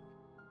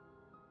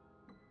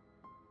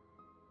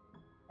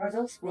 Are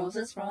those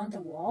roses on the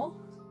wall?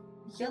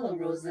 Yellow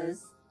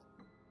roses.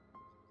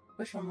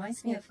 Which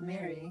reminds me of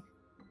Mary.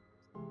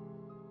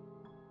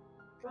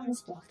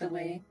 Ferns blocked the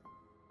way.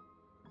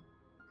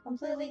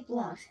 Completely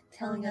blocked,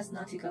 telling us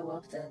not to go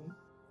up then.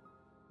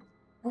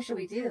 What should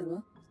we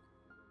do?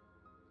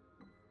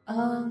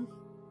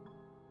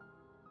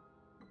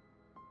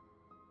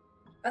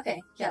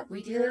 Okay, yeah,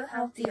 we do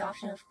have the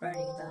option of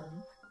burning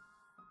them.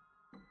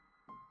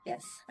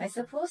 Yes, I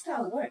suppose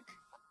that would work.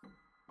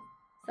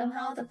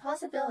 Somehow the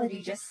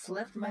possibility just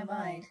slipped my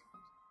mind.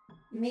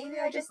 Maybe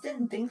I just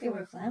didn't think they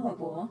were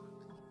flammable.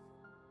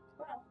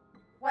 Well,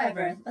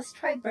 whatever, let's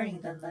try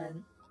burning them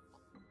then.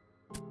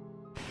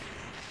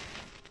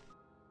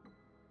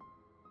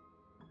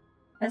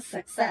 A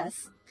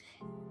success.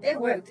 It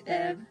worked,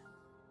 Eb.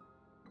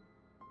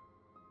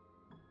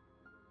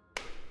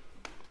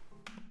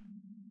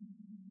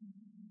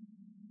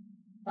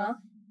 Huh?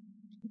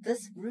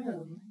 This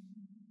room.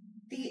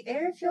 The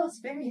air feels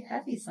very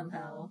heavy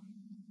somehow.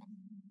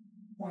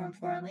 More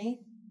importantly,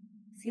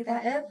 see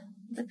that, Eb?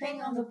 The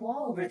painting on the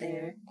wall over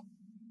there.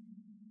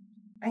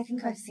 I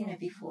think I've seen it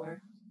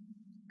before.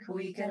 Could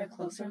we get a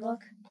closer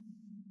look?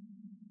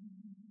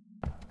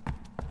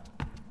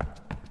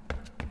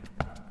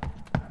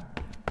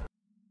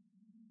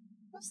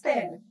 Who's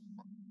there?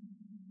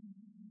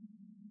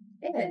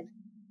 Ed,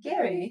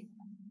 Gary,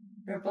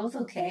 you're both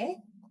okay?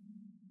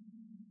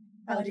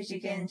 How did you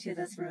get into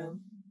this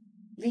room?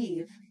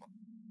 Leave.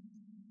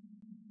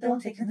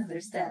 Don't take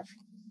another step.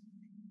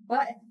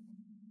 What?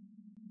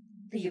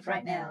 Leave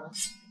right now.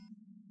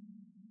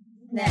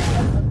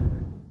 Now.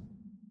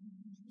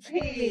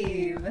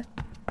 Leave.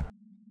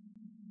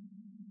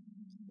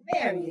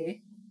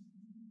 Mary.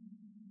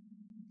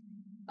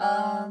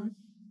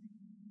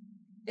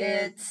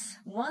 It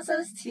wants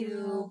us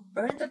to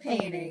burn the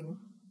painting.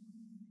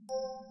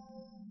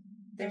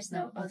 There's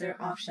no other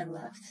option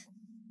left.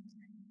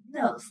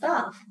 No,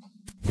 stop.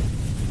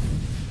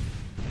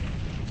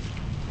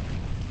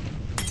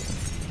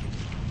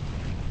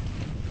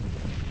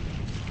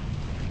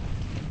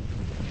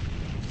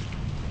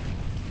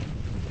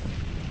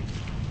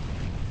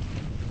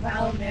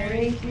 Wow,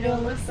 Mary, you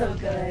don't look so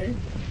good.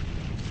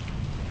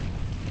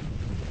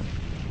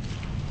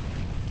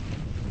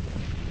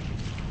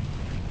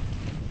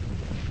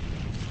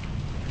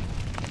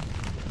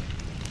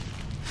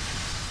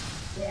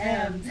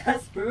 Damn,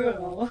 that's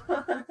brutal.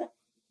 I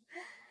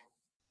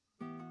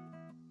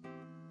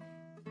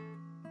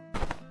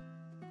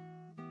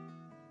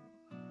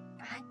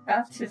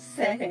have to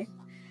say,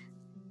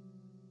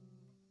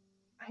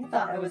 I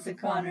thought I was a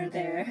goner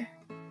there.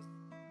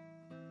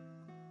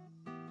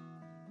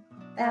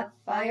 That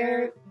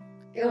fire,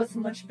 it was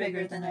much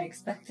bigger than I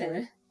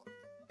expected.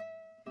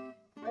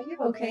 Are you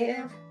okay,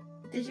 Eve?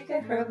 Did you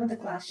get hurt when the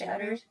glass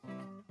shattered?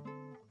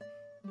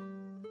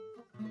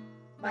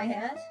 My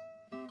hand?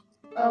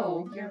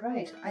 Oh, you're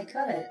right, I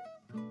cut it.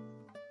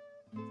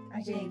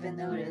 I didn't even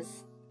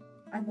notice.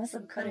 I must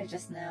have cut it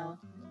just now.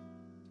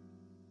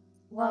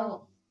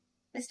 Well,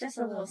 it's just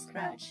a little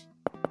scratch.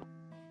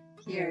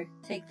 Here,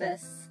 take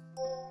this.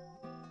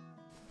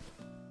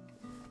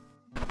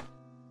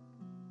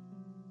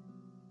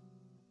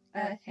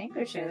 A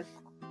handkerchief?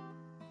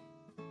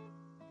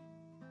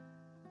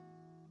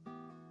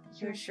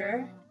 You're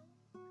sure?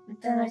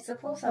 Then I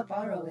suppose I'll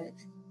borrow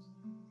it.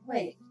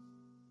 Wait,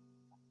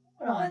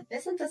 hold on,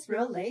 isn't this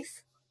real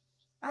lace?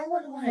 I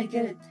wouldn't want to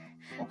get it.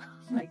 Oh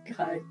my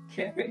god,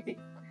 Carrie.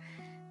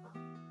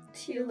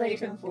 Too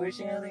late,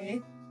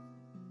 unfortunately.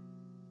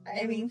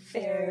 I mean,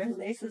 fair.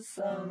 Lace is,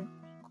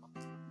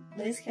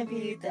 lace can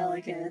be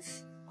delicate.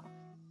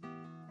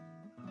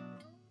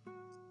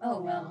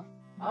 Oh well,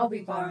 I'll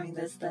be borrowing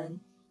this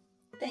then.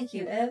 Thank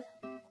you, Ev.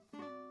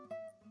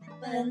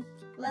 Then,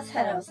 let's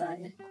head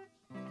outside.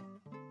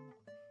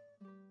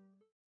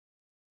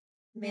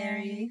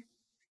 Mary.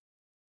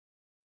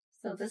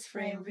 So this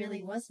frame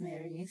really was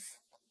Mary's.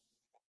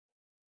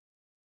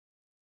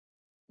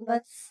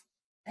 Let's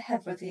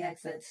head for the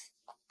exit.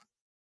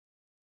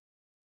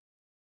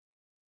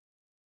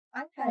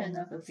 I've had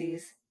enough of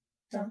these.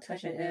 Don't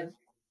touch it,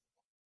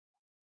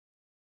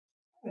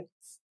 Ev.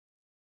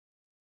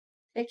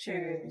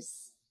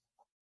 Pictures.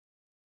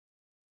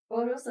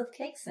 Photos of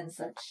cakes and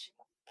such.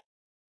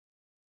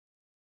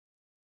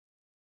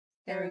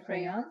 There are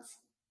crayons.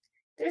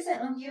 There's an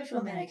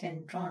unusual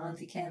mannequin drawn on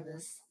the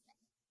canvas.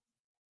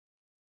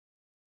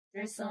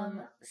 There's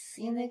some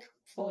scenic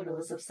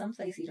photos of some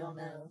place you don't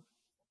know.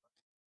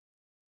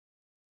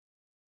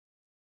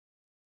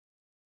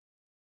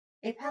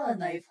 A palette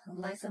knife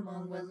lies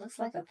among what looks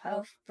like a pile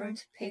of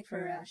burnt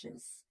paper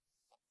ashes.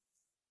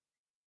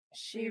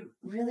 She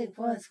really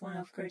was one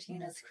of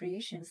Cortina's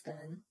creations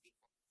then.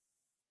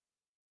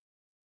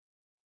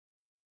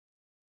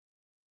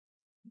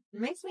 It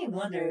makes me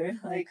wonder,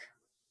 like,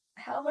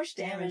 how much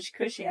damage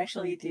could she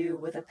actually do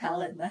with a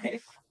palette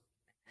knife?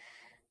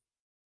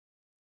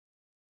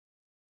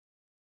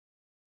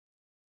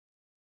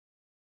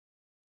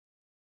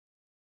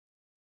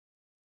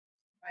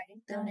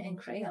 Writing done in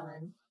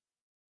crayon.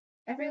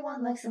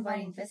 Everyone likes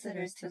inviting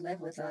visitors to live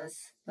with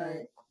us,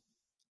 but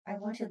I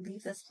want to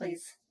leave this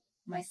place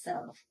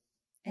myself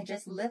and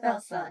just live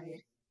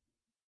outside.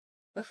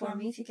 But for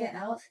me to get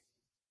out,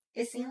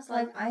 it seems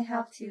like I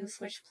have to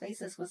switch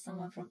places with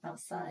someone from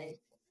outside.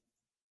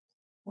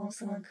 Won't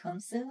someone come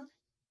soon?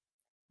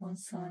 Won't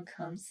someone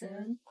come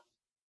soon?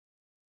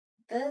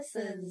 This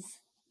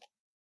is...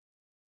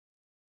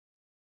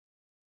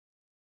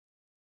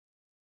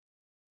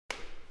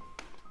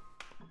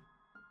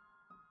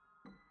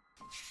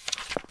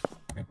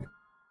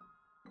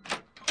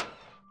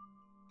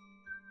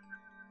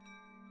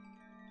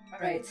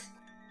 Alright,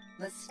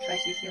 let's try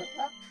to heal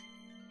up.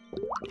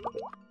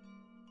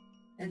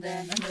 And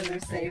then another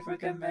save for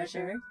good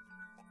measure.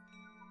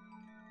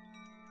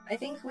 I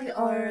think we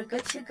are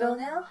good to go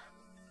now.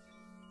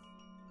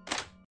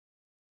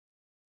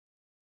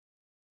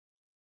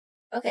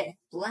 Okay,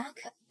 black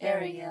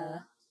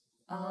area.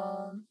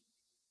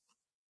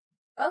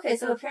 Okay,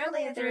 so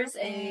apparently there's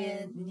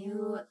a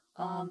new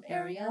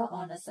area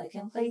on a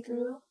second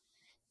playthrough,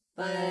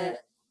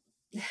 but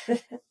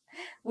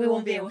we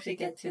won't be able to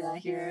get to that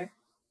here.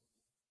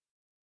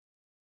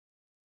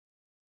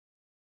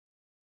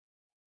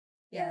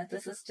 Yeah,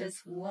 this is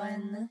just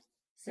one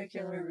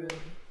circular room.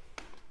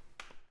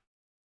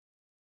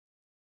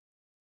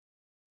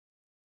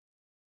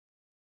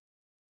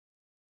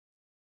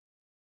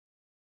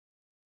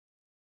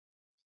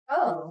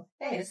 Oh,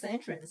 hey, it's the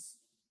entrance.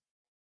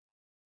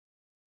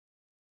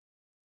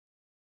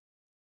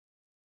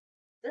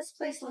 This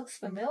place looks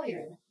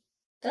familiar,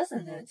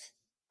 doesn't it?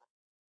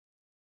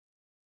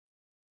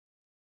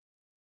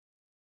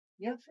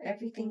 Yep,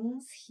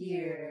 everything's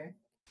here.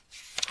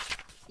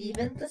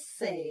 Even the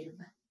save.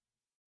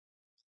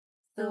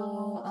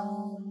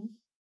 So,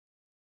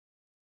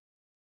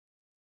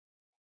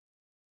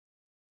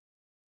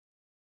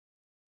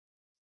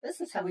 this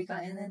is how we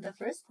got in the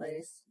first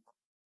place.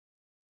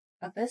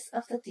 Abyss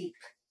of the Deep.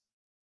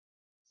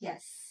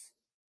 Yes.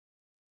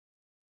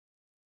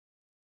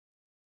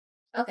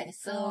 Okay,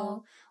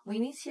 so we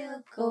need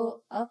to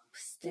go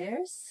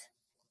upstairs.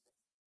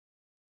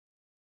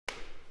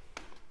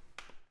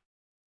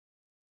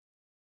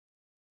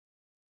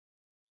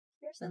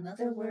 Here's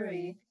another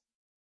worry.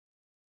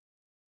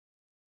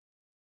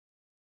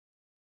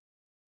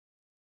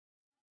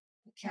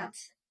 Cat.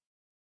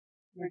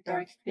 Your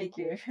dark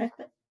figure.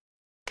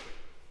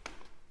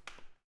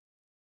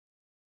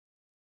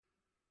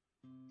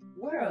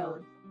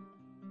 World.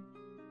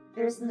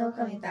 There's no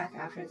coming back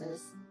after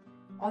this.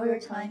 All your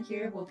time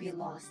here will be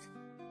lost.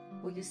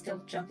 Will you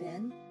still jump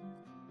in?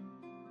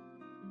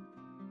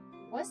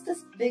 What's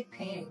this big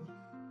painting?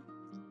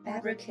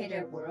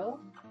 Fabricated world?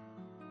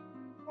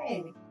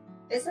 Hey,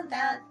 isn't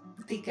that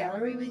the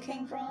gallery we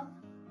came from?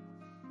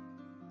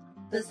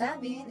 Does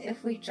that mean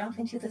if we jump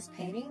into this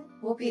painting,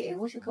 we'll be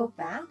able to go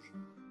back?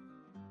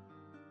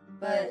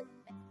 But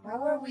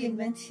how are we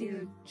meant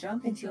to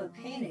jump into a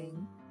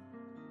painting?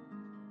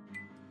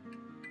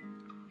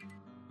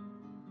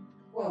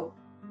 Whoa,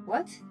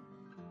 what?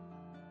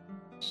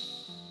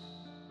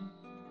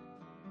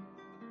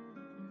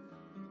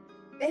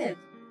 Ib,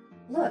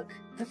 look,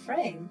 the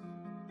frame.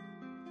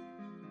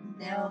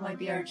 Now might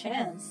be our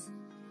chance.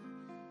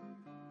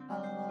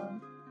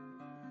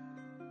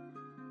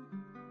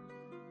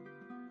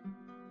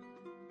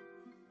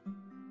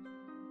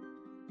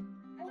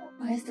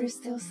 Why is there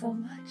still so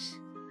much?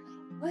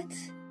 What?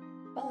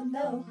 Oh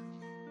no.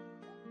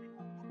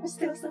 There's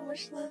still so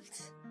much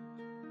left.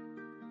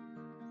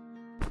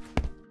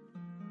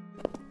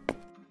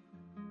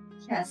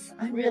 Yes,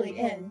 I'm really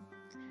in.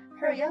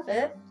 Hurry up,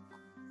 Ib.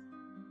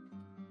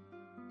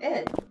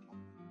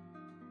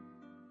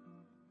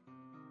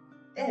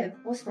 Ib,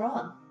 what's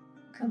wrong?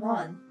 Come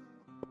on.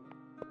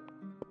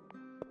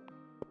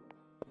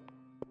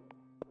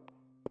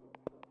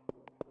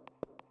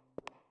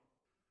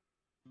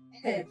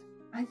 Ib,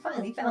 I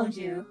finally found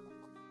you.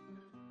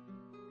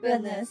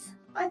 Goodness,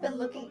 I've been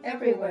looking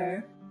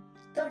everywhere.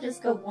 Don't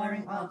just go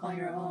wandering off on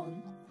your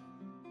own.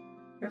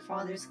 Your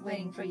father's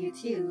waiting for you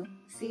too,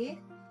 see?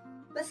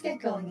 Let's get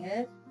going,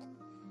 Ib.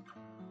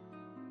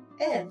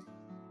 Ib!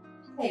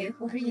 Hey,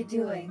 what are you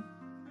doing?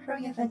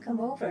 Hurry up and come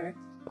over.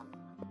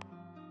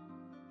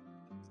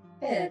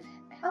 Ib,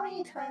 how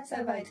many times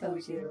have I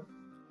told you?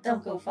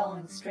 Don't go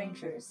following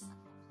strangers.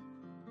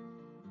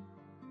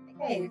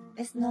 Hey,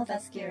 it's not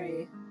that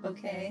scary,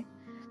 okay?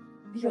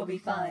 You'll be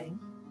fine.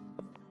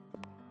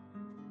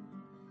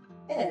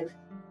 Ib,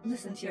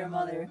 listen to your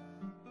mother.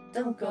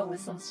 Don't go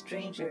with some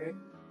stranger.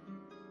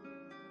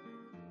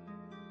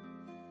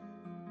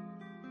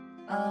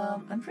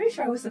 I'm pretty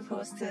sure I was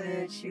supposed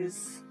to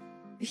choose...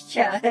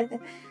 yeah.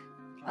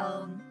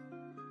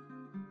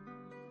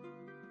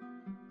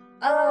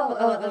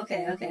 Oh,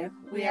 okay.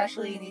 We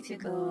actually need to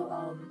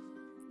go,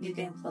 New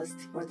Game Plus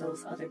for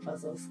those other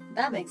puzzles.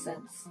 That makes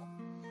sense.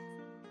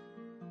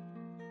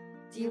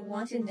 Do you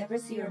want to never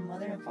see your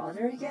mother and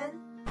father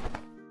again?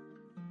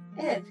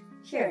 Ib,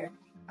 here.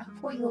 I'll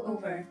pull you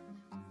over.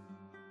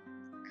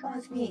 Come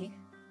with me.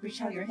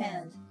 Reach out your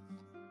hand.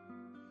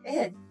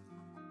 Ib!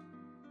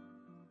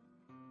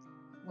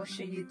 What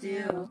should you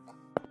do?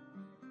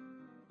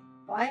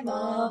 Bye,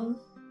 Mom!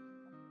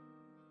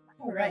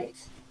 Alright.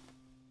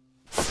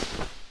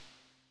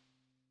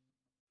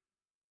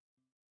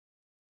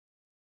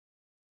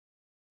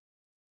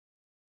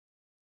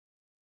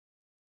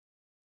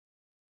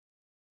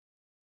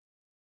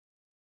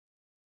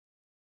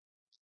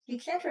 You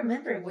can't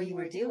remember what you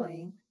were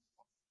doing.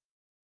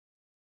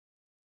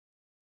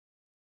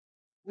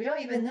 We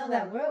don't even know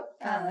that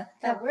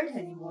word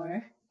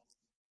anymore.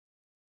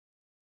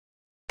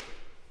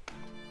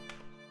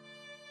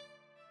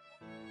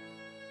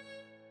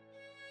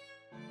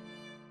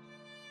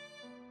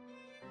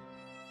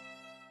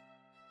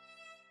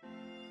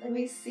 Let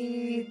me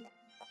see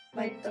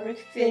my dark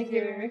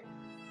figure.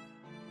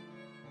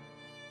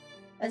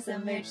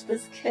 SMH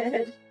this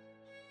kid.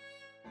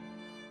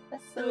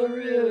 That's so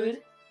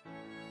rude.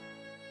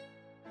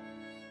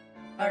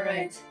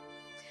 Alright.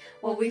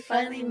 Well, we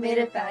finally made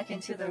it back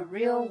into the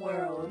real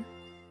world.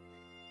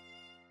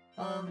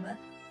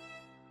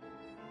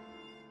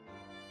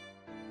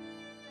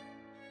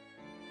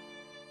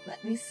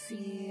 Let me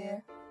see.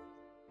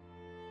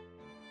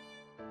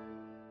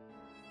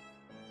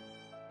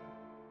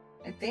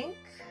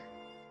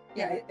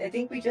 I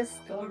think we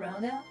just go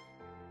around now.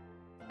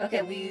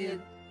 Okay, we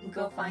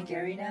go find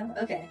Gary now?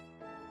 Okay.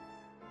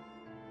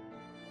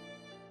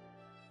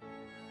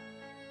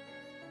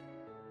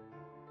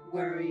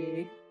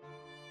 Worry.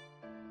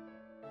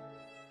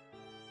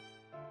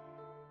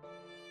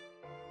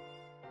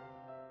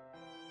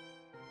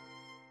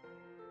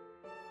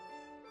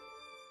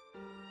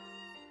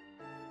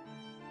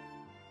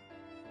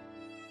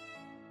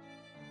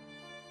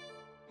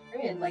 I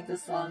didn't like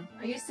this song.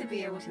 I used to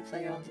be able to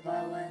play it on the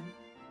violin.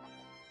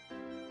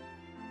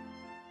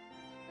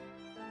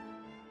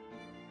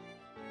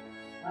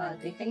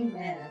 The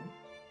Hangman.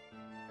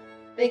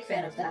 Big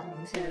fan of that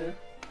one too.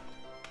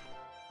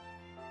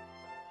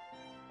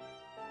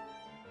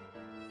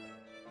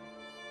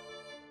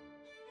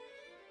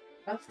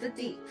 Of the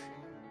Deep.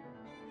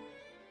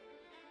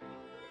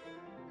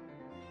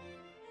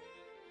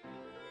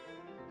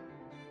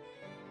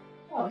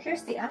 Oh,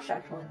 here's the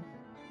abstract one.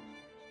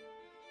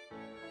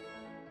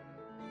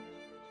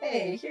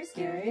 Hey, here's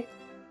Gary.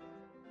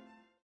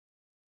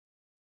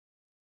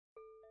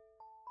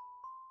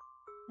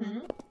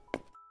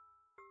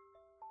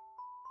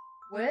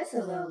 What is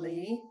it, little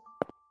lady?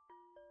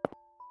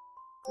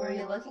 What are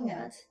you looking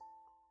at?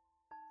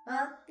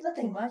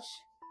 Nothing much.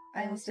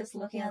 I was just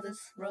looking at this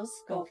rose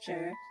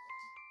sculpture.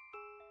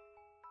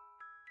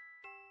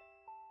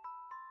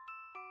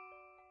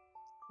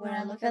 When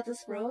I look at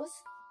this rose,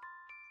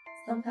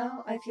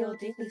 somehow I feel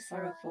deeply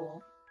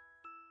sorrowful.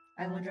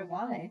 I wonder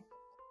why.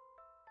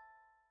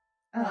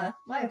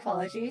 My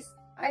apologies.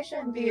 I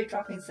shouldn't be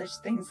dropping such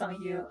things on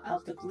you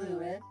out of the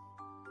blue, Ed.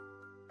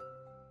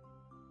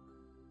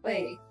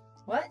 Wait,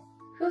 what?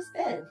 Who's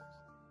Ed?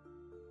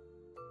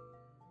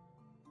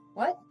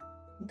 What?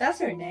 That's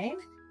her name?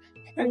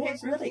 Her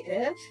name's really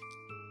Ib?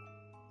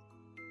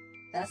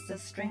 That's the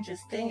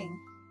strangest thing.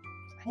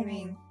 I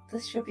mean,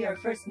 this should be our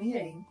first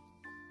meeting.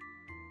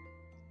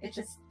 It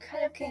just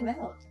kind of came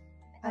out.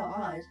 How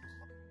odd.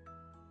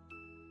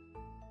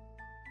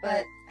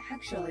 But,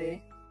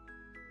 actually...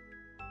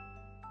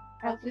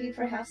 have we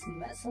perhaps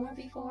met someone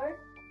before?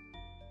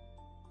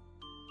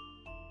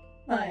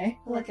 Hi,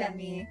 look at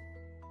me.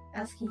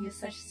 asking you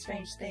such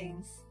strange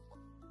things.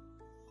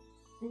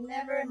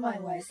 Never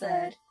mind what I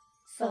said.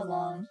 So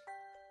long.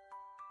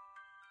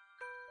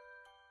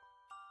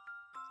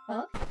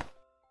 Huh?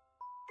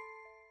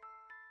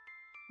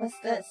 What's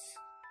this?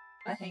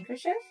 A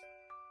handkerchief?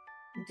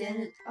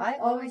 Didn't I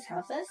always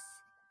have this?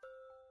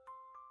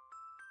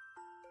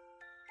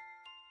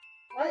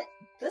 What?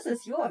 This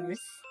is yours.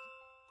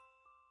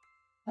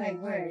 My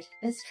word,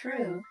 it's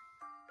true.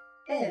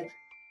 Ib,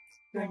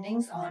 your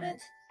name's on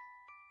it.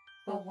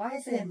 But why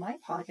is it in my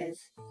pocket?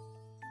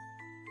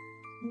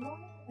 Not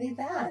only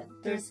that,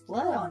 there's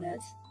blood on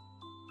it.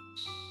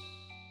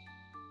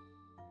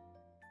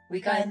 We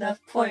got enough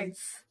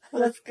points.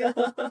 Let's go.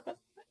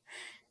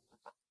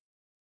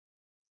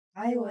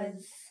 I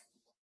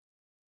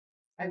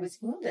was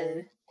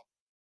wounded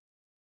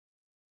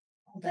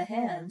on the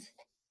hand.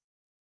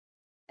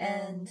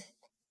 And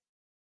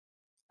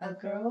a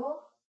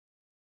girl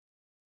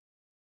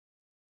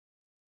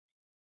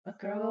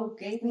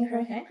gave me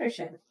her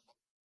handkerchief.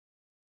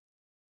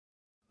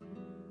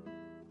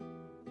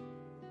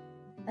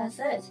 That's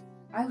it.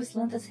 I was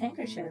lent this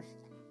handkerchief.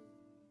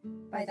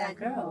 By that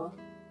girl.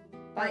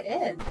 By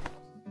Ib.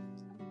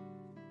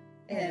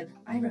 Ib,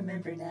 I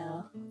remember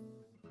now.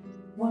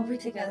 Weren't we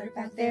together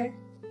back there?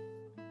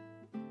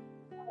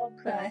 How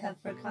could I have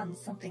forgotten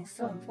something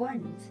so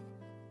important?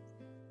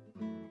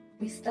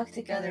 We stuck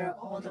together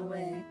all the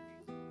way,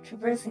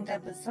 traversing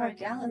that bizarre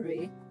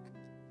gallery,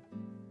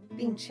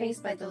 being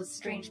chased by those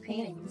strange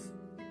paintings,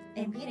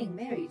 and meeting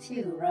Mary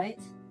too,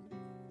 right?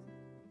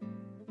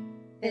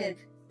 Ib,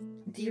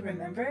 do you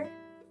remember?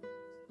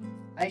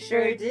 I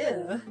sure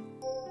do.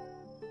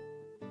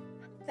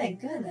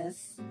 Thank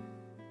goodness.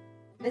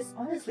 It's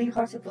honestly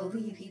hard to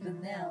believe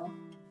even now,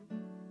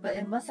 but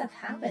it must have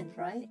happened,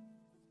 right?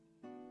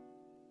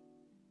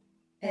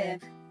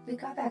 Ib, we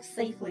got back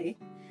safely.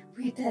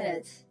 We did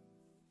it.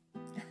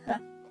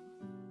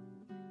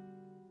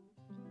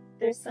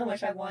 There's so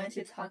much I wanted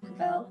to talk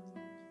about,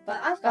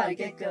 but I've got to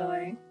get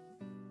going.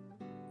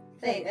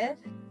 Say, Ib,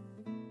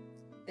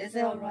 is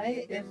it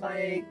alright if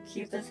I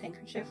keep this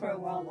handkerchief for a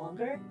while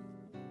longer?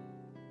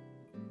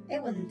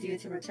 It wouldn't do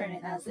to return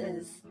it as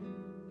is.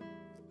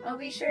 I'll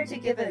be sure to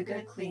give it a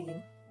good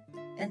clean,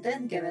 and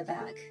then give it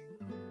back.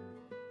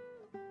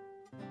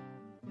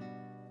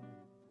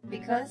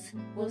 Because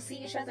we'll see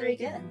each other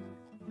again.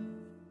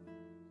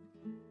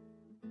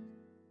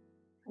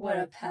 What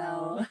a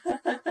pal.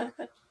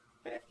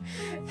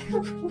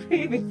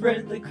 We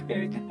befriended the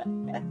queer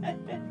guy.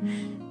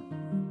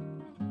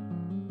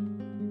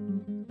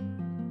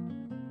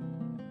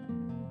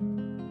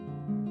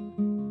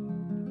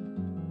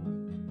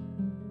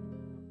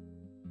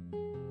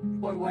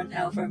 Pour one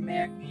out for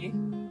Mary.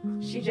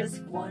 She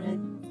just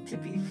wanted to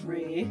be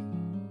free.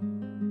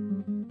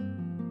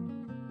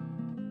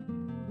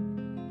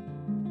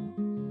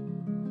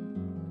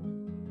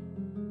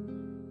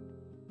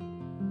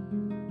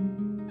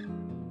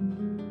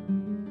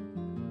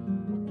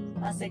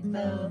 Classic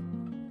though.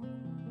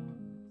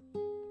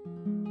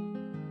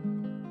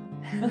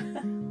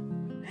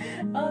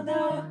 Oh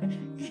no!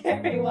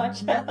 Gary,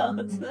 watch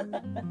out!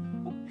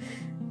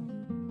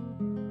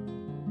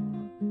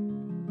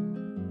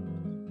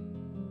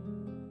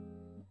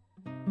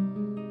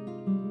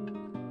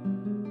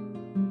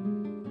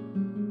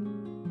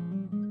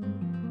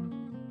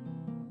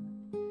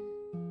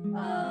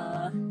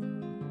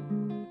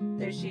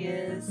 There she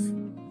is.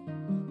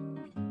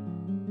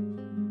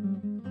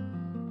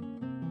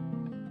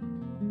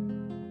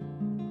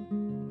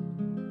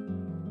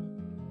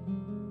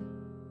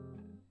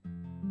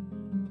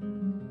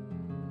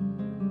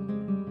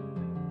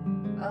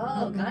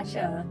 Oh,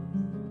 gotcha.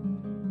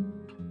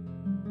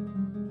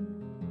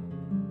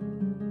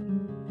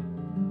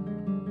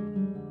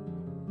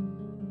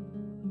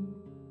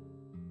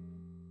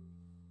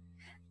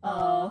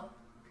 Oh,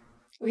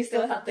 we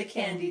still have the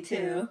candy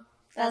too.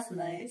 That's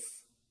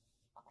nice.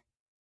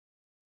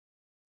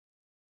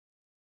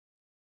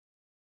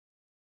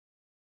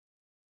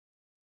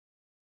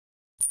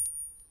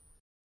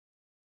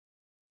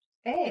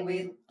 Hey,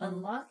 we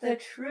unlocked the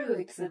true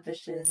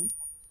exhibition.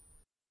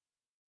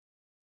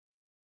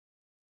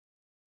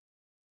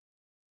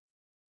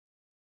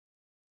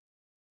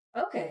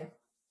 Okay.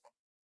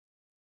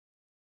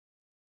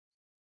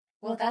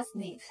 Well, that's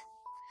neat.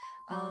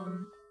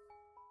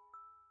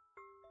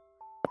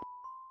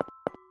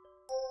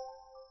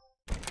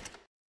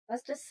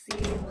 Let's just see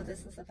what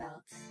this is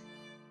about.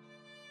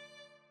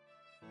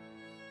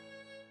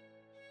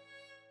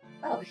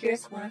 Oh,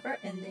 here's one of our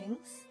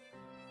endings.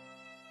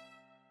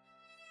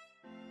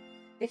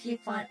 If you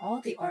find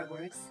all the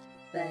artworks,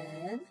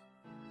 then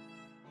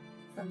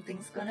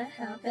something's gonna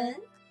happen.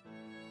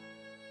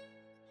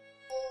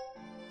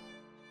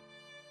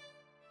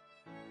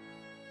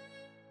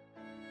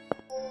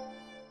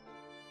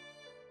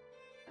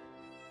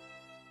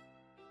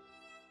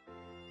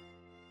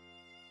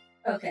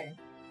 Okay.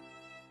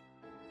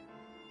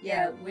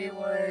 Yeah, we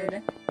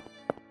would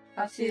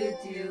have to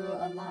do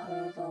a lot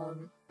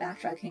of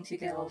backtracking to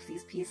get all of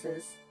these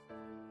pieces.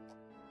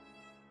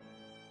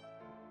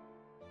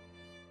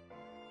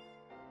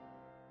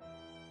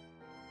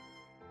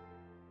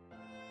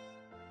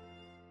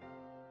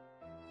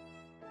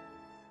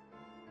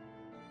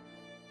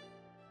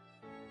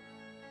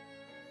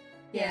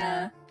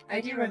 Yeah, I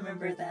do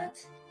remember that.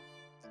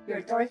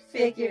 Your dark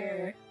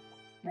figure,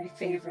 my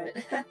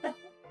favorite.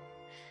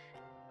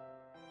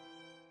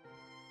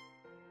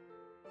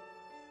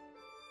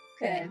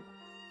 Okay.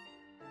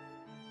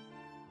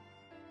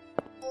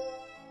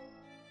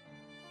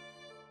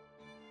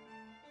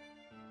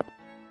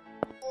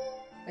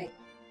 Wait.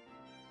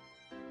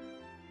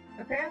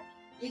 Okay,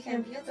 you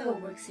can view the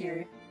works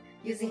here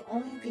using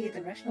only the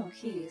directional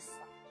keys.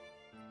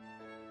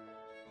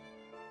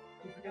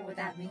 I wonder what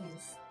that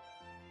means.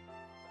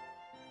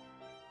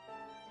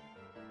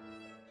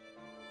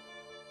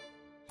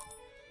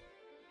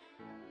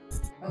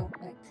 Oh,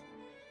 wait.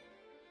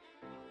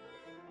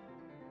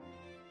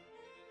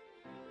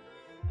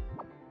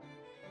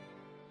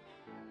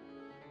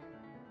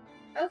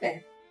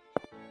 Okay.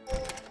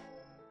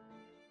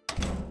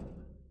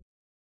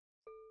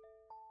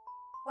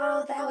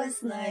 Well, that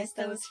was nice.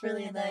 That was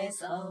really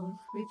nice,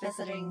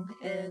 revisiting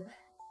it.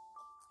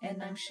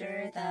 And I'm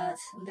sure that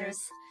there's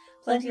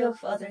plenty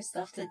of other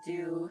stuff to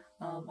do,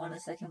 on a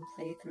second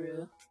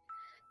playthrough.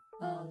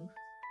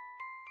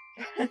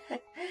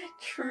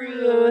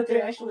 True,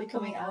 they're actually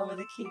coming out with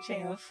a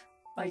keychain of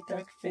my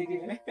dark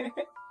figure.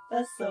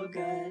 That's so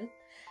good.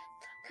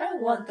 Kind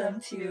of want them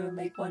to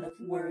make one of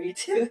Worry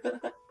too.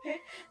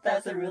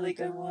 That's a really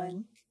good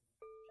one.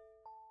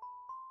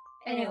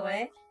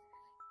 Anyway,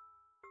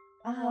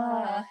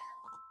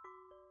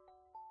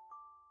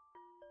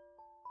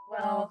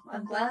 well,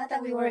 I'm glad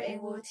that we were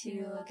able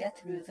to get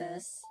through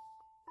this.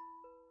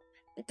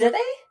 Did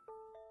they?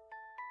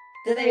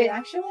 Did they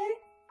actually?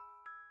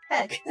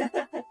 Heck.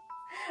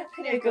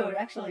 I need to go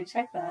actually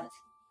check that.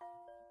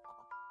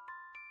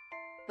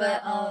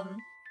 But,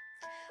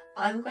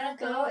 I'm gonna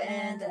go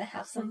and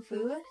have some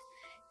food.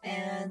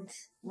 And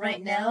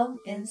right now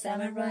in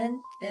Salmon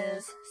Run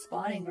is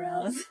spawning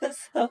grounds.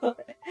 So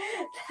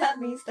that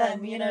means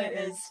that Mina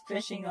is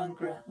fishing on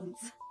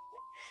grounds.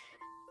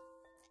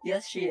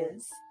 Yes, she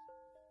is.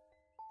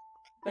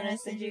 Gonna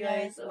send you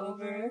guys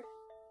over.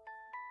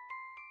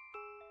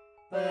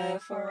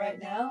 But for right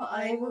now,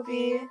 I will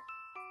be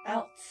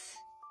out.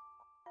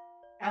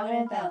 Out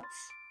and about.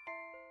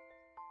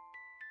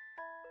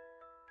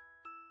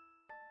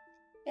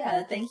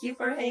 Yeah, thank you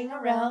for hanging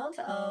around.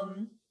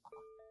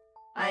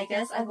 I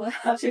guess I will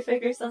have to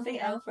figure something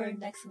out for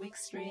next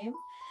week's stream.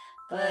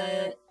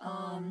 But,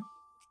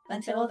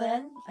 until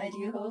then, I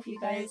do hope you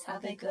guys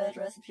have a good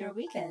rest of your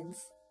weekends.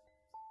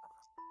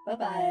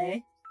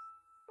 Bye-bye.